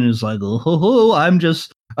wanders in and is like, oh, I'm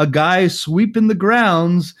just a guy sweeping the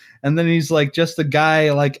grounds, and then he's like just a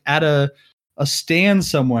guy like at a stand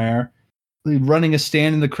somewhere, running a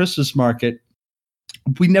stand in the Christmas market.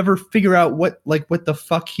 We never figure out what the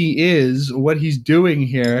fuck he is, what he's doing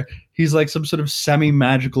here. He's like some sort of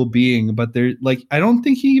semi-magical being, but they're like, I don't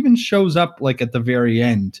think he even shows up like at the very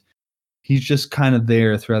end. He's just kind of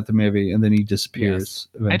there throughout the movie, and then he disappears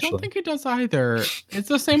eventually. I don't think he does either. It's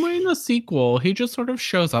the same way in the sequel. He just sort of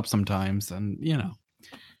shows up sometimes, and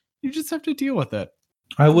you just have to deal with it.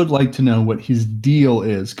 I would like to know what his deal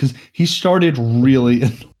is, because he started really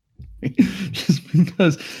annoying. Just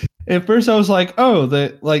because at first I was like,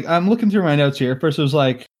 I'm looking through my notes here. At first it was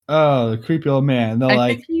like, oh, the creepy old man. They're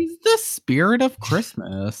I think he's the spirit of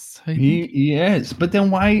Christmas. He is. But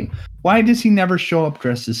then why does he never show up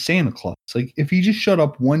dressed as Santa Claus? Like, if he just showed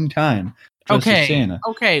up one time dressed as Santa.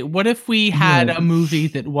 Okay, what if we had a movie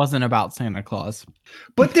that wasn't about Santa Claus?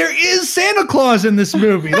 But there is Santa Claus in this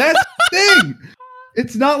movie. That's the thing.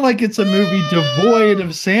 It's not like it's a movie devoid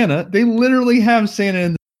of Santa. They literally have Santa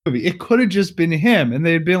in the movie. It could have just been him, and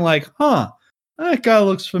they'd been like, that guy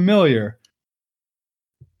looks familiar.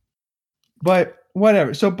 But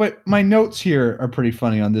whatever. So, but my notes here are pretty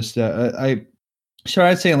funny on this. I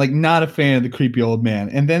started saying, like, not a fan of the creepy old man.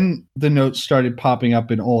 And then the notes started popping up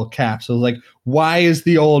in all caps. I was like, why is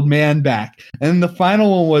the old man back? And the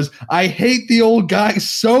final one was, I hate the old guy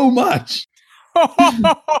so much.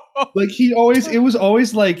 Like, it was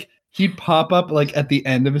always like, he'd pop up like at the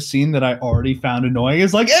end of a scene that I already found annoying.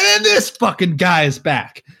 It's like, and then this fucking guy is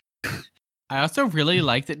back. I also really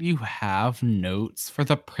like that you have notes for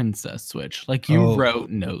the Princess Switch. Like, you wrote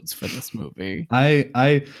notes for this movie.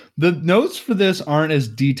 The notes for this aren't as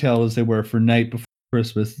detailed as they were for Night Before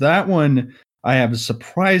Christmas. That one I have a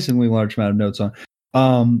surprisingly large amount of notes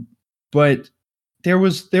on. But there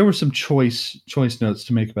were some choice notes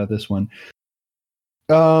to make about this one.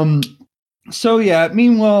 So yeah,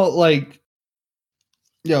 meanwhile,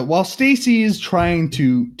 while Stacy is trying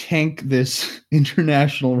to tank this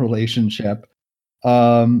international relationship,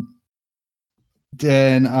 then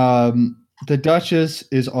the Duchess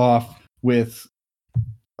is off with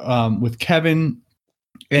Kevin,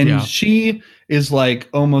 and she is like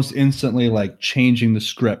almost instantly like changing the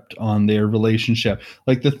script on their relationship.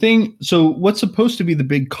 Like so what's supposed to be the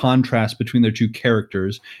big contrast between their two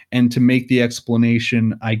characters, and to make the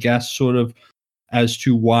explanation, I guess, sort of as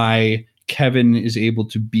to why Kevin is able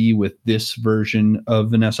to be with this version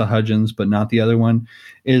of Vanessa Hudgens, but not the other one,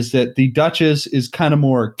 is that the Duchess is kind of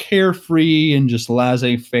more carefree and just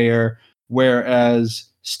laissez-faire, whereas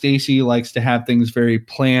Stacy likes to have things very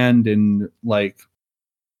planned and like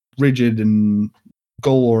rigid and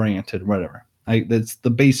goal-oriented, whatever. That's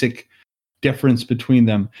the basic difference between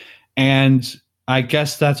them. And I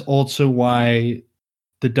guess that's also why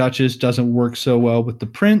the Duchess doesn't work so well with the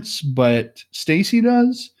Prince, but Stacy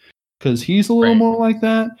does, because he's a little more like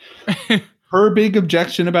that. Her big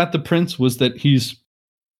objection about the Prince was that he's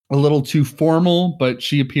a little too formal, but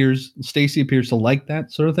Stacy appears to like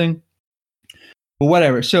that sort of thing. But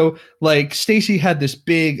whatever. So like Stacy had this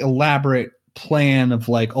big elaborate plan of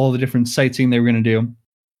like all the different sightseeing they were going to do.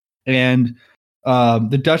 And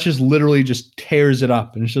the Duchess literally just tears it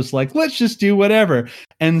up, and it's just like, let's just do whatever.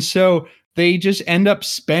 And so they just end up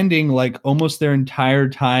spending like almost their entire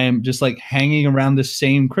time just like hanging around the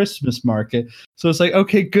same Christmas market. So it's like,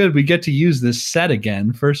 okay, good. We get to use this set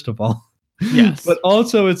again, first of all. Yes. But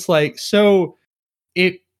also it's like, so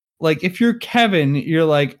if you're Kevin, you're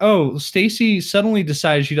like, oh, Stacy suddenly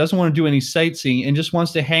decides she doesn't want to do any sightseeing and just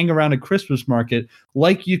wants to hang around a Christmas market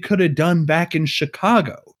like you could have done back in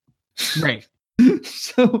Chicago. Right.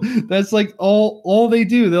 So that's like all they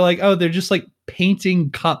do. They're like, oh, they're just like painting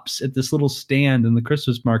cups at this little stand in the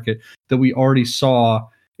Christmas market that we already saw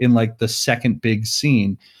in like the second big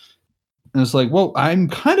scene. And it's like, well, I'm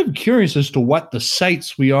kind of curious as to what the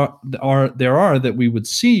sights there are that we would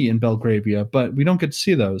see in Belgravia, but we don't get to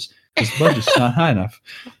see those because the budget's not high enough.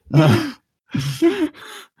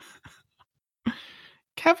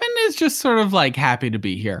 Kevin is just sort of like happy to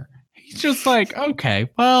be here. He's just like, okay,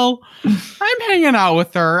 well, I'm hanging out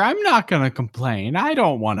with her. I'm not going to complain. I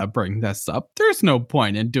don't want to bring this up. There's no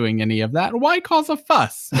point in doing any of that. Why cause a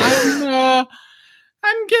fuss? I'm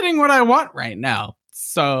getting what I want right now.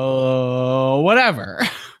 So whatever.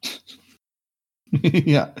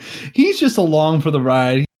 Yeah. He's just along for the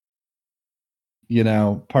ride.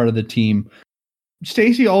 Part of the team.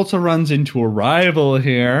 Stacy also runs into a rival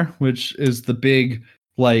here, which is the big,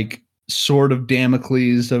 like, sword of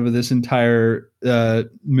Damocles over this entire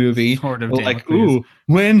movie. Sort of Well, like, Damocles.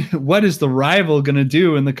 what is the rival gonna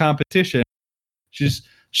do in the competition?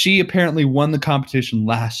 She apparently won the competition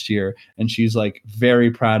last year, and she's like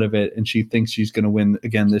very proud of it, and she thinks she's gonna win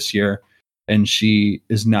again this year. And she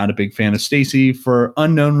is not a big fan of Stacy for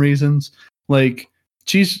unknown reasons. Like,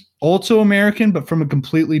 she's also American, but from a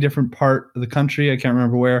completely different part of the country. I can't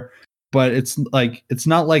remember where, but it's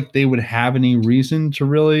not like they would have any reason to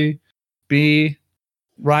really be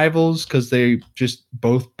rivals because they just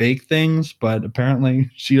both bake things. But apparently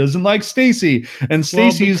she doesn't like Stacy, and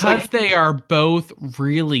Stacy's because like, they are both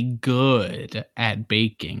really good at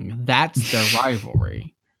baking. That's their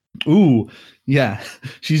rivalry. ooh, yeah,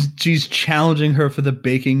 she's challenging her for the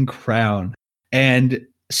baking crown, and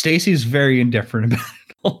Stacy's very indifferent about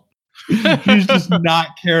it all. She does not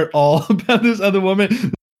care at all about this other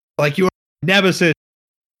woman. Like, you're nemesis.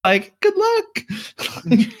 Like, good luck.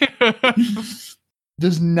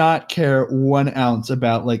 Does not care 1 ounce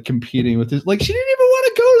about like competing with this. Like, she didn't even want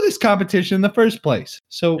to go to this competition in the first place.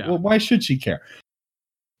 So Yeah. well, why should she care?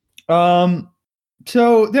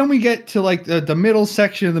 So then we get to like the middle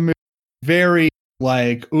section of the movie. Very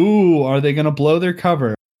like, ooh, are they gonna blow their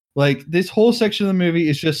cover? Like, this whole section of the movie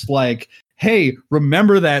is just like, hey,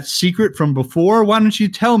 remember that secret from before? Why don't you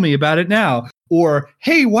tell me about it now? Or,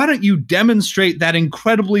 hey, why don't you demonstrate that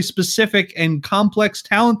incredibly specific and complex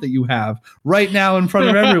talent that you have right now in front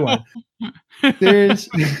of everyone?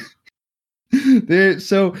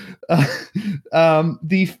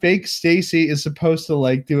 The fake Stacy is supposed to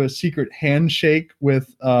like do a secret handshake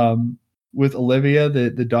with Olivia,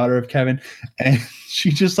 the daughter of Kevin, and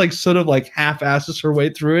she just like sort of like half-asses her way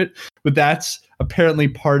through it. But that's apparently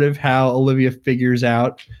part of how Olivia figures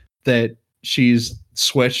out that she's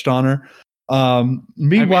switched on her.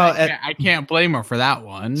 Meanwhile, I can't blame her for that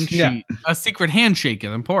one. A secret handshake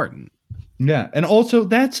is important. yeah, and also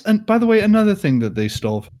that's by the way another thing that they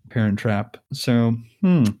stole from Parent Trap. So,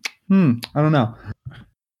 I don't know.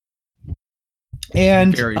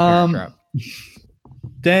 And Very Parent Trap.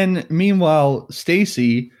 then meanwhile,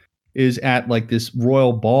 Stacy is at like this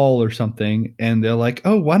royal ball or something, and they're like,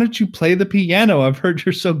 "Oh, why don't you play the piano? I've heard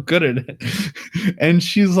you're so good at it." And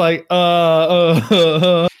she's like,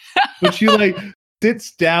 but she like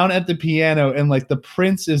sits down at the piano, and like the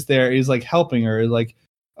prince is there, is like helping her, like,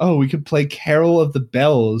 "Oh, we could play Carol of the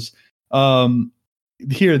Bells.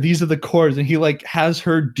 Here, these are the chords," and he like has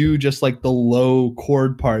her do just like the low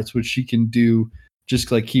chord parts, which she can do.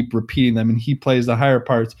 Just like keep repeating them, and he plays the higher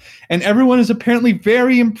parts, and everyone is apparently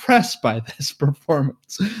very impressed by this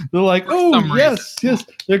performance. They're like, "Oh, yes."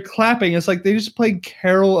 They're clapping. It's like they just played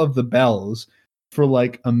Carol of the Bells for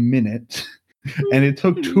like a minute, and it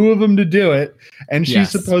took 2 of them to do it. And she's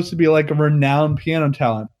supposed to be like a renowned piano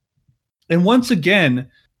talent. And once again,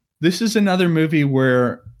 this is another movie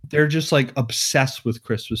where they're just like obsessed with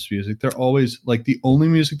Christmas music. They're always like, the only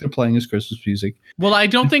music they're playing is Christmas music. Well, I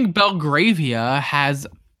don't think Belgravia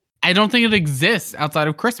I don't think it exists outside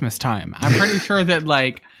of Christmas time. I'm pretty sure that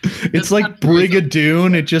like it's like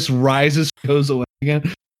Brigadoon. It just rises, goes away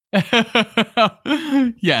again.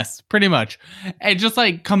 Yes, pretty much. It just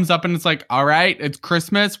like comes up and it's like, all right, it's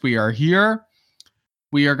Christmas. We are here.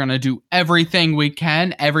 We are going to do everything we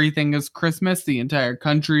can. Everything is Christmas. The entire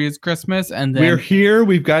country is Christmas. And then we're here.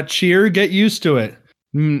 We've got cheer. Get used to it.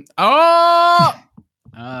 Love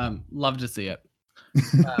to see it.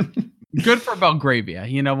 Good for Belgravia.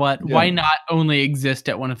 You know what? Yeah. Why not only exist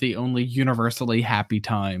at one of the only universally happy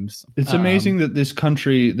times? It's amazing that this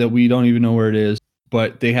country that we don't even know where it is,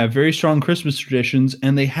 but they have very strong Christmas traditions,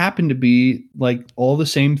 and they happen to be like all the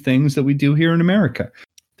same things that we do here in America.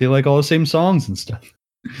 They like all the same songs and stuff.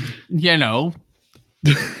 You know,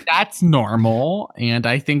 that's normal. And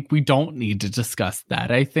I think we don't need to discuss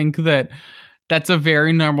that. I think that that's a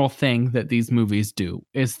very normal thing that these movies do,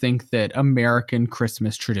 is think that American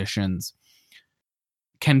Christmas traditions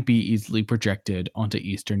can be easily projected onto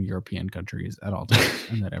Eastern European countries at all times,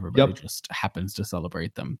 and that everybody just happens to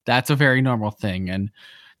celebrate them. That's a very normal thing. And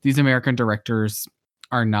these American directors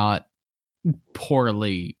are not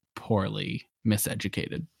poorly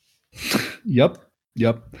miseducated. Yep.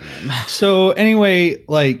 So anyway,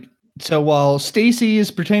 so while Stacy is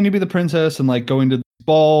pretending to be the princess and like going to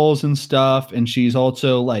balls and stuff, and she's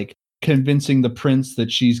also like convincing the prince that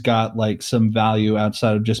she's got like some value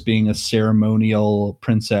outside of just being a ceremonial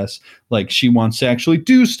princess. Like, she wants to actually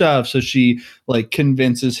do stuff, so she like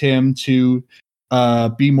convinces him to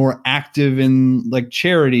be more active in like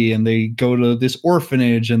charity, and they go to this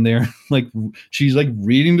orphanage, and they're like, she's like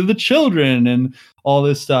reading to the children and all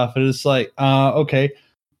this stuff, and it's like okay.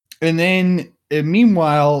 And then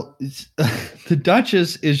meanwhile, the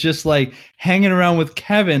Duchess is just like hanging around with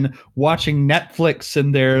Kevin watching Netflix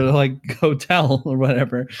in their like hotel or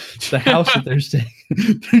whatever, the house that they're staying.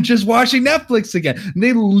 They're just watching Netflix again. And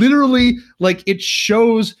they literally like it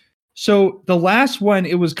shows. So the last one,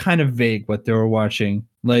 it was kind of vague what they were watching.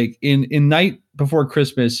 Like in Night Before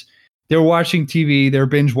Christmas, they were watching TV, they were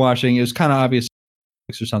binge watching. It was kind of obvious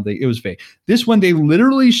or something. It was vague. This one, they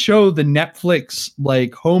literally show the Netflix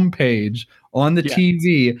like homepage on the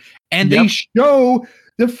TV, and they show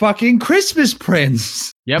the fucking Christmas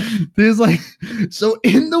Prince. Yep. There's like, so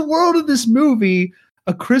in the world of this movie,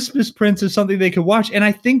 a Christmas Prince is something they could watch, and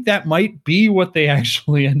I think that might be what they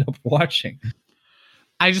actually end up watching.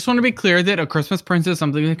 I just want to be clear that A Christmas Prince is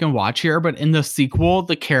something they can watch here, but in the sequel,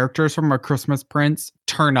 the characters from A Christmas Prince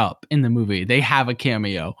turn up in the movie. They have a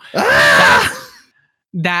cameo.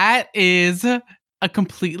 That is a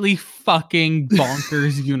completely fucking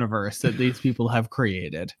bonkers universe that these people have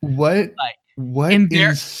created. What? Like, what in their-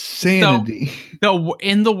 insanity?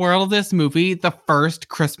 In the world of this movie, the first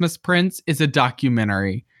Christmas Prince is a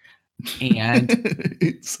documentary. And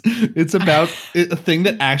it's about a thing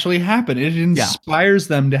that actually happened. It inspires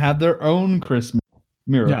them to have their own Christmas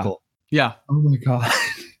miracle. Yeah. Oh my God.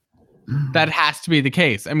 That has to be the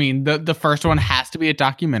case. I mean, the first one has to be a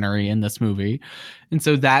documentary in this movie. And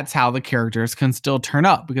so that's how the characters can still turn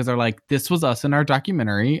up, because they're like, this was us in our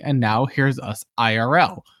documentary, and now here's us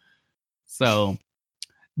IRL. So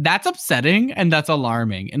that's upsetting and that's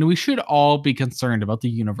alarming. And we should all be concerned about the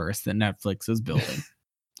universe that Netflix is building.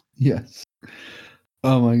 Yes.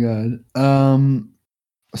 Oh my God.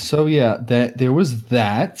 So yeah, that there was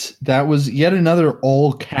that. That was yet another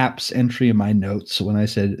all caps entry in my notes when I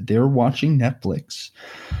said they're watching Netflix.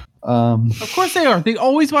 Of course they are. They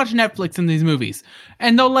always watch Netflix in these movies.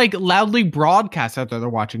 And they'll like loudly broadcast out there they're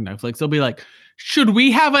watching Netflix. They'll be like, should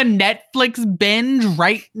we have a Netflix binge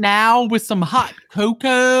right now with some hot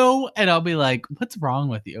cocoa? And I'll be like, what's wrong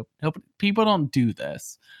with you? People don't do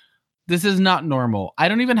this. This is not normal. I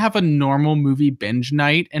don't even have a normal movie binge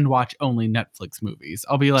night and watch only Netflix movies.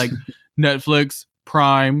 I'll be like, Netflix,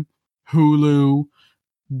 Prime, Hulu,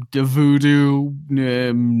 the Vudu,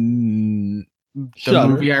 the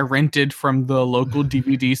movie I rented from the local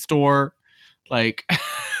DVD store. Like, I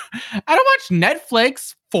don't watch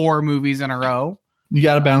Netflix 4 movies in a row. You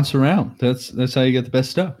got to bounce around. That's how you get the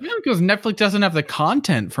best stuff. Yeah, because Netflix doesn't have the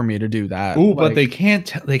content for me to do that. Oh, but they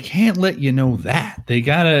can't let you know that. They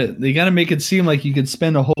gotta make it seem like you could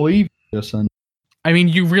spend a whole evening just on. I mean,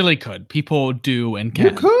 you really could. People do and can.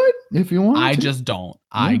 You could if you want. I to. just don't.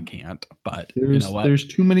 I can't. But you know what? There's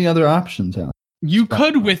too many other options out. You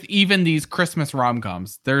could with even these Christmas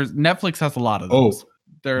rom-coms. Netflix has a lot of those.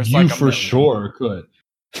 There's you like for sure could.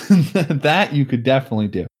 That you could definitely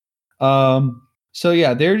do. So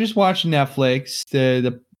yeah, they're just watching Netflix.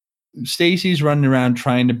 The Stacy's running around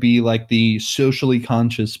trying to be like the socially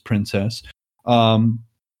conscious princess. But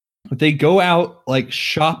they go out like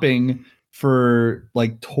shopping for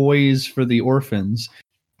like toys for the orphans,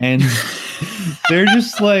 and they're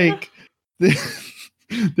just like they're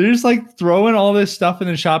just like throwing all this stuff in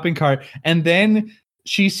the shopping cart, and then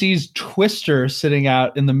she sees Twister sitting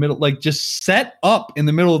out in the middle, like just set up in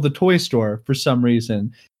the middle of the toy store for some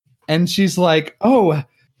reason. And she's like, oh,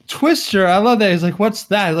 Twister. I love that. He's like, what's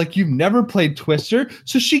that? Like, you've never played Twister?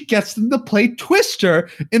 So she gets them to play Twister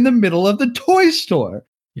in the middle of the toy store.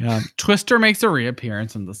 Yeah. Twister makes a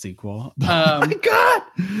reappearance in the sequel. Oh my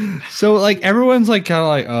God. So like everyone's like kind of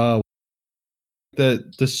like, oh,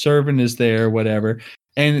 the servant is there, whatever.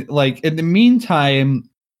 And like in the meantime,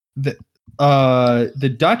 the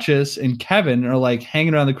Duchess and Kevin are like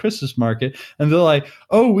hanging around the Christmas market, and they're like,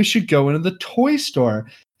 oh, we should go into the toy store.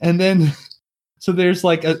 And then, so there's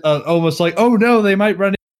like a almost like, oh no, they might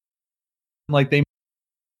run in. Like they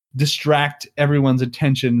distract everyone's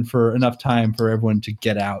attention for enough time for everyone to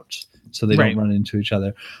get out so they don't run into each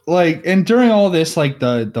other. Like, and during all this, like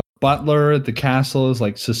the butler at the castle is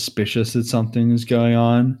like suspicious that something is going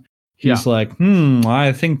on. He's like,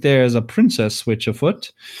 I think there's a princess switch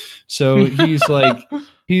afoot. So he's like,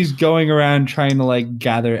 he's going around trying to like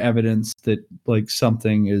gather evidence that like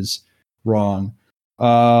something is wrong.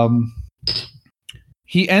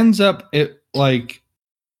 He ends up like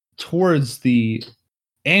towards the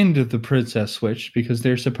end of the princess switch, because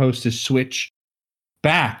they're supposed to switch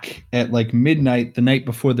back at like midnight the night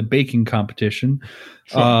before the baking competition.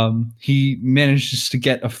 Sure. He manages to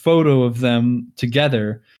get a photo of them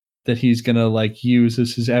together that he's gonna like use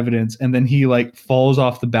as his evidence, and then he like falls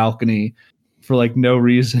off the balcony for like no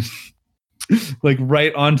reason, like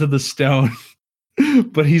right onto the stone.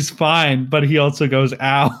 But he's fine, but he also goes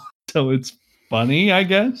ow. So it's funny, I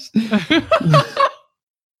guess.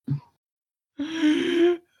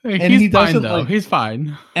 And He's he fine doesn't, though. like- He's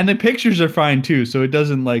fine. And the pictures are fine too, so it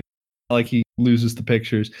doesn't like he loses the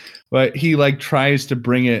pictures. But he like tries to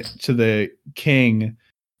bring it to the king,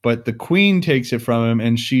 but the queen takes it from him,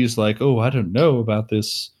 and she's like, "Oh, I don't know about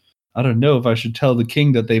this. I don't know if I should tell the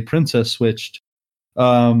king that they princess switched."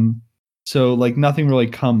 So like nothing really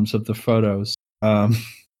comes of the photos.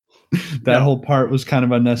 That whole part was kind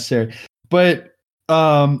of unnecessary. But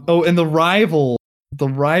and the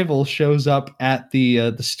rival shows up at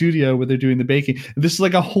the studio where they're doing the baking. This is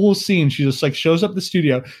like a whole scene. She just like shows up at the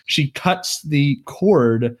studio. She cuts the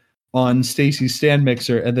cord on Stacy's stand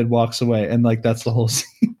mixer and then walks away. And like that's the whole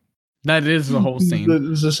scene. That is the whole scene. It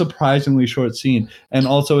was a surprisingly short scene. And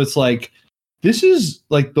also it's like this is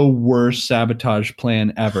like the worst sabotage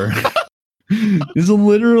plan ever. This is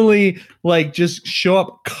literally like just show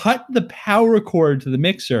up, cut the power cord to the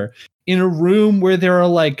mixer in a room where there are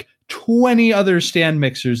like 20 other stand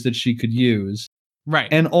mixers that she could use. Right.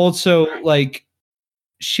 And also like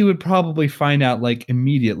she would probably find out like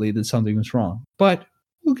immediately that something was wrong. But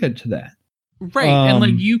we'll get to that. Right. And like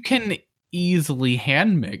Um, you can easily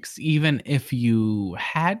hand mix even if you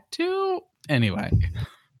had to. Anyway.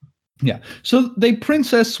 Yeah. So they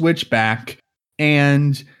princess switch back,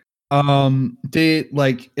 and they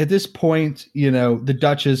like at this point, you know, the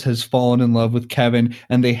Duchess has fallen in love with Kevin,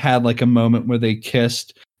 and they had like a moment where they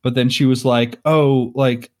kissed, but then she was like, "Oh,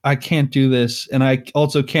 like I can't do this, and I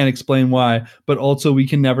also can't explain why, but also we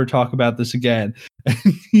can never talk about this again." And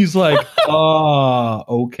he's like,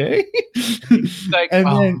 okay." Like, And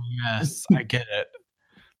oh, then- yes, I get it.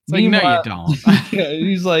 It's like, no, you Meanwhile- don't. Yeah,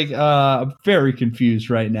 he's like, I'm very confused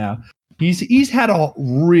right now. He's had a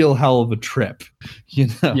real hell of a trip, you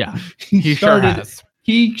know. Yeah, he sure has.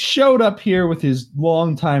 He showed up here with his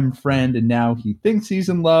longtime friend, and now he thinks he's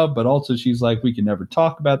in love, but also she's like, we can never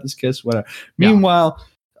talk about this kiss, whatever. Yeah. Meanwhile,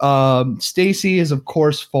 Stacy is of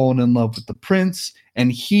course fallen in love with the prince,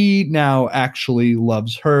 and he now actually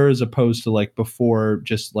loves her as opposed to like before,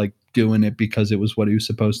 just like doing it because it was what he was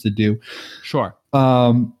supposed to do. Sure.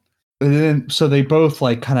 And then so they both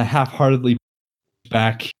like kind of half-heartedly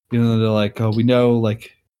back, you know, they're like, oh, we know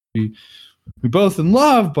like we both in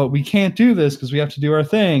love, but we can't do this because we have to do our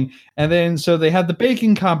thing. And then so they had the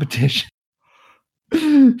baking competition.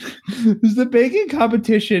 The baking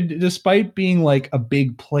competition, despite being like a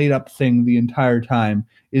big played up thing the entire time,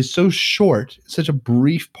 is so short, such a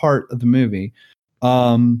brief part of the movie.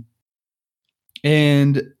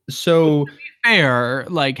 And so Fair.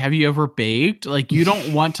 Like, have you ever baked? Like, you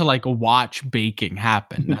don't want to like watch baking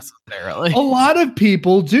happen necessarily. a lot of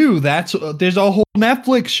people do. There's a whole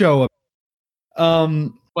Netflix show.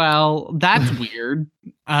 Well, that's weird.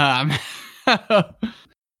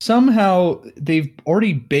 Somehow they've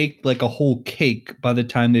already baked like a whole cake by the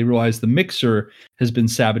time they realize the mixer has been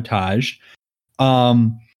sabotaged.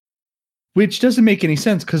 Which doesn't make any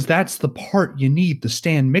sense because that's the part you need the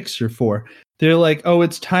stand mixer for. They're like, oh,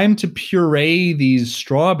 it's time to puree these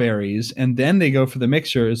strawberries, and then they go for the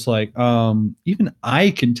mixer. It's like, even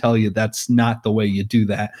I can tell you that's not the way you do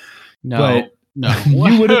that. No, But no.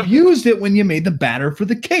 you would have used it when you made the batter for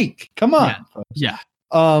the cake. Come on. Yeah.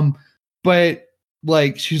 But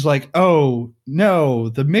like she's like, oh no,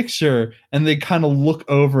 the mixer, and they kind of look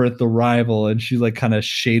over at the rival, and she like kind of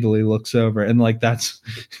shadily looks over, and like that's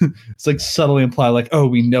it's like subtly implied, like, oh,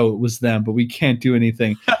 we know it was them, but we can't do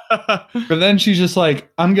anything. But then she's just like,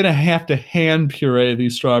 I'm gonna have to hand puree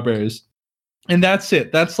these strawberries, and that's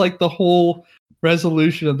it. That's like the whole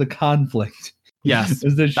resolution of the conflict. Yes.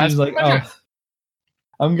 Is that That's she's like, pretty much oh,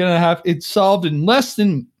 I'm gonna have it solved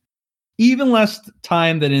in even less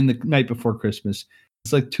time than in the Night Before Christmas.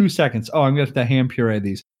 It's like 2 seconds. Oh, I'm gonna have to hand puree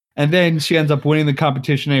these, and then she ends up winning the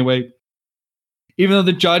competition anyway. Even though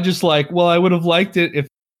the judge is like, well, I would have liked it if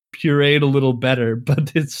pureed a little better,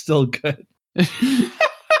 but it's still good.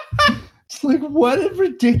 It's like, what a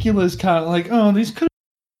ridiculous kind of like, oh, these could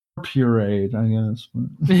have pureed, I guess.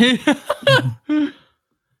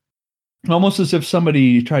 Almost as if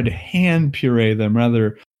somebody tried to hand puree them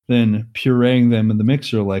rather than pureeing them in the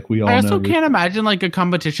mixer, like we all I know. also can't imagine like a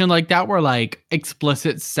competition like that where like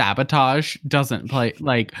explicit sabotage doesn't play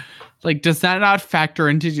like does that not factor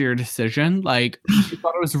into your decision? Like you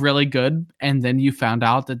thought it was really good and then you found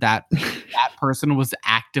out that person was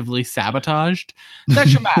actively sabotaged. That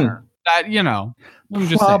should matter. That, you know, I'm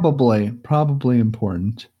just saying. Probably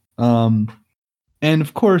important. And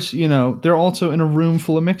of course, you know, they're also in a room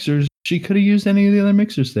full of mixers. She could have used any of the other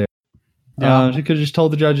mixers there. Yeah. She could have just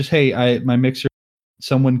told the judges, hey, my mixer,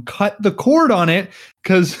 someone cut the cord on it,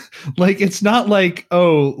 because like it's not like,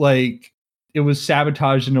 oh, like it was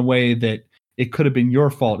sabotaged in a way that it could have been your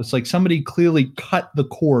fault. It's like somebody clearly cut the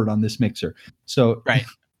cord on this mixer. So Right.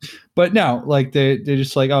 But no, like they're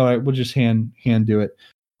just like, all right, we'll just hand do it.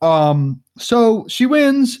 So she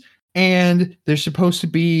wins, and there's supposed to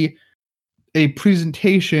be a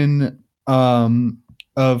presentation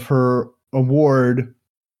of her award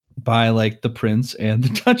by like the prince and the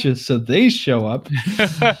duchess. So they show up.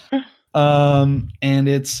 And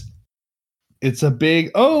it's a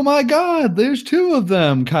big, oh my god, there's two of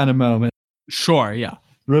them kind of moment. Sure, yeah.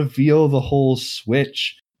 Reveal the whole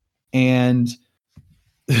switch, and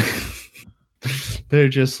they're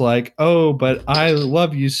just like, oh, but I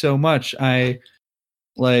love you so much. I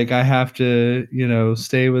have to,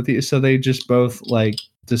 stay with you. So they just both like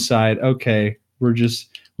decide, okay,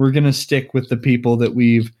 we're gonna stick with the people that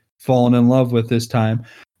we've fallen in love with this time.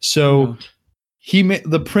 So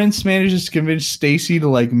the prince manages to convince Stacy to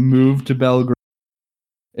like move to Belgrade,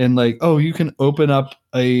 and like, oh, you can open up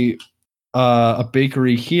a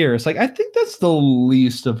bakery here. It's like, I think that's the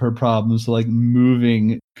least of her problems, like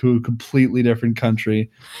moving to a completely different country.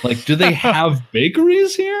 Like, do they have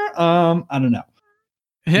bakeries here? I don't know.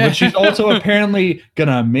 But she's also apparently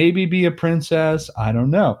gonna maybe be a princess. I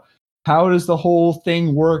don't know. How does the whole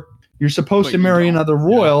thing work? You're supposed to marry another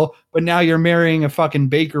royal, but now you're marrying a fucking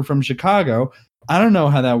baker from Chicago. I don't know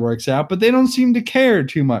how that works out, but they don't seem to care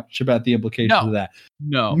too much about the implications of that.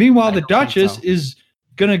 No. Meanwhile, the Duchess is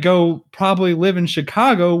gonna go probably live in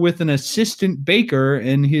Chicago with an assistant baker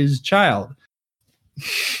and his child.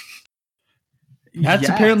 That's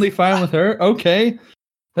apparently fine with her. Okay.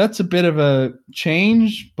 That's a bit of a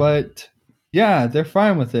change, but yeah, they're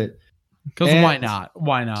fine with it. Because why not?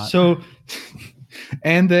 Why not? So,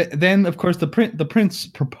 and then of course the prince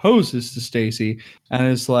proposes to Stacy, and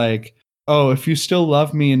it's like, oh, if you still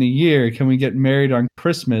love me in a year, can we get married on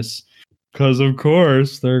Christmas? Because of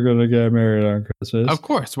course they're gonna get married on Christmas. Of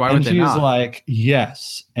course, why would they not? And she's like,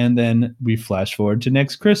 yes. And then we flash forward to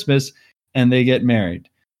next Christmas, and they get married.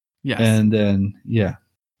 Yes. And then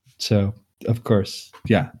so. Of course.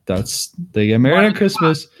 Yeah, they get married on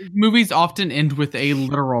Christmas. Movies often end with a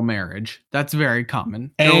literal marriage. That's very common.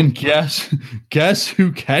 And guess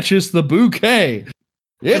who catches the bouquet?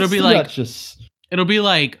 It'll be like Duchess. It'll be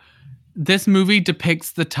like this movie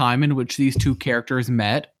depicts the time in which these two characters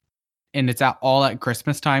met, and it's all at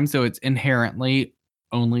Christmas time, so it's inherently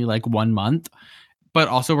only like 1 month. But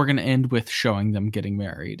also we're going to end with showing them getting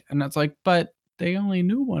married. And that's like, but they only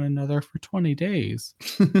knew one another for 20 days.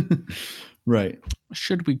 Right.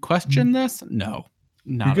 Should we question this? No.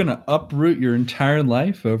 You're going to uproot your entire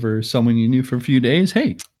life over someone you knew for a few days?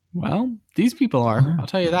 Hey. Well, these people are. I'll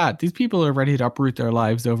tell you that. These people are ready to uproot their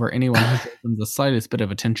lives over anyone who gives them the slightest bit of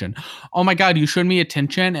attention. Oh my God, you showed me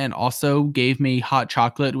attention and also gave me hot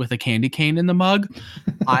chocolate with a candy cane in the mug.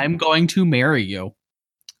 I'm going to marry you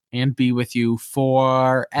and be with you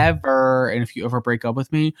forever. And if you ever break up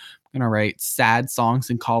with me, I'm going to write sad songs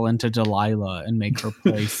and call into Delilah and make her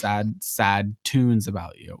play sad tunes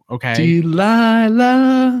about you. Okay?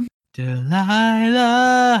 Delilah.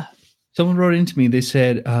 Someone wrote into me. They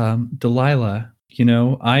said, Delilah,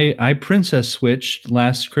 I princess switched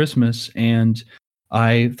last Christmas and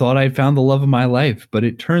I thought I found the love of my life. But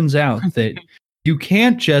it turns out that you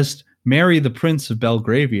can't just marry the Prince of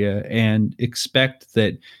Belgravia and expect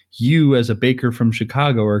that you as a baker from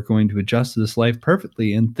Chicago are going to adjust to this life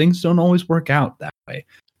perfectly, and things don't always work out that way.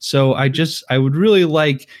 So I would really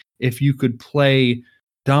like if you could play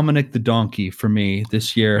Dominic the Donkey for me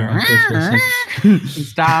this year on Christmas.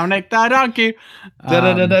 It's Dominic the Donkey.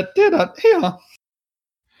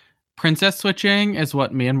 Princess switching is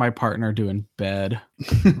what me and my partner do in bed.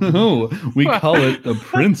 Oh, we call it the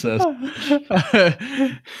princess.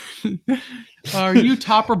 Are you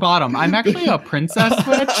top or bottom? I'm actually a princess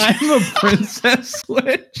switch. I'm a princess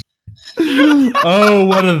switch. Oh,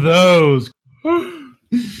 what are those?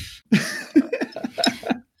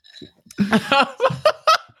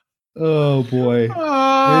 Oh boy.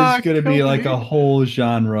 There's going to be like a whole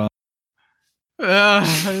genre.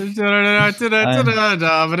 Dominic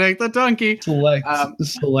the Donkey.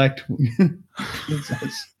 Select.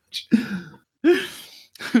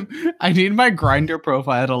 I need my Grindr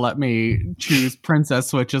profile to let me choose princess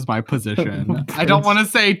switch as my position. I don't want to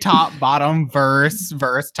say top, bottom, verse,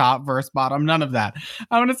 top, verse, bottom. None of that.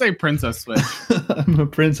 I want to say princess switch. I'm a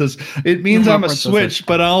princess. It means I'm a switch,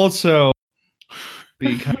 but also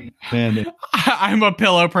be kind of demanding. I'm a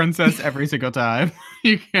pillow princess every single time.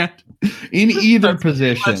 You can't. In either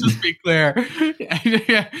position. Let's just be clear.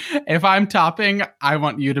 If I'm topping, I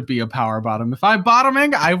want you to be a power bottom. If I'm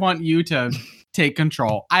bottoming, I want you to take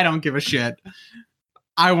control. I don't give a shit.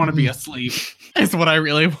 I want to be asleep. Is what I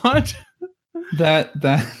really want. That's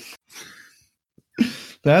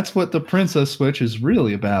what the princess switch is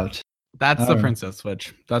really about. That's the Alright. princess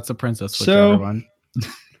switch. That's the princess switch, So- everyone.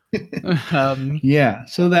 Yeah,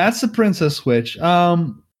 so that's the princess switch.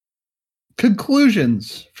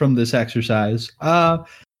 Conclusions from this exercise.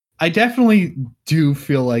 I definitely do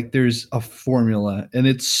feel like there's a formula, and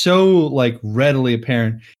it's so like readily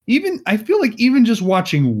apparent. Even I feel like even just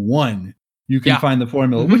watching one, you can Yeah. find the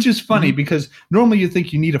formula, Mhm. which is funny because normally you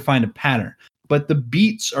think you need to find a pattern, but the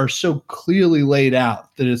beats are so clearly laid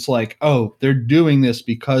out that it's like, oh, they're doing this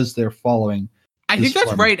because they're following. I think this that's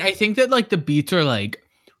formula. right. I think that like the beats are like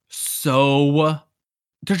so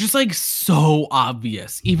they're just like so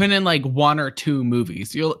obvious. Even in like one or two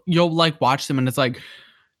movies, you'll like watch them and it's like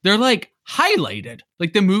they're like highlighted.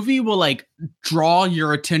 Like the movie will like draw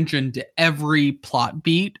your attention to every plot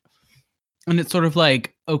beat, and it's sort of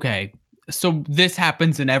like, okay, so this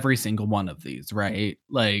happens in every single one of these, right?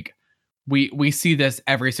 Like we see this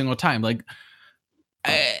every single time. Like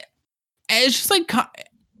it's just like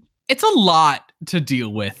it's a lot to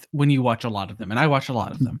deal with when you watch a lot of them, and I watch a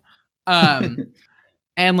lot of them.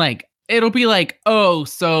 And like it'll be like, oh,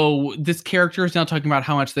 so this character is now talking about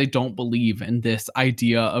how much they don't believe in this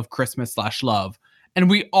idea of Christmas / love, and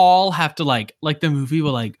we all have to like the movie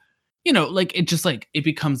will like, you know, like it just like it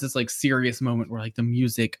becomes this like serious moment where like the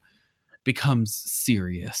music becomes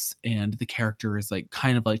serious and the character is like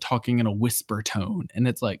kind of like talking in a whisper tone, and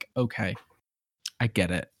it's like, okay, I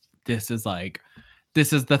get it. This is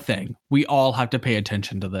the thing. We all have to pay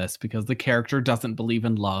attention to this because the character doesn't believe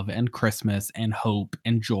in love and Christmas and hope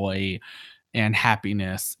and joy and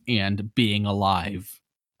happiness and being alive.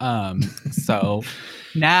 So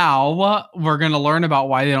now we're going to learn about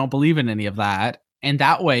why they don't believe in any of that. And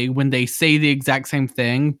that way, when they say the exact same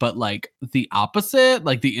thing, but like the opposite,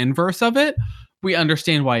 like the inverse of it, we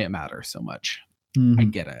understand why it matters so much. I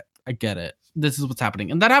get it. This is what's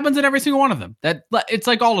happening. And that happens in every single one of them. That it's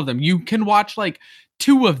like all of them. You can watch like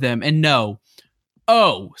two of them and know,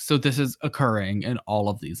 oh, so this is occurring in all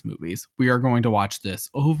of these movies. We are going to watch this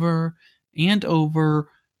over and over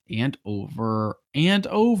and over and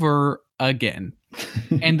over again.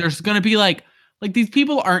 And there's going to be like these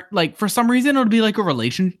people aren't like, for some reason, it'll be like a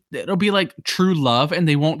relation. It'll be like true love and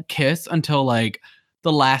they won't kiss until like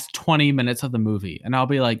the last 20 minutes of the movie. And I'll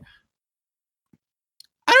be like,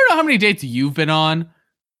 I don't know how many dates you've been on,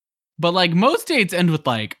 but like most dates end with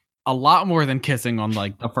like a lot more than kissing on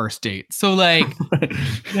like the first date. So like,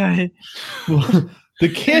 Well, the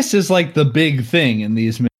kiss is like the big thing in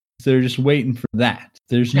these movies. They're just waiting for that.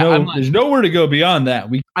 There's there's nowhere to go beyond that.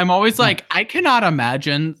 I'm always like, I cannot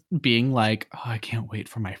imagine being like, oh, I can't wait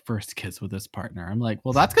for my first kiss with this partner. I'm like,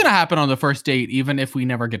 well, that's going to happen on the first date, even if we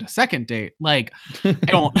never get a second date. Like,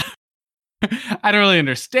 I don't really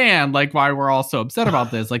understand like why we're all so upset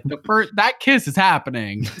about this. Like that kiss is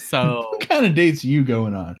happening. So what kind of dates are you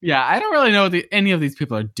going on? yeah, I don't really know what any of these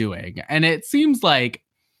people are doing. And it seems like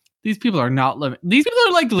these people are not living. These people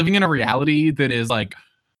are like living in a reality that is like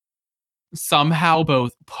somehow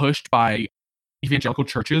both pushed by evangelical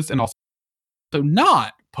churches and also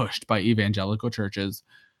not pushed by evangelical churches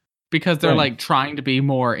because they're Right. like trying to be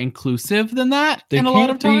more inclusive than that. They in a can't lot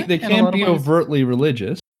of time. They in a can't lot of be ways. overtly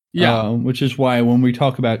religious. Yeah. Which is why when we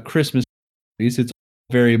talk about Christmas movies, it's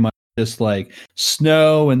very much just like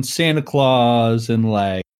snow and Santa Claus and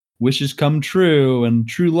like wishes come true and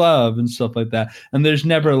true love and stuff like that. And there's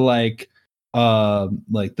never like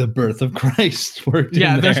the birth of Christ.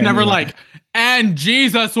 Yeah, there's never like, and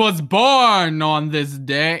Jesus was born on this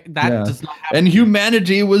day. That does not happen. and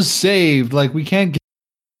humanity was saved. Like we can't get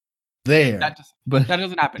there. That but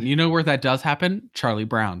doesn't happen. You know where that does happen? Charlie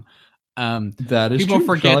Brown. that is People true.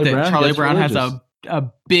 forget that Charlie gets Brown has religious. a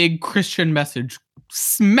big Christian message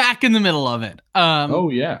smack in the middle of it. Oh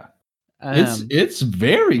yeah. It's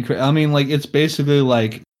very. I mean, like it's basically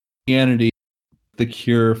like Christianity, the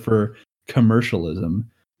cure for commercialism.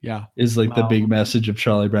 Yeah, is like the Wow. big message of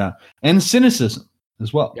Charlie Brown and cynicism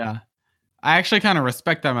as well. yeah. I actually kind of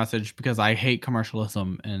respect that message because I hate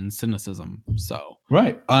commercialism and cynicism. So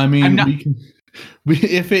Right. I mean, I'm not-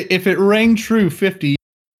 if it rang true 50, it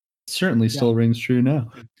certainly still rings true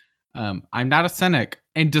now. I'm not a cynic.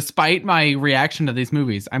 And despite my reaction to these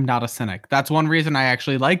movies, I'm not a cynic. That's one reason I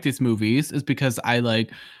actually like these movies is because I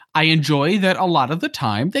enjoy that a lot of the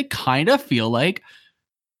time they kind of feel like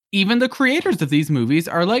even the creators of these movies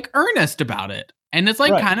are like earnest about it. And it's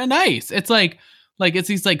like Right. kind of nice. It's like it's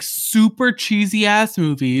these like super cheesy ass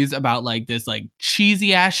movies about like this like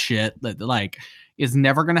cheesy ass shit that like is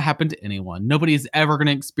never going to happen to anyone. Nobody's ever going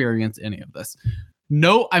to experience any of this.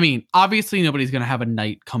 No, I mean, obviously nobody's going to have a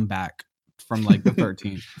knight come back from like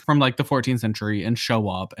the 14th century and show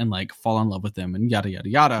up and like fall in love with them and yada yada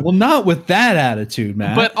yada. Well, not with that attitude,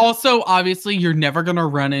 Matt. But also, obviously, you're never going to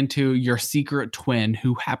run into your secret twin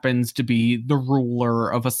who happens to be the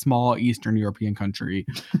ruler of a small Eastern European country.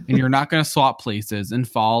 And you're not going to swap places and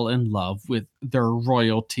fall in love with their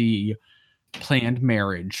royalty planned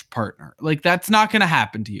marriage partner. Like, that's not going to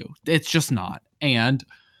happen to you. It's just not. And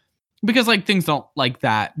because like things don't like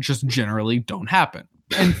that just generally don't happen.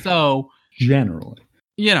 And so generally,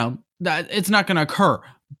 you know, that it's not going to occur.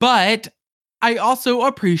 But I also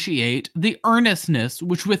appreciate the earnestness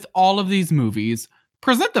which with all of these movies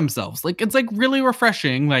present themselves. Like, it's like really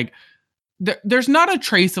refreshing. Like there's not a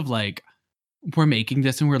trace of like, we're making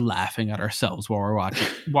this and we're laughing at ourselves while we're watching,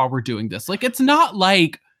 while we're doing this. Like, it's not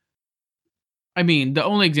like, I mean, the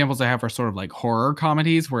only examples I have are sort of like horror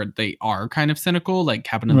comedies where they are kind of cynical, like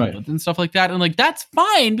Cabin in the Woods and stuff like that. And like, that's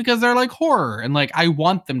fine because they're like horror. And like, I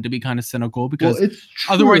want them to be kind of cynical because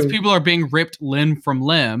otherwise people are being ripped limb from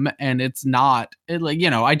limb and it's not like, you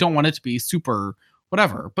know, I don't want it to be super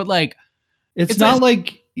whatever, but like, it's not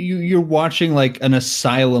like you're watching like an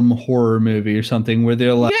asylum horror movie or something where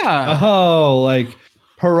they're like, oh, like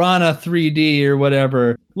Piranha 3D or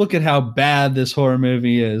whatever. Look at how bad this horror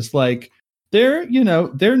movie is. Like, they're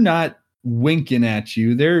not winking at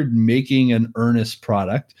you. They're making an earnest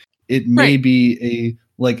product. It may be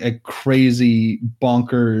a crazy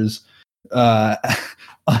bonkers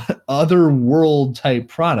other world type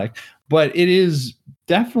product, but it is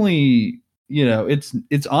definitely, you know, it's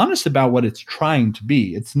honest about what it's trying to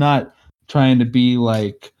be. It's not trying to be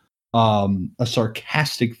like a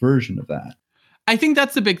sarcastic version of that. I think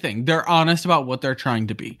that's the big thing. They're honest about what they're trying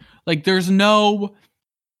to be. Like, there's no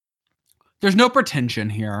pretension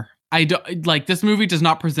here. I don't like this movie does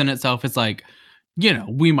not present itself as like, you know,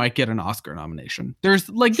 we might get an Oscar nomination. There's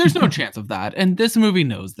no chance of that. And this movie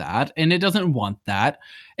knows that. And it doesn't want that.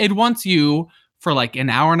 It wants you for like an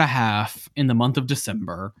hour and a half in the month of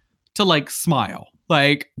December to like smile.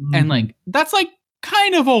 Like, and like, that's like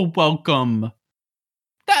kind of a welcome.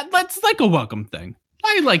 That's like a welcome thing.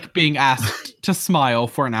 I like being asked to smile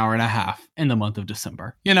for an hour and a half in the month of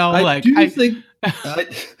December. You know, I do think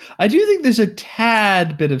there's a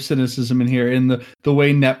tad bit of cynicism in here in the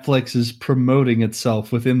way Netflix is promoting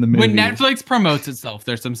itself within the movie. When Netflix promotes itself,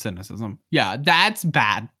 there's some cynicism. Yeah, that's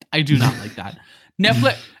bad. I do not like that.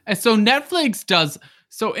 Netflix does.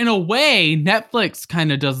 So in a way, Netflix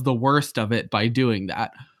kind of does the worst of it by doing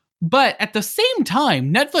that. But at the same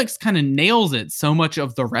time, Netflix kind of nails it so much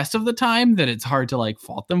of the rest of the time that it's hard to like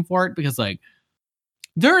fault them for it, because like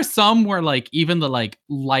there are some where like even the like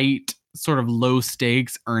light sort of low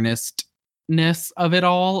stakes earnestness of it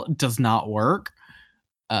all does not work.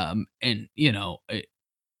 And you know,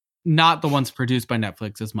 not the ones produced by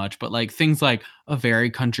Netflix as much, but like things like A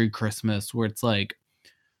Very Country Christmas, where it's like,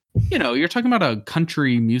 you know, you're talking about a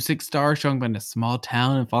country music star showing up in a small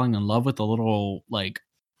town and falling in love with a little like,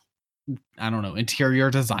 I don't know, interior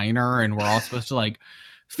designer, and we're all supposed to like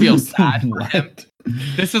feel sad for him.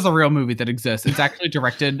 This is a real movie that exists. It's actually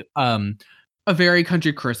directed, A Very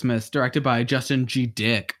Country Christmas, directed by Justin G.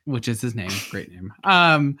 Dick, which is his name. Great name.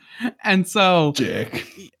 And so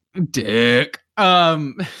Dick. It's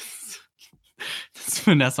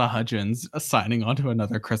Vanessa Hudgens signing on to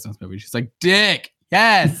another Christmas movie. She's like, Dick,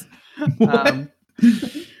 yes.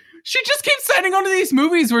 She just keeps signing on to these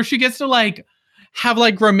movies where she gets to like have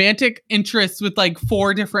like romantic interests with like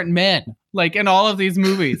 4 different men, like in all of these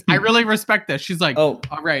movies. I really respect this. She's like, oh,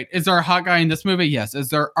 all right, is there a hot guy in this movie? Yes.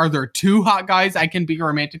 Are there 2 hot guys I can be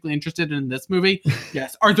romantically interested in this movie?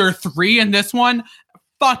 Yes. Are there 3 in this one?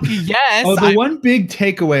 Fuck yes. The one big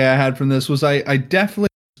takeaway I had from this was I definitely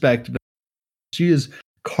respect that she is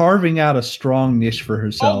carving out a strong niche for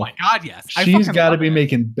herself. Oh my God, yes. She's got to be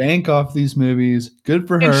making bank off these movies. Good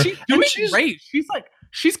for her. And she's doing great.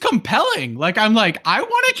 She's compelling. Like, I'm like, I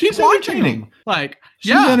want to keep watching them. Like,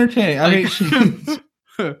 she's entertaining. I mean,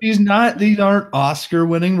 she's not, these aren't Oscar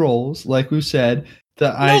winning roles, like we've said.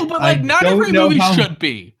 Not every movie should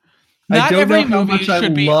be. Not every movie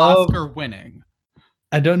should be Oscar winning.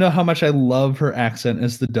 I don't know how much I love her accent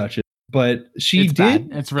as the Duchess, but she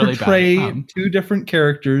did portray 2 different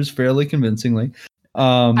characters fairly convincingly.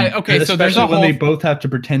 So there's a when they both have to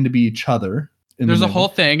pretend to be each other. There's a whole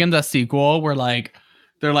thing in the sequel where like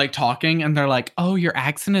they're like talking and they're like, oh, your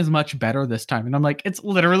accent is much better this time. And I'm like, it's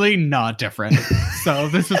literally not different. So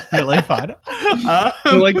this is really fun.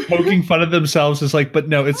 They're like poking fun of themselves. It's like, but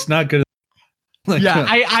no, it's not good. Like, yeah,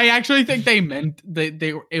 I actually think they meant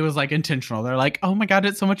it was like intentional. They're like, oh my God,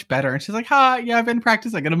 it's so much better. And she's like, ha, yeah, I've been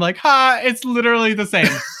practicing. And I'm like, ha, it's literally the same.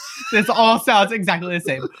 This all sounds exactly the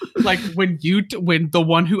same. Like when the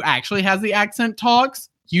one who actually has the accent talks,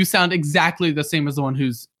 you sound exactly the same as the one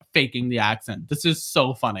who's faking the accent. This is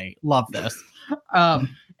so funny. Love this.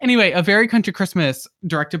 Anyway, A Very Country Christmas,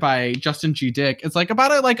 directed by Justin G. Dick. It's like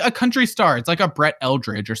about a country star. It's like a Brett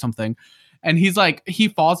Eldridge or something. And he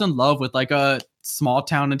falls in love with like a small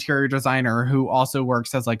town interior designer who also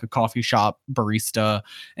works as like a coffee shop barista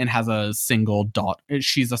and has a single daughter.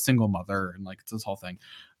 She's a single mother, and like it's this whole thing.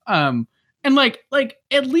 And like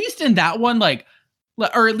at least in that one,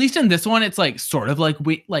 or at least in this one, it's like sort of like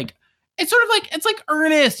it's like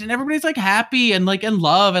earnest and everybody's like happy and like in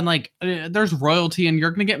love and like there's royalty and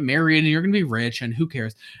you're gonna get married and you're gonna be rich and who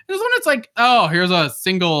cares. And this one, it's like, oh, here's a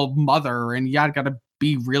single mother and you gotta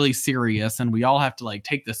be really serious and we all have to like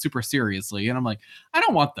take this super seriously. And I'm like, I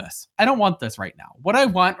don't want this. I don't want this right now. What I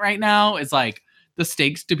want right now is like the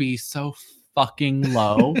stakes to be so fucking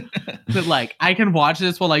low that like I can watch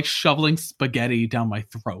this while like shoveling spaghetti down my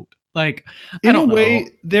throat. Like, in a way,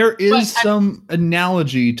 there is some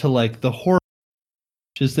analogy to like the horror,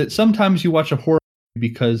 which is that sometimes you watch a horror movie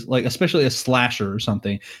because, like, especially a slasher or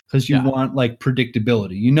something, because you want like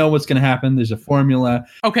predictability. You know what's going to happen. There's a formula.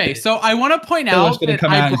 Okay, so I want to point out it's going to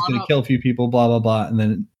come out. It's going to kill a few people. Blah blah blah, and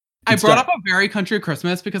then I brought up A Very Country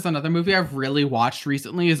Christmas because another movie I've really watched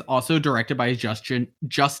recently is also directed by Justin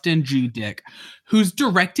G. Dick, who's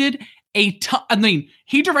directed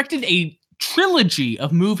he directed a trilogy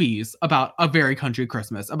of movies about A Very Country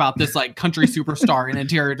Christmas, about this like country superstar and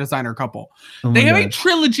interior designer couple. They have a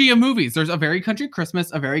trilogy of movies. There's A Very Country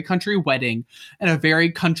Christmas, A Very Country Wedding, and A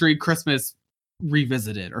Very Country Christmas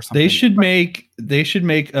Revisited or something. They should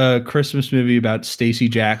make a Christmas movie about Stacey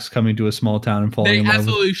Jacks coming to a small town and falling in love. They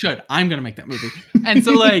absolutely should. I'm gonna make that movie. And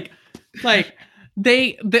so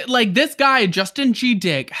they this guy Justin G.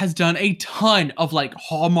 Dick has done a ton of like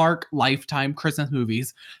Hallmark Lifetime Christmas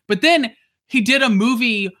movies, but then he did a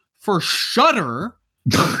movie for Shudder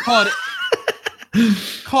called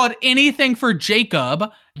Anything for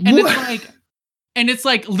Jacob, and it's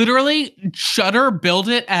like literally Shudder billed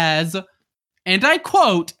it as, and I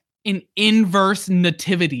quote, an inverse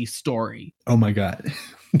nativity story. Oh my God.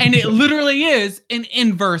 And it literally is an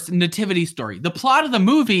inverse nativity story. The plot of the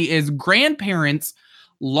movie is grandparents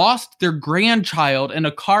lost their grandchild in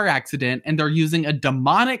a car accident, and they're using a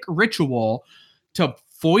demonic ritual to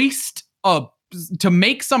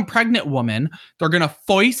make some pregnant woman. They're going to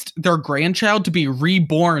foist their grandchild to be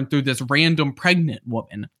reborn through this random pregnant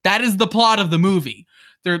woman. That is the plot of the movie.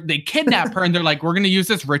 They kidnap her and they're like, we're going to use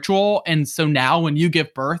this ritual. And so now when you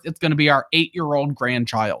give birth, it's going to be our 8-year-old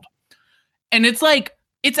grandchild. And it's like,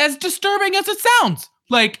 it's as disturbing as it sounds.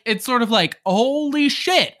 Like, it's sort of like, holy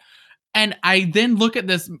shit. And I then look at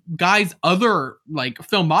this guy's other like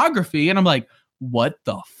filmography and I'm like, what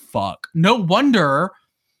the fuck? No wonder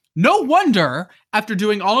after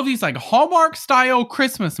doing all of these like Hallmark style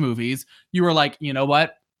Christmas movies, you were like, you know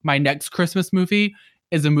what? My next Christmas movie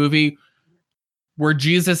is a movie where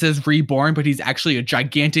Jesus is reborn, but he's actually a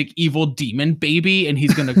gigantic evil demon baby and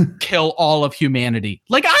he's going to kill all of humanity.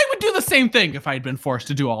 Like, I would do the same thing if I'd been forced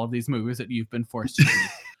to do all of these movies that you've been forced to do.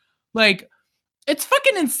 Like, it's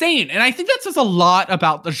fucking insane. And I think that says a lot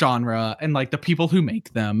about the genre and like the people who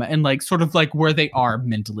make them and like sort of like where they are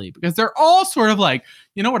mentally, because they're all sort of like,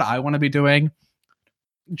 you know what I want to be doing?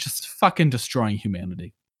 Just fucking destroying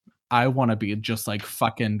humanity. I want to be just like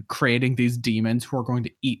fucking creating these demons who are going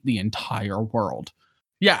to eat the entire world.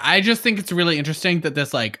 Yeah, I just think it's really interesting that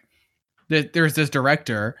this like that there's this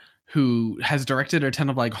director who has directed a ton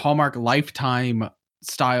of like Hallmark Lifetime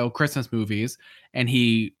style Christmas movies, and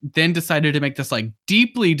he then decided to make this like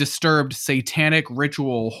deeply disturbed satanic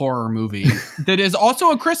ritual horror movie that is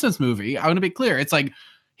also a Christmas movie. I want to be clear. It's like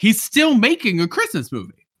he's still making a Christmas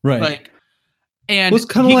movie. Right. Like, and it's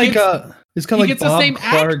kind of like it's kind of like Bob the same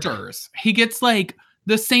Clark. Actors. He gets like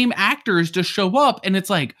the same actors to show up, and it's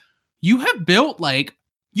like you've built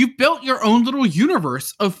your own little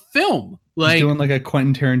universe of film. Like, he's doing like a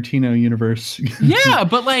Quentin Tarantino universe. Yeah,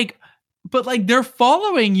 but like they're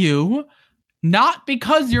following you not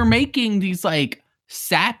because you're making these like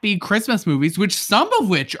sappy Christmas movies, which some of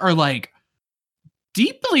which are like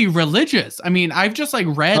deeply religious. I mean, I've just like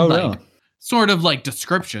read sort of like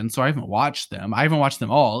descriptions, so I haven't watched them. I haven't watched them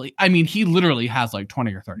all. I mean, he literally has like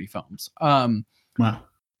 20 or 30 films. Wow.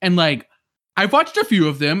 And like I've watched a few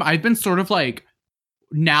of them. I've been sort of like,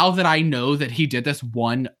 now that I know that he did this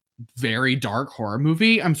one very dark horror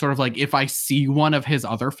movie, I'm sort of like, if I see one of his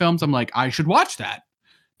other films, I'm like, I should watch that,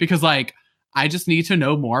 because like I just need to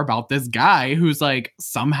know more about this guy who's like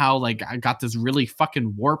somehow like I got this really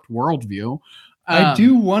fucking warped worldview. I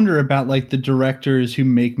do wonder about like the directors who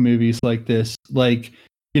make movies like this. Like,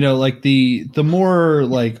 like the more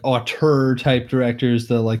like auteur type directors,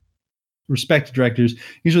 the like respected directors,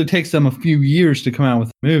 usually takes them a few years to come out with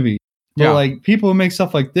a movie. But Yeah. like people who make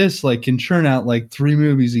stuff like this, like can churn out like 3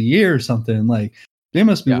 movies a year or something. Like they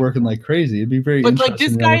must be Yeah. working like crazy. It'd be very But interesting. like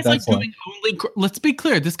this to know what guy's like that's like. doing only. Let's be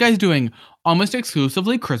clear. This guy's doing almost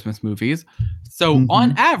exclusively Christmas movies. So Mhm.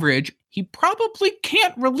 on average, he probably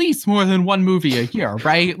can't release more than 1 movie a year,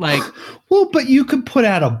 right? Like Well, but you could put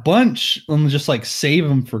out a bunch and just like save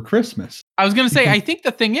them for Christmas. I was gonna say, I think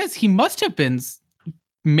the thing is, he must have been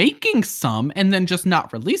making some and then just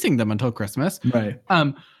not releasing them until Christmas. Right.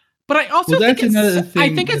 But I also Well, think that's another I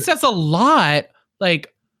thing think it that- says a lot,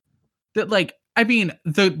 like that. Like I mean,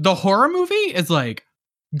 the horror movie is like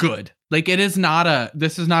good. Like this is not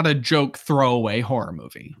a joke throwaway horror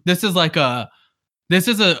movie. This is a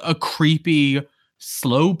creepy,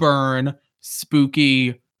 slow burn,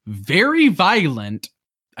 spooky, very violent.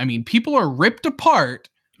 I mean, people are ripped apart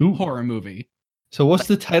Ooh. horror movie. So what's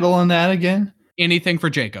the title on that again? Anything for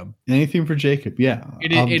Jacob. Anything for Jacob. Yeah.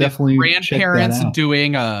 It I'll is definitely grandparents check that out.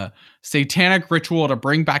 doing a satanic ritual to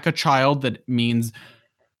bring back a child that means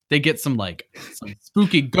they get some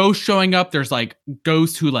spooky ghosts showing up. There's like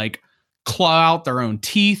ghosts who like claw out their own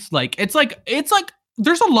teeth. Like it's like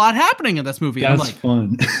there's a lot happening in this movie. That's I'm like,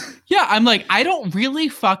 fun. yeah, I'm like, I don't really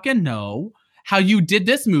fucking know how you did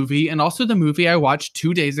this movie. And also the movie I watched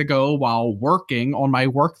 2 days ago while working on my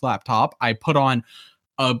work laptop. I put on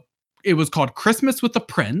it was called Christmas with the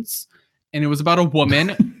Prince. And it was about a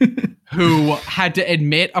woman who had to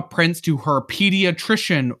admit a prince to her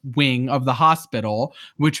pediatrician wing of the hospital,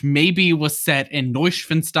 which maybe was set in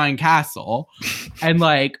Neuschwanstein Castle. And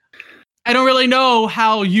like, I don't really know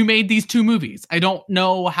how you made these 2 movies. I don't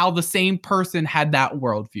know how the same person had that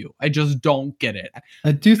worldview. I just don't get it.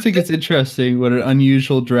 I do think it's interesting what an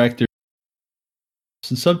unusual director.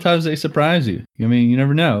 So sometimes they surprise you. I mean, you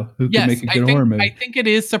never know who can make a good horror movie. I think it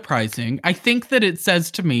is surprising. I think that it says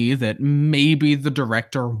to me that maybe the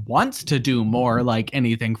director wants to do more like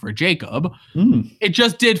Anything for Jacob. It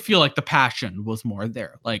just did feel like the passion was more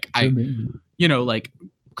there. Like like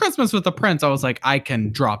Christmas with the Prince, I was like, I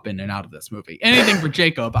can drop in and out of this movie. Anything for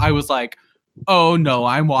Jacob, I was like, oh no,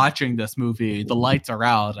 I'm watching this movie. The lights are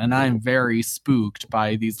out and I'm very spooked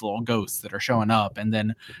by these little ghosts that are showing up. And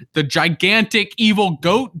then the gigantic evil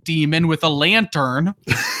goat demon with a lantern.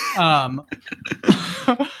 Like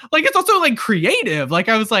it's also like creative. Like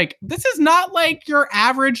I was like, this is not like your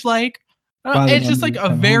average, like, it's just like a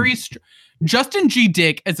very Justin G.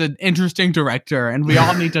 Dick is an interesting director, and we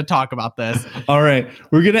all need to talk about this. All right,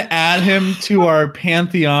 we're gonna add him to our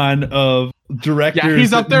pantheon of directors. Yeah,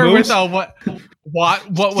 he's up there with what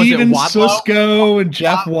was Steven it? Wadlow? Susko and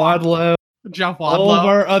Jeff Wadlow. Jeff Wadlow. All of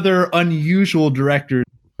our other unusual directors.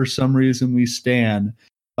 For some reason, we stand.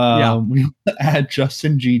 We add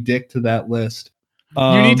Justin G. Dick to that list.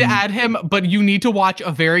 You need to add him, but you need to watch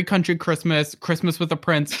A Very Country Christmas, Christmas with the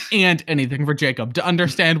Prince, and Anything for Jacob to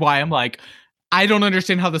understand why I'm like, I don't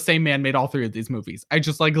understand how the same man made all 3 of these movies. I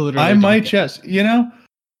just like literally. I might just,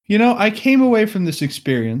 I came away from this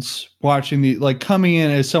experience watching coming in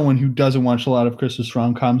as someone who doesn't watch a lot of Christmas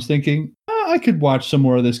rom-coms thinking, I could watch some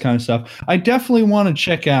more of this kind of stuff. I definitely want to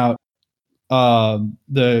check out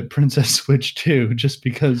the Princess Switch 2 just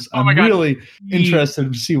because I'm really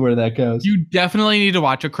interested to see where that goes. You definitely need to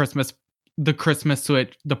watch the Princess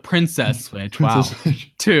Switch. Wow.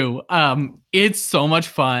 Switch. 2. It's so much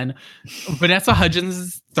fun. Vanessa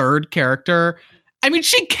Hudgens' 3rd character. I mean,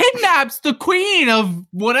 she kidnaps the queen of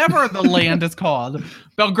whatever the land is called,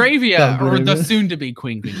 Belgravia, or the soon-to-be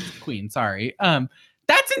queen. Sorry.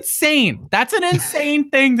 That's insane. That's an insane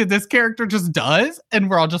thing that this character just does, and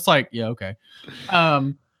we're all just like, yeah, okay.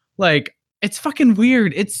 Like it's fucking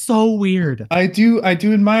weird. It's so weird. I do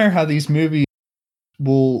admire how these movies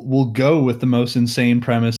will go with the most insane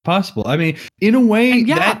premise possible. I mean, in a way,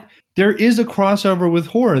 that there is a crossover with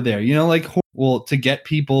horror there. To get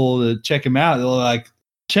people to check them out, they'll like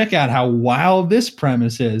check out how wild this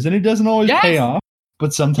premise is, and it doesn't always pay off.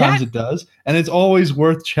 But sometimes it does, and it's always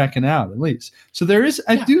worth checking out at least. So there is,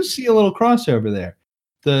 I do see a little crossover there.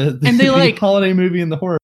 The holiday movie and the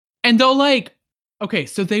horror, and they'll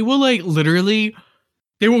so they will literally,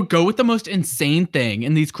 they will go with the most insane thing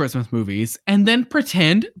in these Christmas movies, and then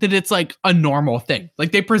pretend that it's like a normal thing.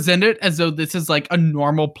 Like they present it as though this is like a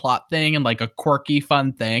normal plot thing and like a quirky,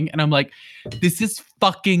 fun thing, and I'm like, this is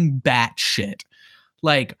fucking batshit.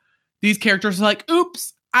 Like these characters are like,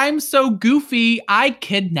 oops. I'm so goofy, I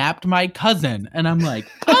kidnapped my cousin. And I'm like,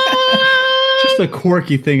 just a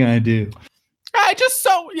quirky thing I do.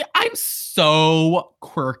 I'm so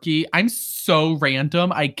quirky. I'm so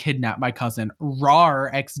random. I kidnapped my cousin. Rar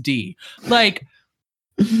XD. Like,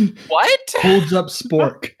 What? Holds up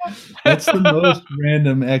spork. That's the most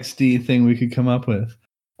random XD thing we could come up with.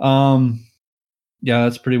 Yeah,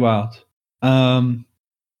 that's pretty wild. I'm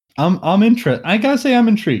interested. I gotta say, I'm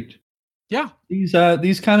intrigued. Yeah.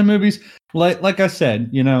 These kind of movies, like I said,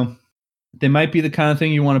 you know, they might be the kind of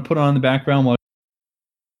thing you want to put on in the background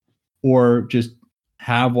or just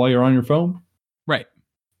have while you're on your phone. Right.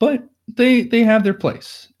 But they have their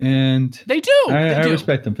place, and they do. I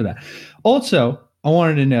respect them for that. Also, I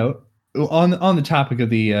wanted to note on the topic of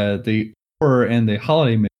the horror and the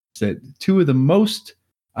holiday movies that two of the most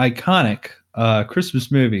iconic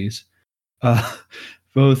Christmas movies,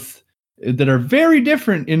 both that are very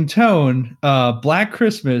different in tone, Black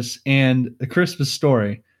Christmas and A Christmas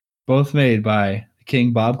Story, both made by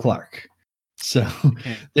King Bob Clark. So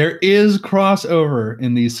there is crossover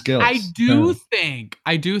in these skills. I do think,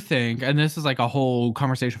 and this is like a whole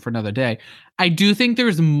conversation for another day, I do think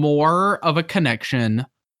there's more of a connection.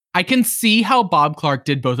 I can see how Bob Clark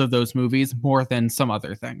did both of those movies more than some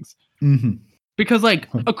other things. Mm-hmm. Because like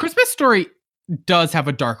A Christmas Story does have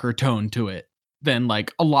a darker tone to it than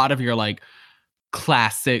like a lot of your like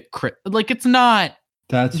classic, like it's not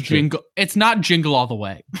That's Jingle. True. It's not Jingle All the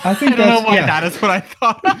Way. I think I don't know why that is what I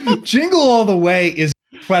thought. Jingle All the Way is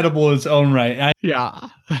incredible in its own right. Yeah.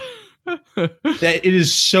 That it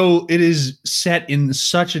is set in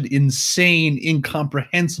such an insane,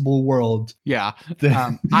 incomprehensible world. Yeah.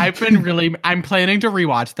 I'm planning to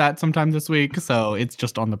rewatch that sometime this week, so it's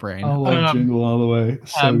just on the brain. I love Jingle All the Way.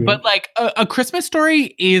 So good. But like a Christmas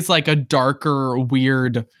Story is like a darker,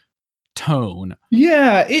 weird tone.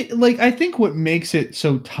 Yeah, it like I think what makes it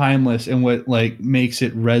so timeless and what like makes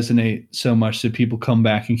it resonate so much that people come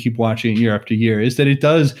back and keep watching it year after year is that it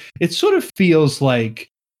sort of feels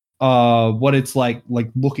like what it's like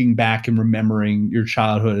looking back and remembering your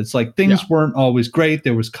childhood. It's like things weren't always great.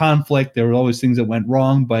 There was conflict. There were always things that went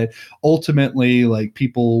wrong, but ultimately like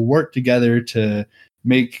people worked together to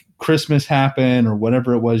make Christmas happen or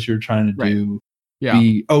whatever it was you're trying to do.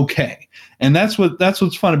 Be okay. And that's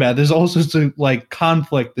what's fun about it. There's also some like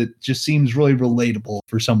conflict that just seems really relatable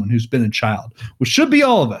for someone who's been a child, which should be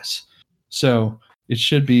all of us. So it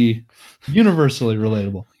should be universally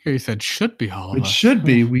relatable. You said should be all of us. It should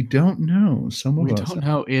be. We don't know. Some of us. We don't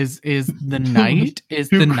know. Is the night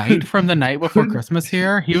from the night before Christmas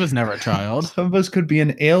here? He was never a child. Some of us could be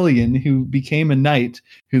an alien who became a knight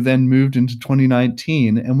who then moved into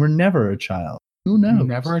 2019 and we're never a child. Who knows? You're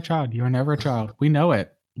never a child. You are never a child. We know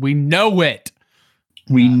it. We know it.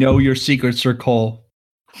 We know your secret, Sir Cole.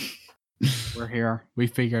 We're here. We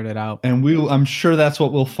figured it out. And I'm sure that's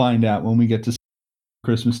what we'll find out when we get to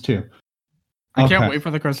Christmas 2. I can't wait for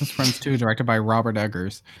The Christmas Friends 2, directed by Robert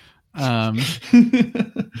Eggers.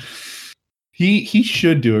 He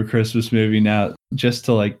should do a Christmas movie now just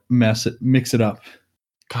to like mix it up.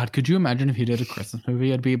 God, could you imagine if he did a Christmas movie?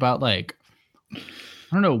 It'd be about like,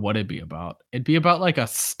 I don't know what it'd be about. It'd be about like a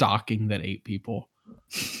stocking that ate people.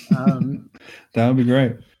 That would be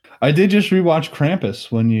great. I did just rewatch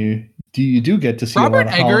Krampus when you do get to see Robert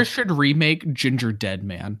Eggers should remake Ginger Dead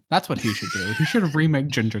Man. That's what he should do. He should remake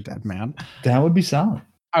Ginger Dead Man. That would be solid.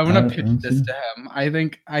 I want to pitch this to him. I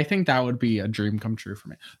think that would be a dream come true for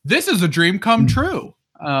me. This is a dream come true.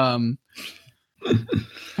 I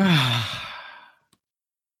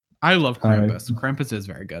love Krampus. Krampus is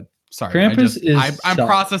very good. Sorry, I'm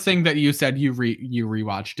processing that you said you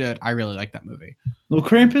rewatched it. I really like that movie. Well,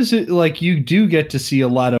 Krampus, like you do get to see a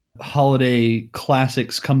lot of holiday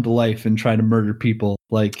classics come to life and try to murder people,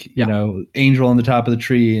 like you know, Angel on the Top of the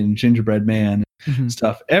Tree and Gingerbread Man and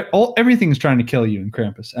stuff. Everything's trying to kill you in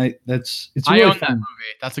Krampus. It's really own fun. that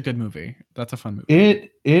movie. That's a good movie. That's a fun movie.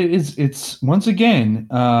 It's once again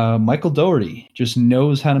Michael Dougherty just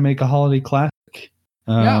knows how to make a holiday classic.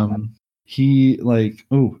 He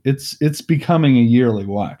it's becoming a yearly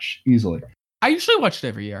watch easily. I usually watch it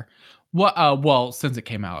every year. Well, since it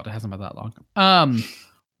came out, it hasn't been that long.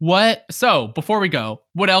 So before we go,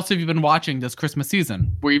 what else have you been watching this Christmas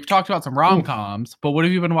season? We've talked about some rom-coms, but what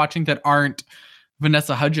have you been watching that aren't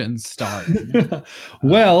Vanessa Hudgens starring?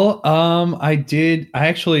 Well,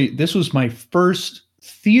 this was my first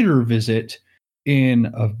theater visit in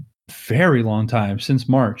a very long time, since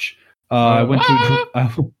March. I went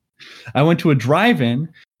to a drive-in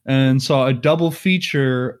and saw a double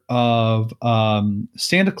feature of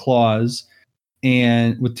Santa Claus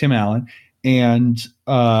and with Tim Allen and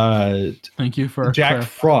thank you for Jack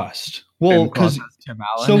Frost. Well, because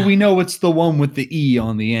so we know it's the one with the E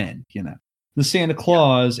on the end, you know, the Santa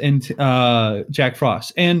Claus and Jack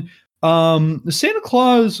Frost. And the Santa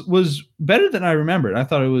Claus was better than I remembered. I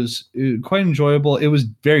thought it was quite enjoyable. It was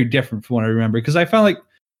very different from what I remember because I found like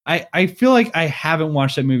I feel like I haven't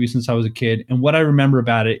watched that movie since I was a kid, and what I remember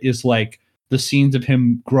about it is like the scenes of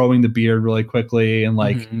him growing the beard really quickly and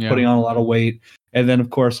like putting on a lot of weight, and then of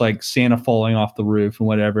course like Santa falling off the roof and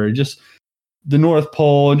whatever, just the North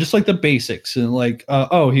Pole and just like the basics, and like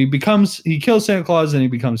he kills Santa Claus and he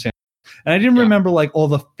becomes Santa. And I didn't remember like all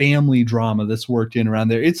the family drama that's worked in around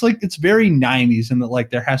there. It's like it's very 90s, and that like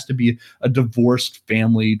there has to be a divorced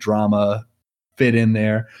family drama fit in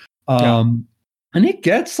there. And it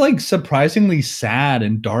gets like surprisingly sad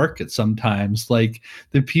and dark at sometimes. Like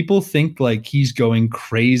the people think like he's going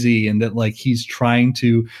crazy and that like he's trying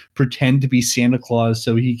to pretend to be Santa Claus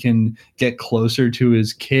so he can get closer to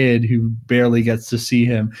his kid who barely gets to see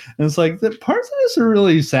him. And it's like the parts of this are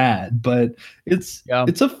really sad, but it's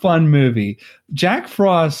a fun movie. Jack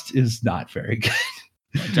Frost is not very good.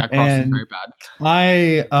 Jack Frost is very bad.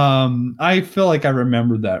 I feel like I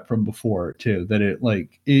remembered that from before too. That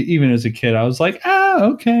even as a kid, I was like,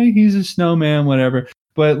 okay, he's a snowman, whatever.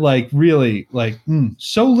 But like really,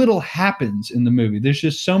 so little happens in the movie. There's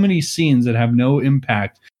just so many scenes that have no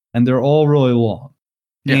impact, and they're all really long.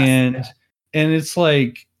 Yes. And it's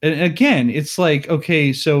like, and again, it's like,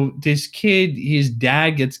 okay, so this kid, his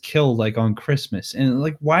dad gets killed like on Christmas, and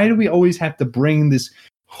like, why do we always have to bring this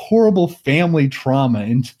horrible family trauma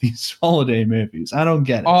into these holiday movies? I don't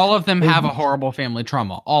get it. All of them have a horrible family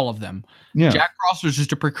trauma. All of them. Yeah. Jack Frost was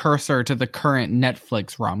just a precursor to the current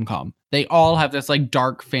Netflix rom-com. They all have this like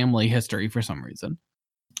dark family history for some reason.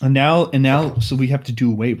 And now, so we have to do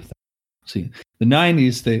away with that. See, the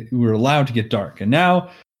 90s, they were allowed to get dark, and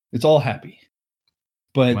now it's all happy.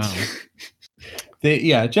 But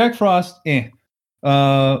Jack Frost,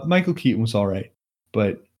 Michael Keaton was all right,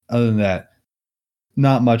 but other than that,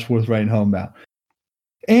 not much worth writing home about.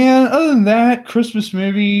 And other than that, Christmas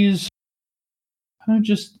movies,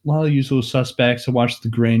 just a lot of usual suspects. I watched The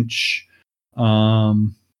Grinch,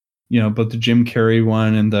 both the Jim Carrey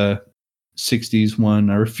one and the 60s one.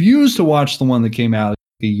 I refuse to watch the one that came out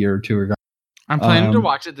a year or two ago. I'm planning to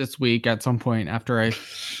watch it this week at some point after I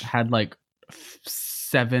had like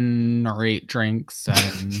 7 or 8 drinks.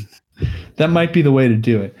 And that might be the way to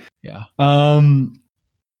do it. Yeah.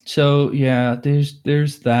 So yeah,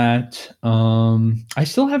 there's that. I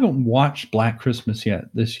still haven't watched Black Christmas yet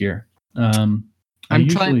this year. I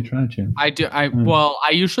usually try to. I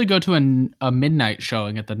usually go to a midnight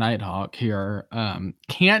showing at the Nighthawk here.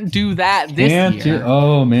 Can't do that this year.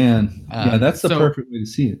 Oh man, that's the perfect way to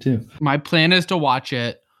see it too. My plan is to watch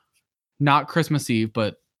it not Christmas Eve,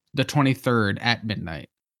 but the 23rd at midnight.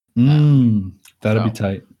 That'll be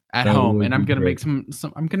tight. At home, and I'm gonna make some.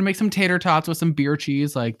 I'm gonna make some tater tots with some beer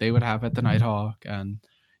cheese, like they would have at the Nighthawk, and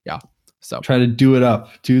so try to do it up,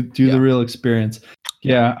 do the real experience.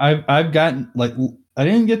 Yeah, I've gotten like I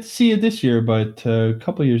didn't get to see it this year, but a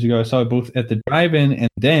couple of years ago I saw it both at the drive-in and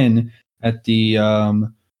then at the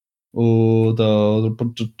what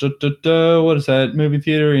is that movie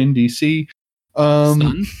theater in DC?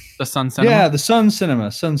 The Sun Cinema. Yeah, the Sun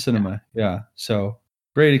Cinema. Yeah, so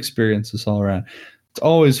great experiences all around. It's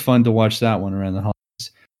always fun to watch that one around the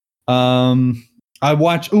holidays. I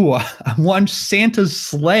watched Santa's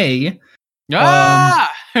Sleigh,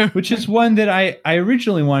 which is one that I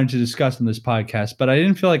originally wanted to discuss on this podcast, but I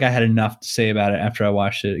didn't feel like I had enough to say about it after I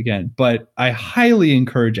watched it again. But I highly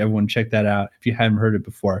encourage everyone to check that out if you haven't heard it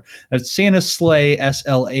before. That's Santa's Sleigh,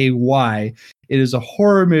 Slay. It is a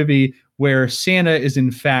horror movie where Santa is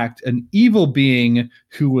in fact an evil being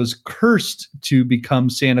who was cursed to become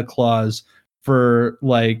Santa Claus for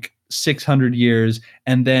like 600 years,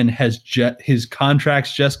 and then his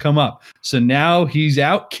contracts just come up, so now he's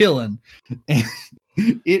out killing. And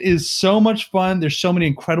it is so much fun. There's so many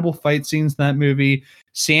incredible fight scenes in that movie.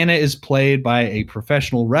 Santa is played by a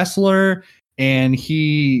professional wrestler, and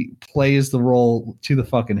he plays the role to the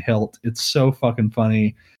fucking hilt. It's so fucking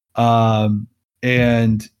funny,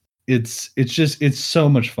 and it's so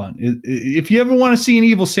much fun. If you ever want to see an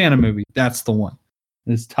evil Santa movie, that's the one.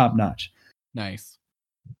 It's top notch. Nice.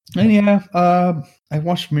 And I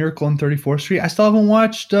watched Miracle on 34th Street. I still haven't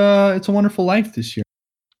watched It's a Wonderful Life this year.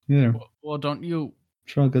 Yeah. Well, don't you?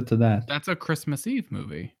 Sure, I'll get to that. That's a Christmas Eve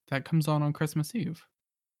movie that comes on Christmas Eve.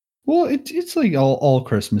 Well, it's like all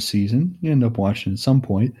Christmas season. You end up watching at some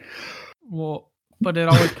point. Well, but it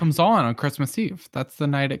always comes on Christmas Eve. That's the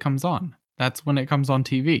night it comes on. That's when it comes on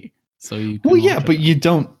TV. So you. Can but you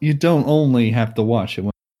don't only have to watch it.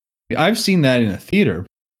 I've seen that in a theater.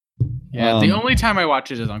 Yeah, the only time I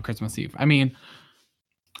watch it is on Christmas Eve. I mean,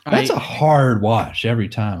 that's a hard watch every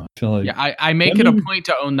time. I feel like I make it a point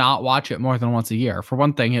to not watch it more than once a year. For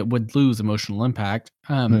one thing, it would lose emotional impact.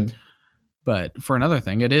 But for another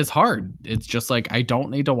thing, it is hard. It's just like I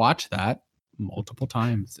don't need to watch that multiple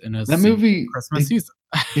times in a That movie, Christmas season.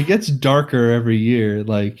 it gets darker every year.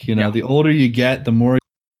 Like, you know, the older you get, the more you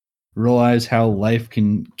realize how life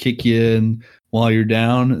can kick you in while you're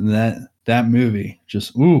down. And that movie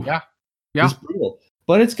just, it's brutal.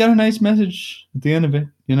 But it's got a nice message at the end of it,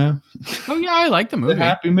 you know? Oh, yeah, I like the movie. It's a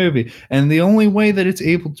happy movie. And the only way that it's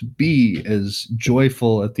able to be as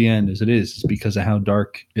joyful at the end as it is because of how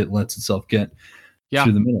dark it lets itself get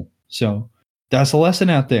through the middle. So that's a lesson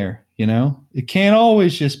out there, you know? It can't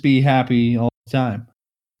always just be happy all the time.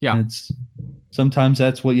 Yeah. And sometimes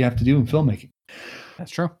that's what you have to do in filmmaking.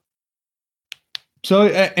 That's true. So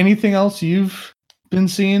anything else you've been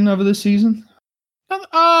seeing over this season?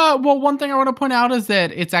 Well, one thing I want to point out is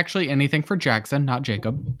that it's actually anything for Jackson, not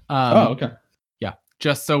Jacob. Okay. Yeah,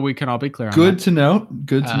 just so we can all be clear on Good that. to know.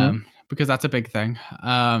 Good to know. Because that's a big thing.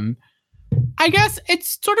 I guess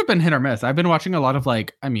it's sort of been hit or miss. I've been watching a lot of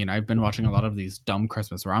these dumb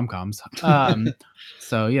Christmas rom-coms.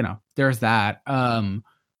 So, you know, there's that.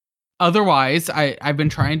 Otherwise, I've been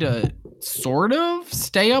trying to sort of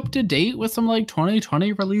stay up to date with some like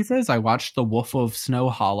 2020 releases. I watched The Wolf of Snow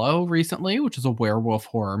Hollow recently, which is a werewolf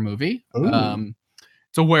horror movie.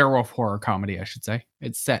 It's a werewolf horror comedy, I should say.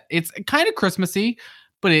 It's kind of Christmassy,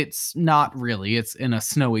 but it's not really. It's in a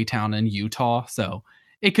snowy town in Utah, so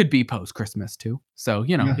it could be post-Christmas too. So,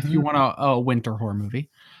 you know, if you want a winter horror movie.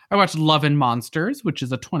 I watched Love and Monsters, which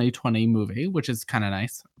is a 2020 movie, which is kind of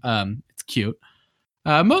nice. It's cute.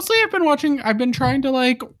 Mostly I've been trying to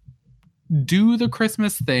like do the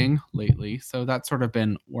Christmas thing lately. So that's sort of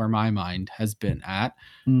been where my mind has been at.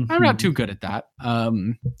 I'm not too good at that.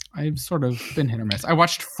 I've sort of been hit or miss. I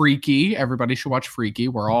watched Freaky. Everybody should watch Freaky.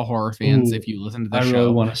 We're all horror fans. If you listen to the show. I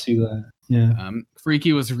really want to see that. Yeah.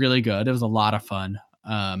 Freaky was really good. It was a lot of fun.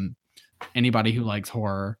 Anybody who likes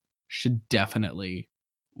horror should definitely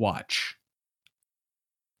watch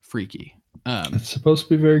Freaky. It's supposed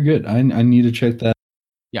to be very good. I need to check that.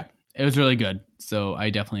 Yeah, it was really good. So I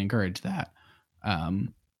definitely encourage that. Otherwise,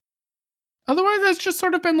 it's just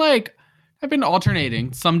sort of been like, I've been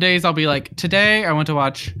alternating. Some days I'll be like, today I want to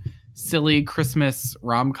watch silly Christmas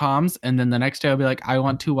rom-coms. And then the next day I'll be like, I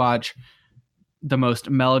want to watch the most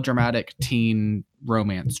melodramatic teen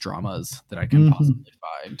romance dramas that I can possibly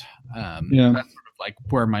find. That's sort of like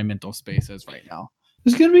where my mental space is right now.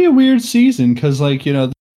 It's going to be a weird season because, like, you know,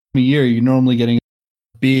 this time of year, you're normally getting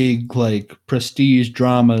big, like, prestige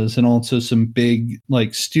dramas and also some big,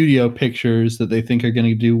 like, studio pictures that they think are going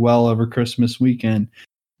to do well over Christmas weekend.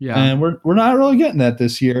 Yeah. And we're not really getting that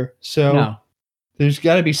this year. So there's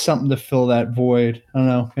got to be something to fill that void. I don't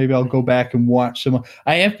know. Maybe I'll go back and watch some.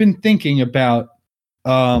 I have been thinking about,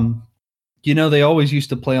 you know, they always used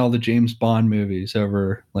to play all the James Bond movies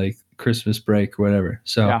over, like, Christmas break or whatever.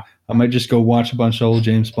 So I might just go watch a bunch of old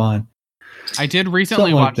James Bond. I did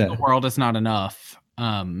recently watch The World Is Not Enough.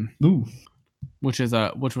 Which was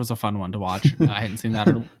a fun one to watch. I hadn't seen that.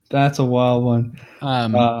 That's a wild one.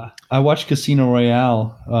 I watched Casino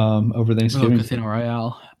Royale over Thanksgiving. Casino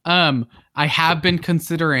Royale. I have been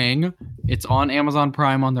considering, it's on Amazon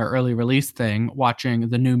Prime on their early release thing, watching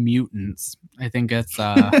The New Mutants. I think it's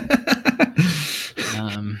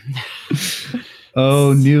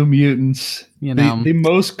New Mutants. You know, the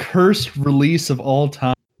most cursed release of all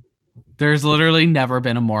time. There's literally never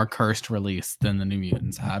been a more cursed release than The New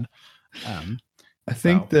Mutants had. I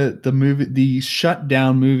think that the shut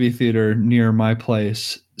down movie theater near my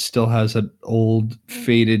place still has an old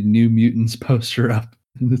faded New Mutants poster up.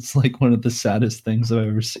 And it's like one of the saddest things I've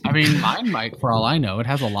ever seen. I mean, mine might, for all I know. It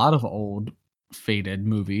has a lot of old faded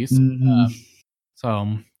movies.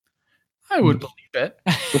 So I would believe it.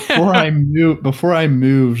 Before I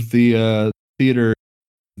moved, the theater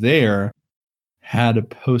there had a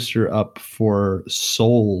poster up for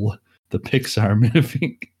Soul, the Pixar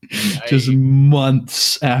movie, just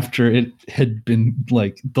months after it had been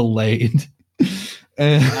like delayed.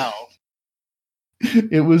 And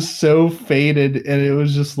it was so faded, and it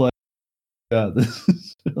was just like, this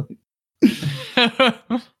is really...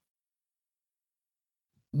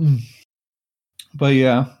 But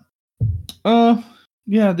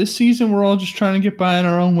this season we're all just trying to get by in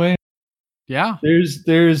our own way. Yeah. This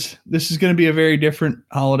is going to be a very different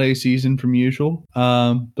holiday season from usual.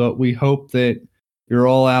 But we hope that you're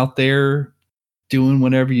all out there doing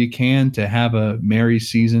whatever you can to have a merry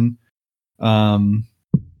season.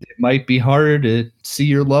 It might be harder to see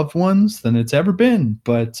your loved ones than it's ever been,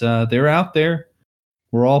 but they're out there.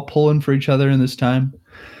 We're all pulling for each other in this time.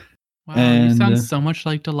 Wow, you sound so much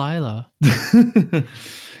like Delilah.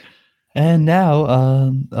 And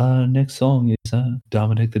now, next song is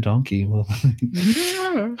Dominic the Donkey. Well, could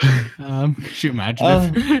you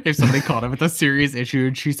imagine if somebody called him with a serious issue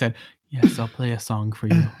and she said, Yes, I'll play a song for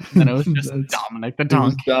you. And it was just That's- Dominic the It was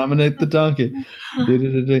donkey. Dominic the donkey.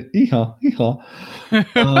 Yeehaw,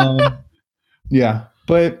 yeehaw. Yeah,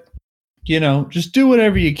 but just do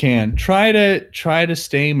whatever you can. Try to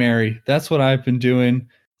stay merry. That's what I've been doing.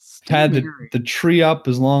 Had the tree up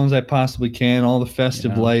as long as I possibly can, all the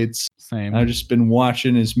festive Yeah. lights. Same. I've just been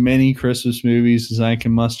watching as many Christmas movies as I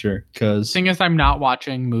can muster because Thing is, I'm not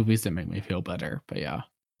watching movies that make me feel better, but yeah.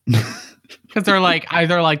 Because they're like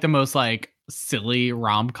either like the most like silly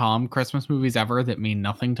rom-com Christmas movies ever that mean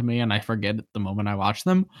nothing to me and I forget it the moment I watch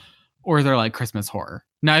them, or they're like Christmas horror.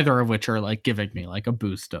 Neither of which are like giving me like a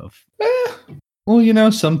boost of.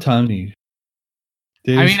 well, sometimes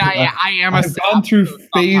I mean, I am a I've gone through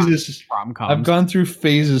phases. rom-com. I've gone through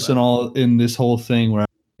phases in this whole thing where I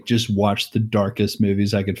just watch the darkest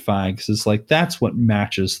movies I could find because it's like that's what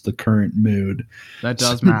matches the current mood. That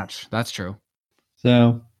does match. That's true.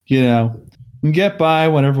 So we get by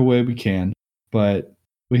whatever way we can, but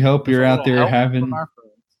we hope you're out there having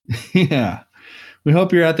yeah. We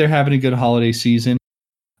hope you're out there having a good holiday season.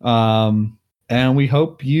 And we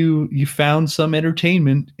hope you found some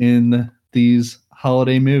entertainment in these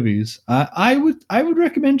holiday movies. I would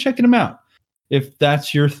recommend checking them out if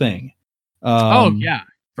that's your thing. Oh yeah.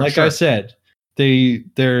 Like sure. I said,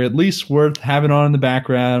 they're at least worth having on in the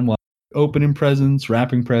background while opening presents,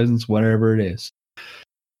 wrapping presents, whatever it is.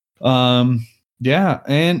 Yeah,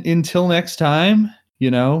 and until next time, you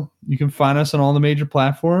can find us on all the major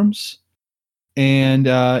platforms. And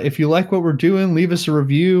if you like what we're doing, leave us a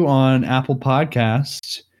review on Apple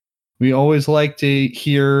Podcasts. We always like to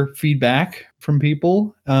hear feedback from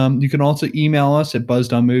people. You can also email us at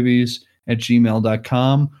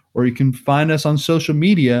buzzedonmovies@gmail.com, or you can find us on social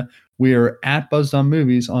media. We are at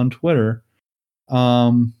buzzedonmovies on Twitter.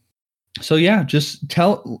 So yeah, just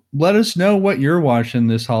let us know what you're watching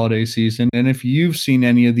this holiday season, and if you've seen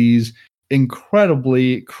any of these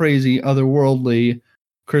incredibly crazy, otherworldly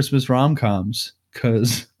Christmas rom-coms,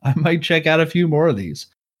 because I might check out a few more of these.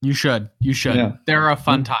 You should. Yeah. They're a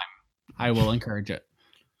fun time. I will encourage it.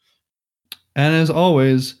 And as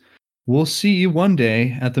always, we'll see you one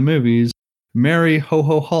day at the movies. Merry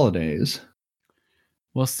ho-ho holidays.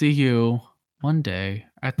 We'll see you one day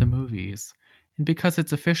at the movies. And because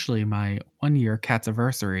it's officially my 1-year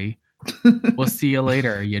Catsiversary, we'll see you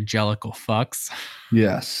later, you jellicle fucks.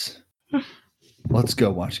 Yes. Let's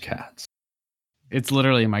go watch Cats. It's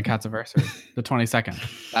literally my Catsiversary, the 22nd.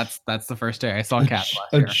 That's the first day I saw Cats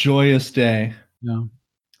last A year. joyous day. No.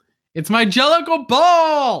 It's my jellicle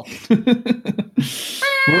ball!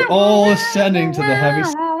 We're all ascending to the heavy.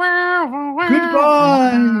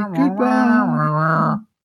 Goodbye. Goodbye.